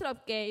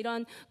자연스럽게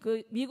이런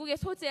그 미국에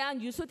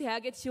소재한 유수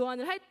대학에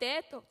지원을 할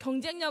때 또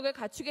경쟁력을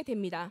갖추게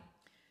됩니다.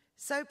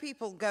 So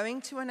people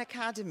going to an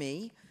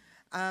academy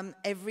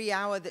every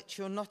hour that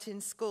you're not in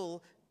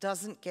school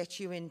doesn't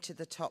get you into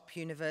the top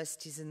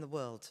universities in the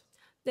world.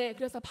 네,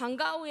 그래서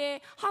방과 후에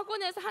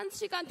학원에서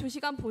 1시간,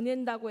 2시간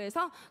보낸다고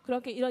해서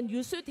그렇게 이런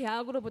유수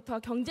대학으로부터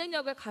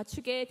경쟁력을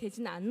갖추게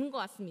되지는 않는 것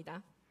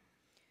같습니다.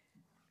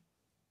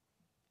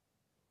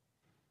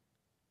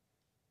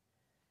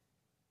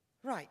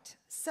 Right,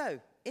 so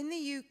in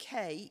the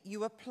UK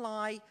you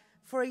apply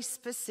for a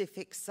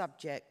specific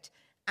subject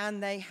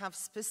and they have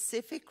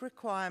specific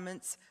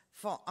requirements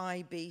for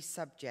IB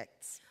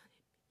subjects.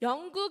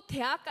 영국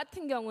대학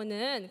같은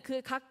경우는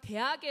그 각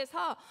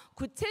대학에서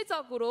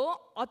구체적으로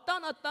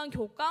어떤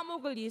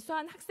교과목을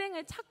이수한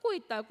학생을 찾고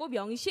있다고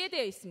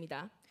명시되어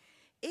있습니다.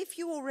 If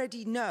you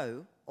already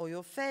know or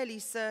you're fairly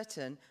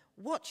certain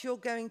what you're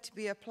going to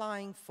be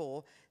applying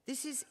for,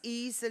 this is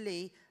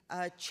easily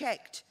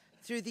checked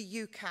through the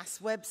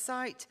UCAS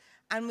website,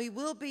 and we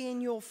will be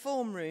in your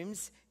form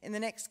rooms in the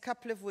next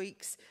couple of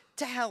weeks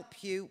to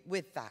help you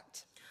with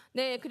that.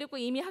 네, 그리고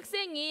이미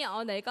학생이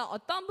내가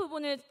어떤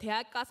부분을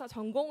대학 가서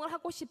전공을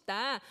하고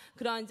싶다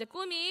그런 이제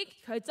꿈이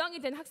결정이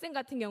된 학생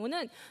같은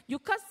경우는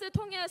유카스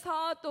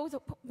통해서 또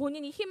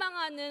본인이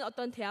희망하는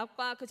어떤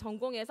대학과 그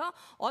전공에서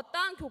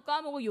어떠한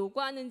교과목을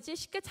요구하는지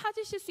쉽게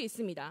찾으실 수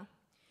있습니다.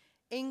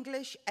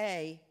 English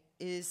A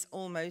is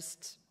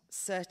almost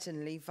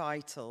certainly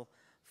vital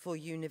for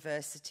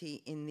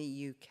university in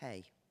the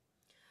UK.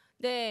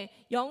 네,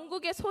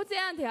 영국의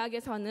소재한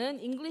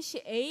대학에서는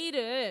English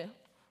A를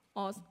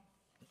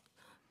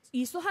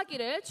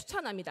이수하기를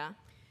추천합니다.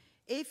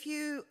 If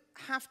you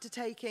have to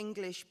take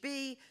English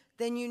B,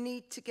 then you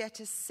need to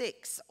get a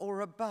 6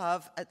 or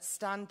above at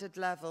standard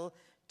level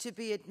to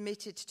be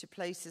admitted to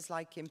places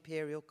like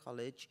Imperial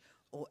College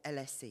or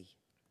LSE.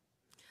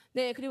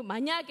 네, 그리고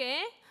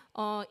만약에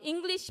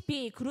English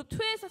B 그룹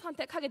 2에서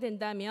선택하게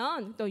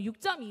된다면 또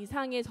 6점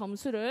이상의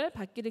점수를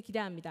받기를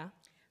기대합니다.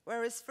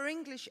 Whereas for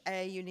English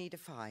A, you need a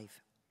 5.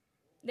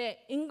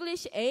 네,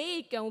 English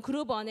A의 경우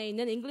그룹 1에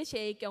있는 English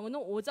A의 경우는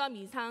 5점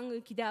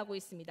이상을 기대하고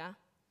있습니다.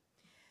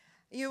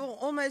 You will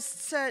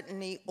almost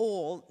certainly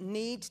all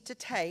need to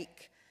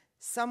take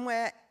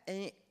somewhere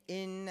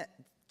in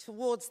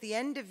towards the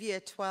end of year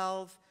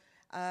 12,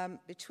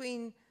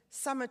 between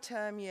summer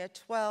term year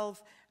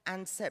 12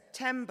 and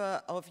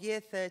September of year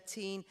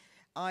 13,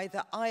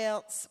 either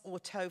IELTS or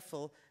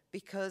TOEFL,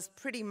 because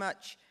pretty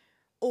much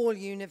all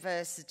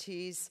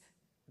universities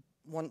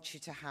want you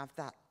to have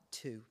that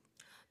too.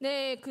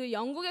 네, 그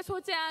영국에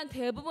소재한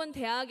대부분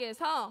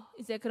대학에서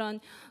이제 그런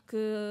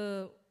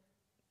그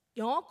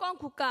영어권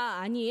국가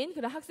아닌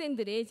그런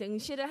학생들이 이제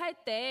응시를 할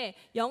때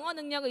영어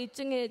능력을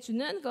입증해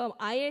주는 그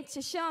IELTS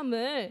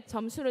시험을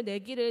점수를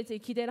내기를 이제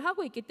기대를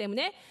하고 있기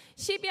때문에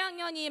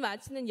 12학년이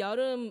마치는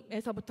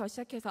여름에서부터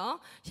시작해서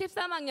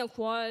 13학년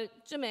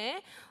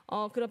 9월쯤에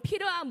그런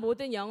필요한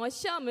모든 영어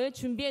시험을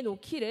준비해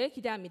놓기를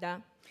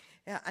기대합니다.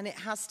 Yeah, and it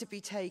has to be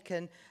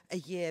taken a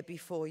year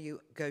before you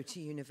go to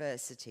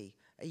university,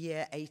 a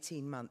year,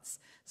 18 months.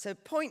 So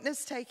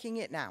pointless taking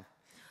it now.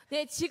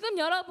 네, 지금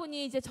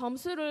여러분이 이제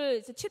점수를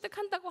이제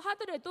취득한다고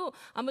하더라도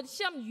아무래도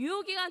시험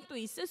유효 기간 또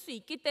있을 수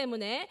있기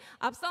때문에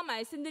앞서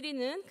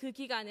말씀드리는 그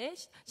기간에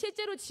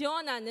실제로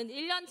지원하는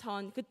 1년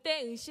전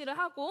그때 응시를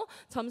하고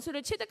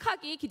점수를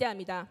취득하기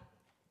기대합니다.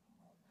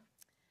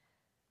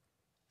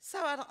 So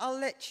I'll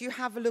let you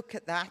have a look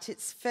at that.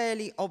 It's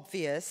fairly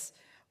obvious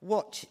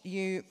what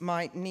you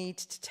might need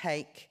to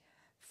take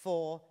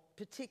for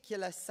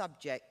particular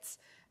subjects.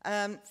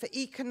 For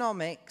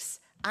economics,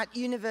 at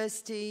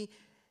university,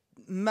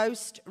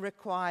 most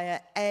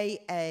require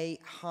AA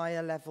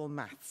higher level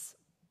maths.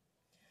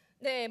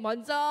 네,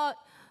 먼저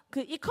그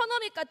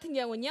이코노믹 같은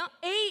경우는요,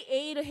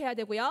 AA를 해야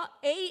되고요,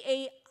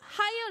 AA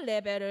higher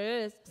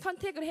level을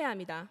선택을 해야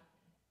합니다.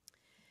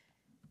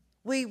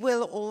 We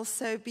will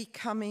also be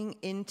coming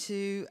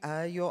into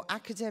your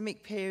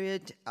academic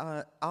period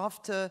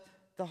after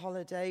the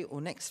holiday,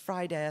 or next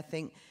Friday, I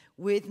think,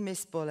 with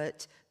Miss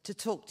Bullitt to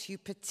talk to you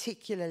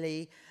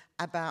particularly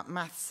about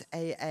Maths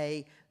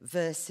AA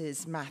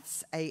versus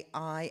Maths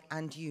AI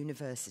and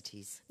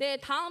universities. 네,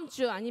 다음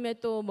주 아니면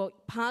또 뭐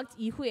방학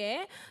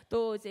이후에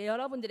또 이제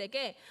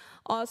여러분들에게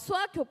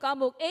수학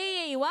교과목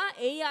AA와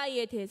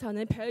AI에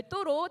대해서는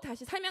별도로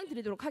다시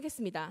설명드리도록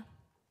하겠습니다.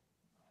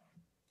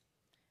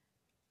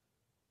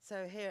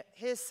 So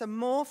here's some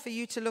more for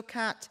you to look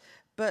at,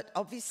 but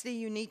obviously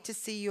you need to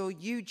see your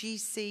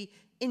UGC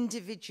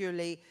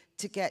individually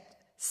to get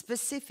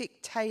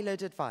specific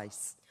tailored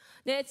advice.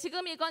 네,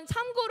 지금 이건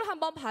참고로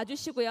한번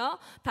봐주시고요.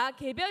 다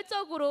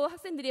개별적으로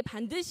학생들이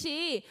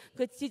반드시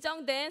그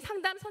지정된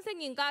상담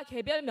선생님과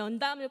개별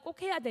면담을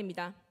꼭 해야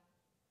됩니다.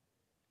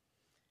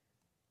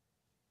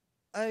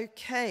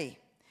 Okay.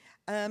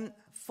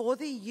 for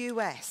the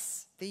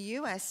US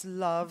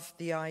love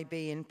the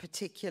IB in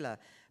particular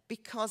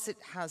because it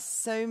has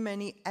so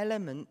many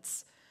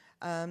elements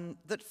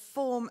that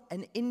form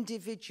an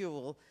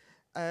individual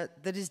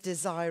that is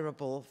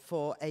desirable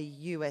for a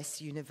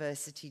US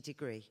university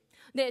degree.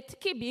 네,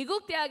 특히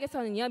미국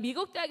대학에서는요.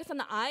 미국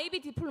대학에서는 IB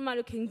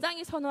디플로마를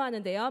굉장히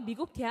선호하는데요.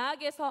 미국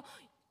대학에서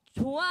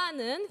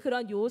좋아하는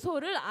그런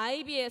요소를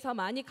IB에서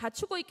많이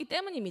갖추고 있기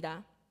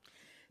때문입니다.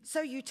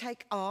 So you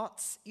take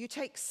arts, you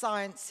take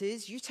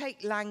sciences, you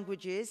take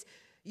languages,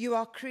 you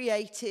are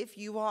creative,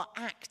 you are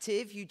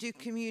active, you do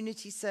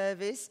community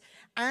service,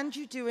 and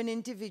you do an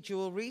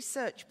individual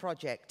research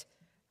project.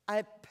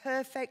 A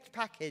perfect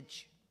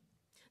package.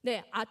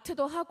 네,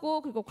 아트도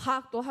하고 그리고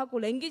과학도 하고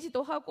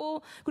랭귀지도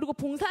하고 그리고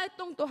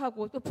봉사활동도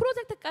하고 또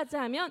프로젝트까지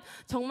하면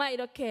정말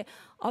이렇게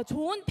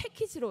좋은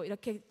패키지로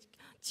이렇게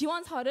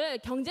지원서를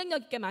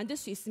경쟁력 있게 만들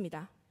수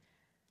있습니다.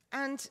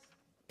 And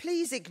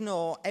please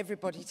ignore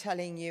everybody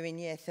telling you in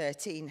year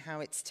 13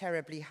 how it's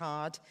terribly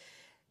hard.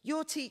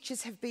 Your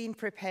teachers have been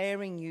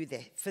preparing you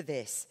for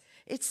this.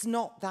 It's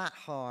not that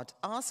hard.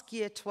 Ask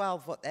year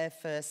 12 what their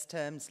first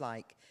term's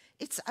like.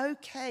 It's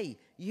okay.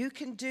 You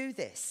can do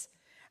this.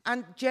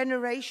 And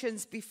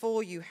generations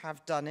before you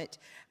have done it,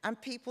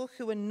 and people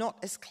who are not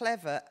as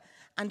clever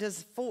and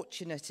as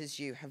fortunate as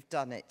you have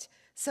done it.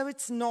 So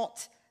it's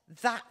not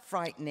that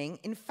frightening.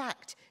 In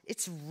fact,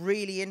 it's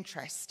really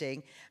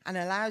interesting and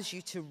allows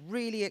you to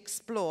really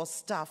explore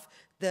stuff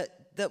that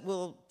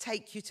will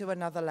take you to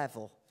another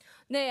level.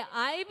 네,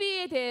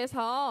 IB에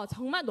대해서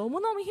정말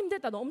너무너무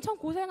힘들다, 엄청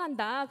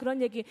고생한다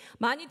그런 얘기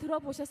많이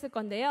들어보셨을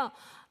건데요.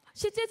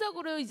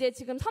 실제적으로 이제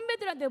지금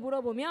선배들한테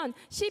물어보면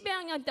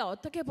 12학년 때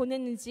어떻게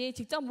보냈는지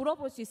직접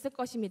물어볼 수 있을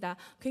것입니다.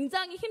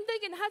 굉장히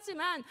힘들긴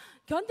하지만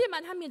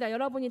견딜만 합니다.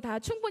 여러분이 다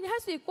충분히 할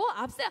수 있고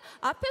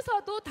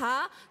앞에서도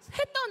다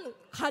했던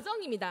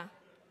과정입니다.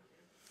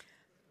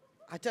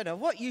 I don't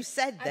know what you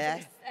said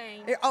there.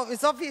 It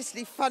was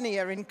obviously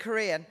funnier in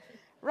Korean.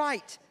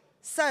 Right,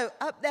 so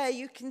up there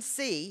you can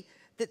see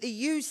that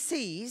the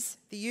UCs,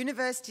 the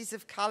Universities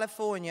of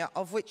California,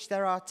 of which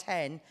there are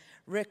 10,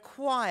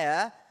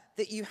 require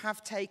that you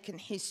have taken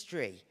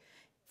history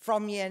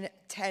from year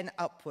 10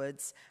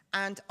 upwards,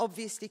 and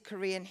obviously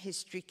Korean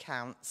history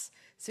counts.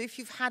 So if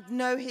you've had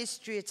no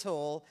history at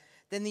all,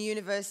 then the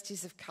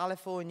Universities of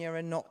California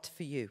are not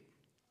for you.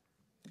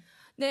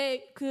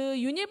 네, 그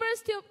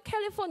University of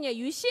California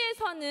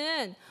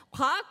UC에서는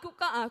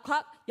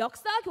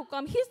역사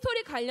교과목,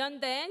 히스토리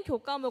관련된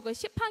교과목을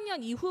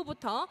 10학년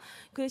이후부터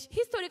그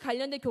히스토리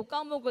관련된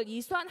교과목을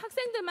이수한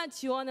학생들만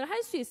지원을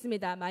할 수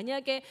있습니다.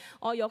 만약에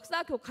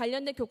역사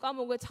관련된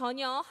교과목을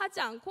전혀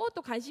하지 않고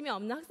또 관심이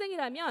없는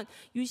학생이라면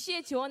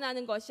UC에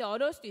지원하는 것이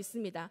어려울 수도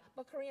있습니다.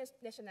 But Korean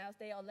nationals,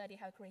 they already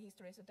have Korean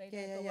history, so they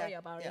don't worry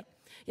about it.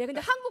 예, 근데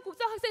한국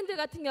국적 학생들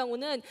같은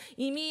경우는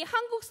이미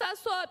한국사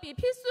수업이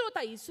필수로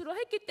다 이수를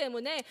했기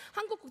때문에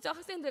한국 국적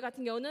학생들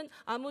같은 경우는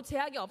아무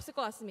제약이 없을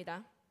것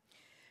같습니다.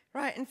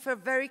 Right, and for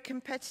very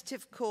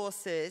competitive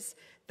courses,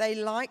 they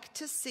like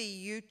to see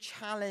you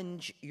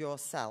challenge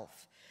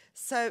yourself.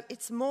 So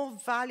it's more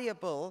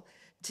valuable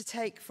to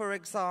take, for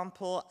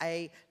example,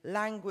 a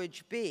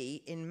language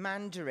B in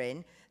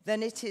Mandarin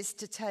than it is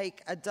to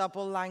take a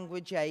double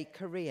language A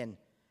Korean.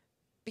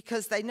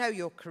 Because they know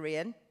you're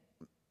Korean,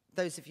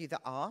 those of you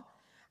that are,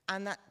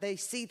 and that they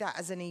see that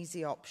as an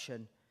easy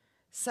option.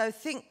 So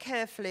think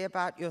carefully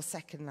about your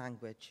second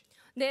language.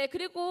 네,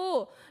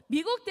 그리고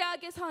미국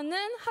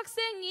대학에서는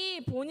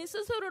학생이 본인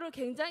스스로를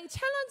굉장히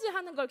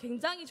챌린지하는 걸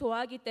굉장히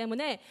좋아하기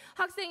때문에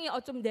학생이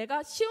좀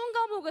내가 쉬운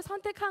과목을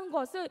선택한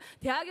것을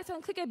대학에서는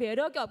크게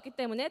매력이 없기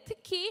때문에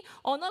특히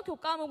언어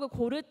교과목을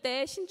고를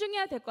때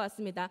신중해야 될 것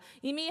같습니다.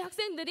 이미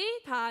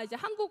학생들이 다 이제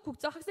한국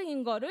국적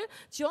학생인 거를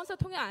지원서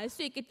통해 알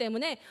수 있기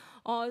때문에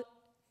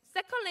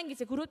세컨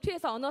랭귀지 그룹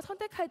 2에서 언어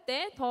선택할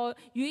때 더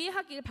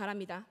유의하길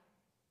바랍니다.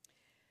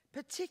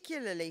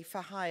 Particularly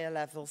for higher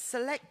levels,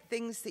 select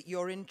things that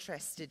you're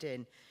interested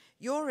in.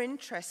 Your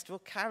interest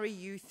will carry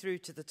you through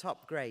to the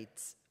top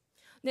grades.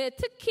 네,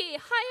 특히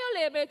하이어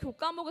레벨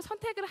교과목을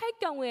선택을 할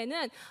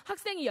경우에는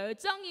학생이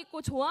열정이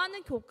있고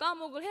좋아하는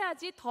교과목을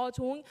해야지 더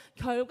좋은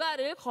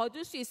결과를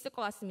거둘 수 있을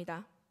것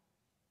같습니다.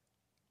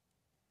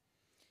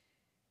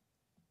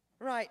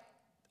 Right,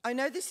 I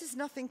know this is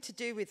nothing to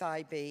do with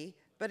IB,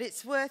 but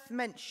it's worth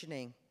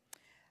mentioning.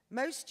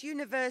 Most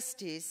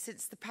universities,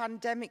 since the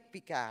pandemic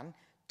began,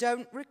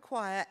 don't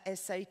require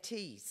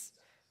SATs.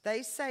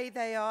 They say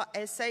they are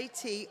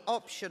SAT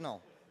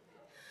optional.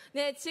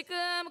 네, 지금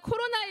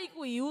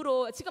코로나19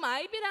 이후로 지금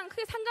IB랑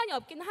크게 상관이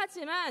없긴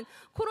하지만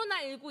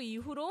코로나19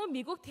 이후로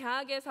미국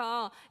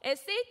대학에서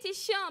SAT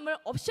시험을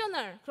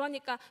옵셔널,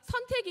 그러니까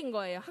선택인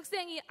거예요.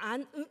 학생이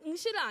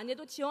응시를 안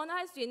해도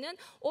지원할 수 있는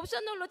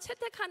옵셔널로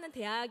채택하는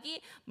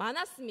대학이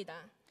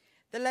많았습니다.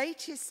 The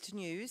latest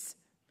news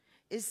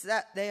is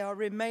that they are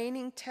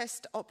remaining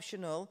test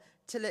optional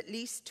till at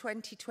least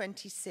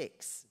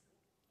 2026.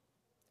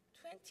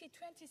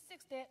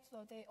 2026,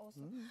 so they also.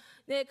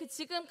 네, 그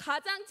지금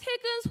가장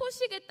최근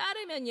소식에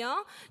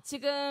따르면요,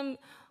 지금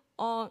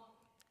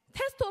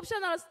테스트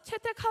옵셔널을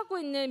채택하고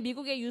있는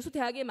미국의 유수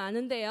대학이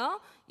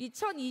많은데요.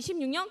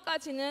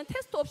 2026년까지는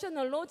테스트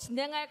옵셔널로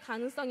진행할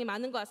가능성이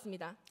많은 것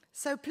같습니다.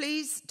 So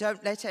please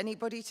don't let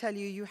anybody tell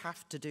you you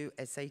have to do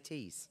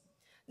SATs.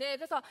 네,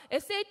 그래서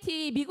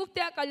SAT 미국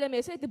대학 가려면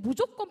SAT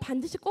무조건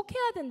반드시 꼭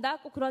해야 된다.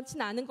 꼭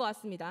그렇지는 않은 것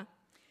같습니다.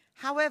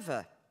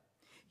 However,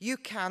 you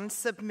can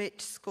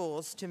submit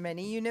scores to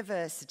many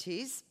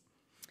universities,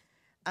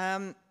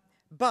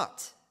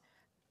 but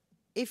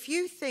if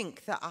you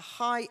think that a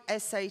high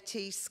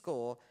SAT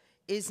score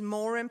is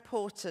more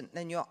important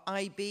than your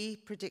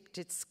IB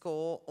predicted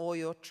score or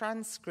your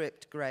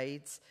transcript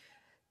grades,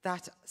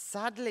 that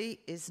sadly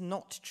is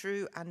not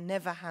true and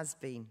never has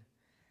been.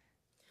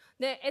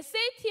 네,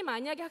 SAT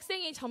만약에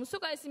학생이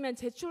점수가 있으면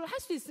제출할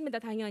수 있습니다,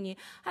 당연히.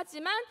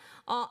 하지만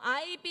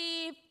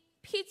IB,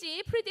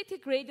 PG,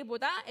 Predicted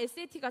Grade보다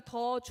SAT가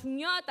더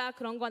중요하다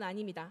그런 건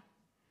아닙니다.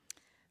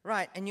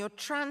 Right, and your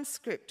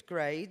transcript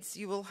grades,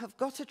 you will have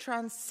got a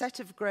set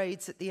of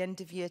grades at the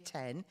end of year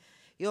 10,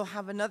 you'll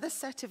have another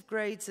set of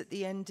grades at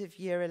the end of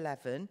year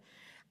 11,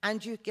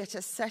 and you get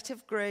a set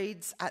of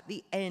grades at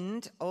the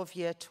end of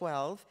year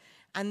 12,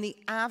 and the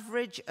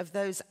average of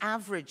those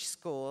average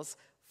scores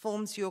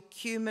forms your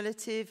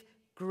cumulative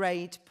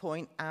grade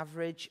point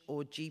average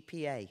or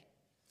GPA.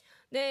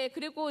 네,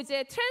 그리고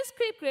이제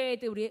트랜스크립트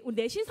그레이드 우리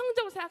내신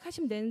성적을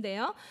생각하시면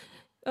되는데요.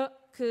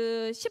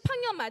 그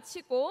 10학년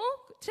마치고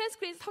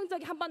트랜스크립트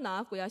성적이 한 번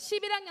나왔고요.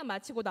 11학년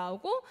마치고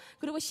나오고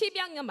그리고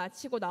 12학년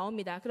마치고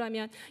나옵니다.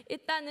 그러면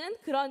일단은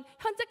그런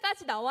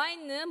현재까지 나와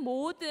있는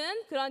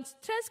모든 그런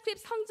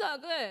트랜스크립트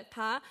성적을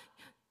다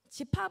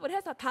집합을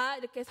해서 다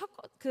이렇게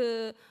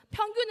그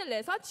평균을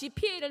내서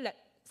GPA를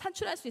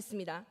산출할 수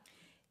있습니다.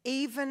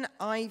 Even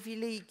Ivy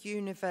League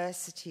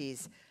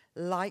universities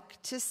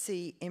like to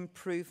see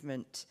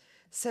improvement.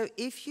 So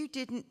if you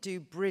didn't do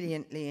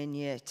brilliantly in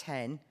year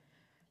 10,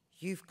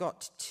 you've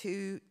got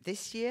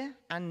this year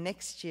and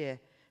next year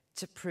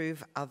to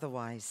prove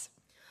otherwise.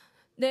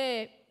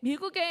 네,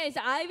 미국의 이제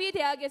아이비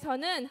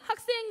대학에서는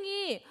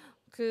학생이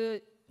그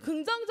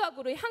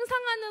긍정적으로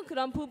향상하는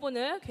그런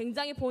부분을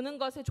굉장히 보는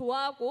것을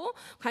좋아하고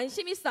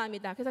관심 있어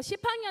합니다. 그래서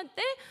 10학년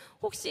때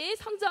혹시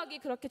성적이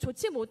그렇게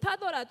좋지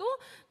못하더라도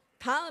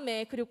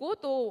다음에 그리고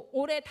또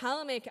올해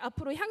다음에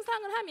앞으로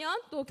향상을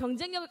하면 또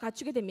경쟁력을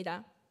갖추게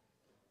됩니다.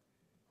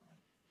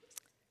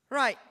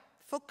 Right.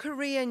 For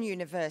Korean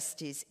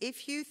universities,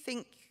 if you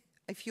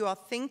are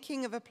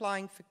thinking of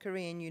applying for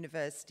Korean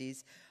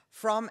universities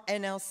from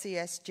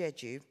NLCS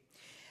Jeju,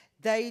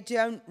 they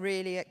don't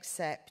really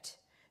accept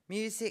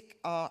music,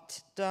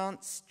 art,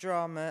 dance,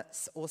 drama,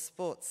 or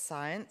sports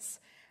science,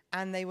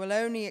 and they will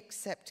only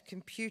accept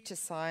computer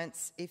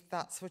science if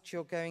that's what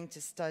you're going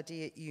to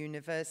study at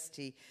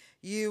university.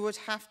 You would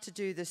have to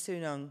do the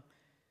sunung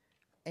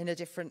in a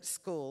different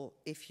school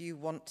if you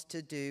want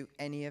to do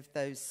any of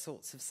those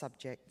sorts of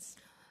subjects.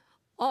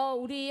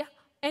 우리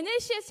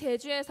NLCS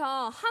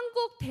제주에서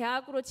한국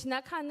대학으로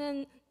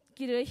진학하는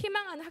길을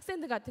희망하는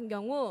학생들 같은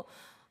경우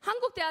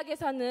한국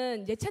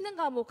대학에서는 예체능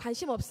과목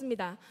관심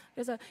없습니다.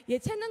 그래서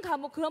예체능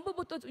과목 그런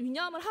부분도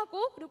유념을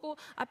하고 그리고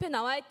앞에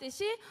나와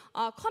있듯이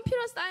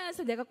컴퓨터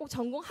사이언스 내가 꼭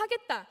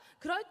전공하겠다.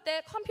 그럴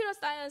때 컴퓨터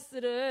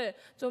사이언스를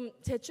좀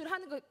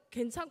제출하는 거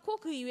괜찮고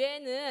그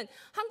이외에는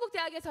한국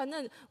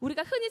대학에서는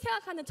우리가 흔히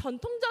생각하는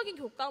전통적인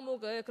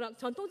교과목을 그런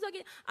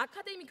전통적인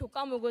아카데미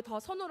교과목을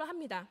더 선호를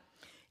합니다.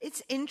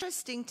 It's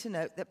interesting to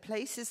note that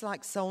places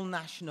like Seoul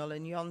National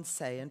and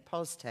Yonsei and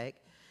POSTECH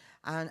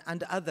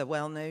and other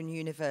well-known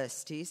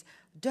universities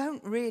don't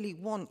really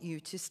want you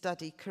to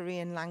study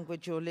Korean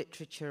language or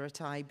literature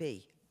at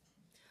IB.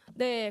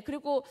 네,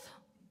 그리고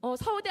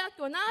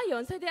서울대학교나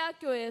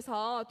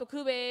연세대학교에서 또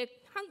그 외에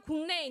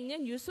국내에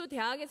있는 유수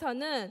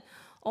대학에서는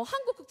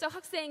한국 국적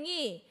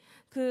학생이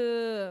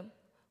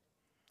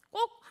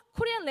꼭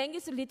Korean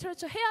language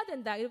literature 해야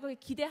된다 이렇게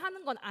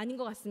기대하는 건 아닌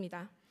것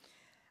같습니다.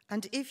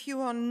 And if you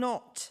are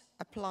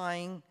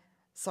applying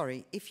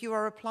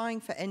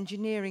for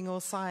engineering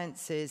or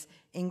sciences,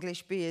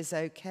 English B is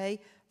okay.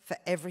 For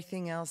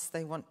everything else,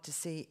 they want to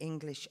see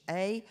English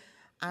A,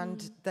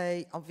 and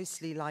they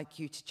obviously like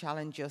you to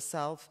challenge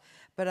yourself.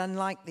 But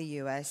unlike the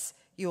US,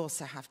 you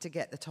also have to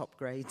get the top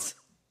grades.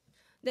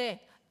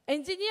 네,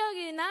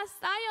 엔지니어링이나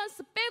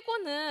사이언스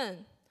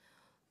빼고는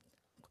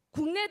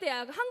국내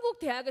대학, 한국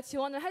대학을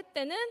지원을 할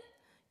때는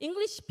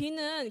잉글리시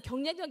B는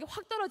경쟁력이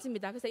확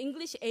떨어집니다. 그래서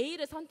잉글리시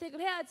A를 선택을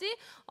해야지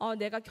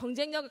내가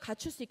경쟁력을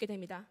갖출 수 있게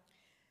됩니다.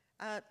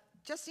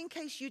 Just in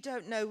case you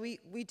don't know,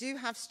 we do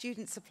have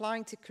students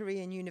applying to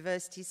Korean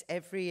universities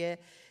every year.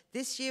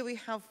 This year we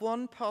have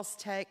one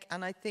POSTECH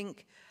and I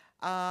think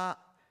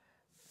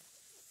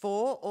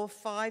 4 or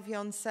 5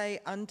 Yonsei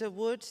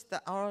Underwood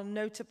that are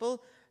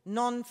notable.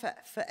 None for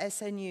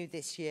SNU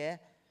this year.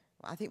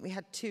 I think we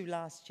had 2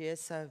 last year,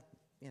 so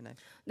you know.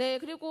 네,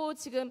 그리고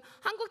지금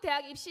한국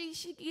대학 입시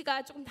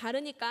시기가 조금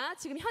다르니까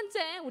지금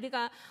현재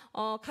우리가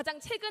가장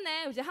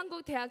최근에 이제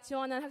한국 대학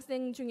지원한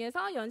학생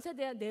중에서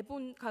연세대학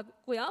 4분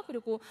갔고요.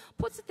 그리고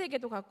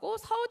포스텍에도 갔고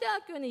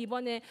서울대학교는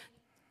이번에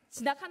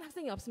진학한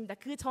학생이 없습니다.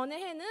 그 전에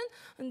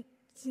해는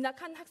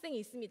진학한 학생이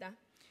있습니다.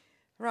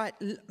 Right,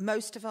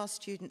 most of our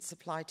students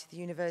apply to the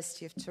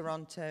University of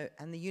Toronto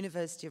and the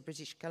University of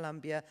British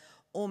Columbia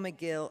or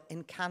McGill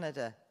in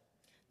Canada.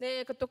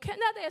 네, 또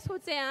캐나다에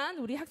소재한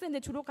우리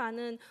학생들 주로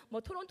가는 뭐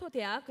토론토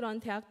대학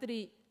그런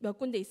대학들이 몇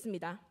군데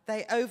있습니다.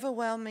 They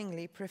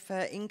overwhelmingly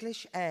prefer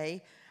English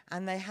A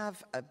and they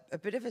have a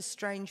bit of a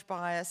strange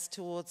bias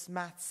towards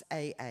Maths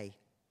AA.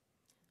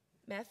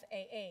 Math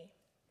AA.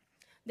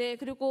 네,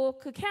 그리고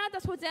그 캐나다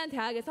소재한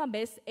대학에서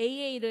Math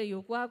AA를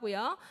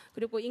요구하고요.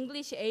 그리고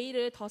English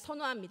A를 더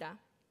선호합니다.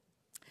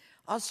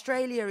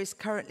 Australia is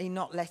currently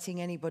not letting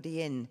anybody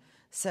in,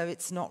 so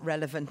it's not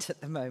relevant at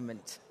the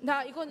moment.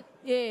 나 이건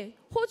예,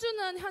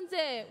 호주는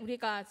현재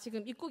우리가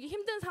지금 입국이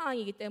힘든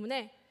상황이기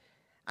때문에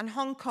And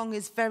Hong Kong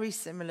is very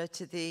similar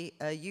to the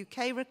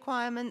UK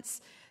requirements,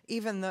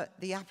 even though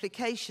the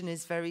application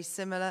is very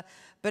similar.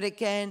 But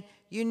again,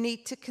 you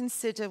need to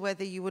consider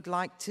whether you would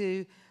like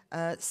to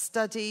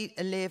study,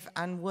 live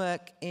and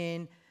work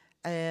in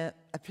a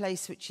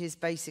place which is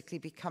basically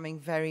becoming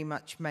very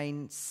much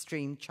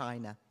mainstream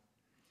China.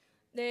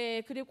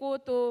 네, 그리고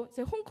또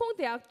이제 홍콩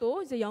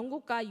대학도 이제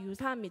영국과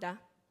유사합니다.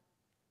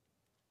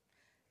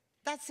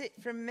 That's it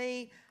from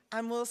me,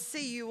 and we'll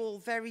see you all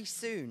very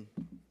soon.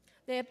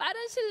 네, 빠른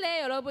시일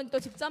내에 여러분 또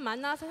직접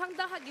만나서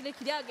상담하기를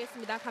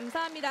기대하겠습니다.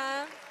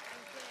 감사합니다.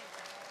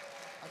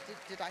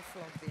 Did I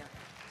flog the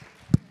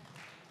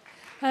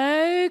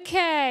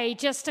Okay,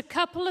 just a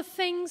couple of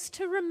things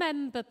to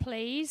remember,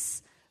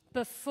 please,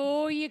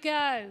 before you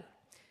go.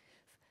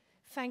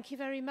 Thank you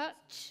very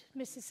much,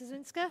 Mrs.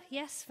 Zazinska.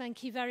 Yes,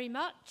 thank you very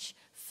much.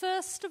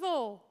 First of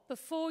all,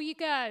 before you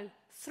go,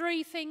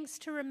 3 things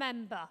to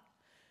remember.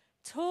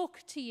 Talk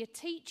to your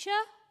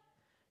teacher,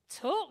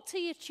 talk to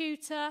your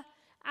tutor,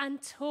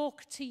 and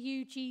talk to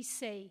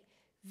UGC.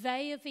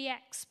 They are the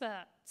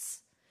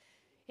experts.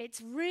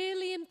 It's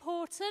really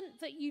important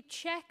that you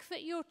check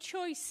that your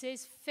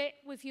choices fit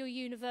with your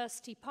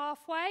university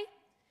pathway.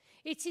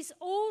 It is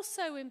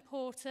also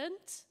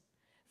important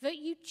that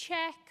you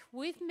check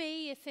with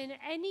me, if in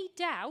any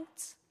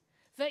doubt,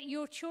 that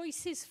your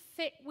choices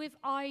fit with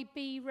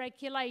IB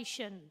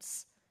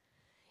regulations.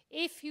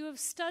 If you have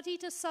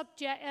studied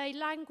a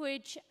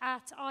language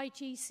at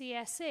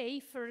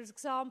IGCSE, for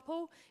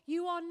example,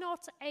 you are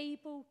not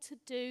able to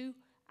do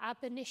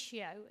ab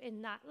initio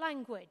in that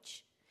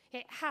language.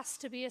 It has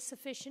to be a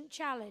sufficient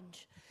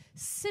challenge.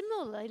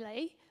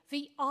 Similarly,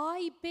 the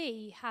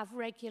IB have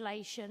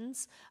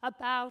regulations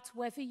about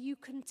whether you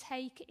can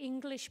take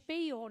English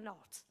B or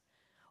not.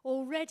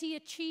 Already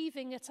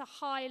achieving at a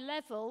high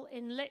level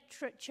in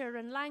literature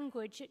and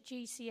language at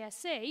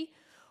GCSE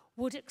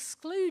would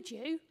exclude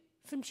you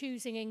from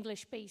choosing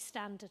English B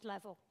standard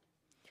level.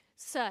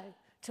 So,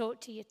 talk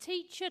to your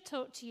teacher,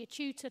 talk to your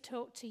tutor,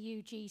 talk to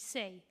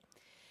UGC.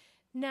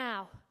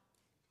 Now,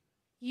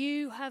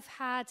 you have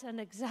had an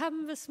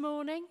exam this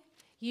morning.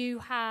 You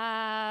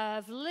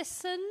have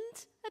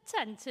listened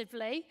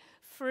attentively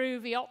through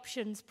the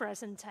options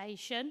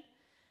presentation.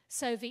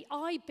 So the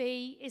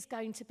IB is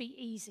going to be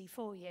easy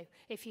for you.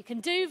 If you can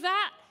do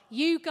that,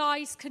 you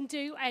guys can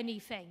do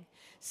anything.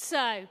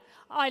 So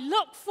I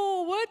look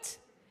forward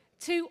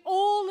to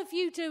all of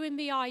you doing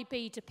the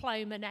IB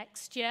diploma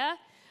next year.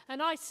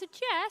 And I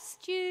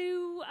suggest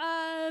you,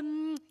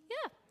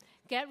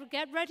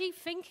 get ready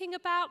thinking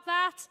about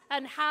that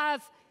and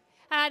have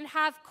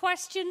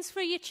questions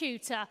for your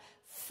tutor.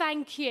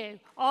 Thank you.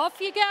 Off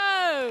you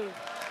go.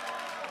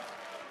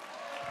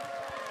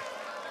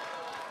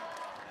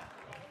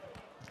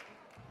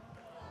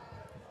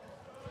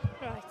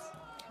 Right.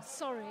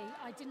 Sorry,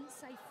 I didn't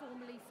say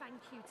formally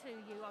thank you to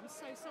you. I'm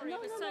so sorry.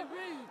 It was so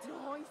rude.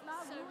 No, it's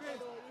not so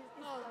rude.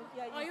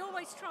 I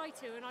always try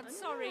to, and I'm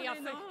sorry. Yeah,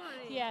 sorry.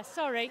 Yeah,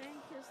 sorry.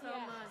 Thank you so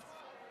much.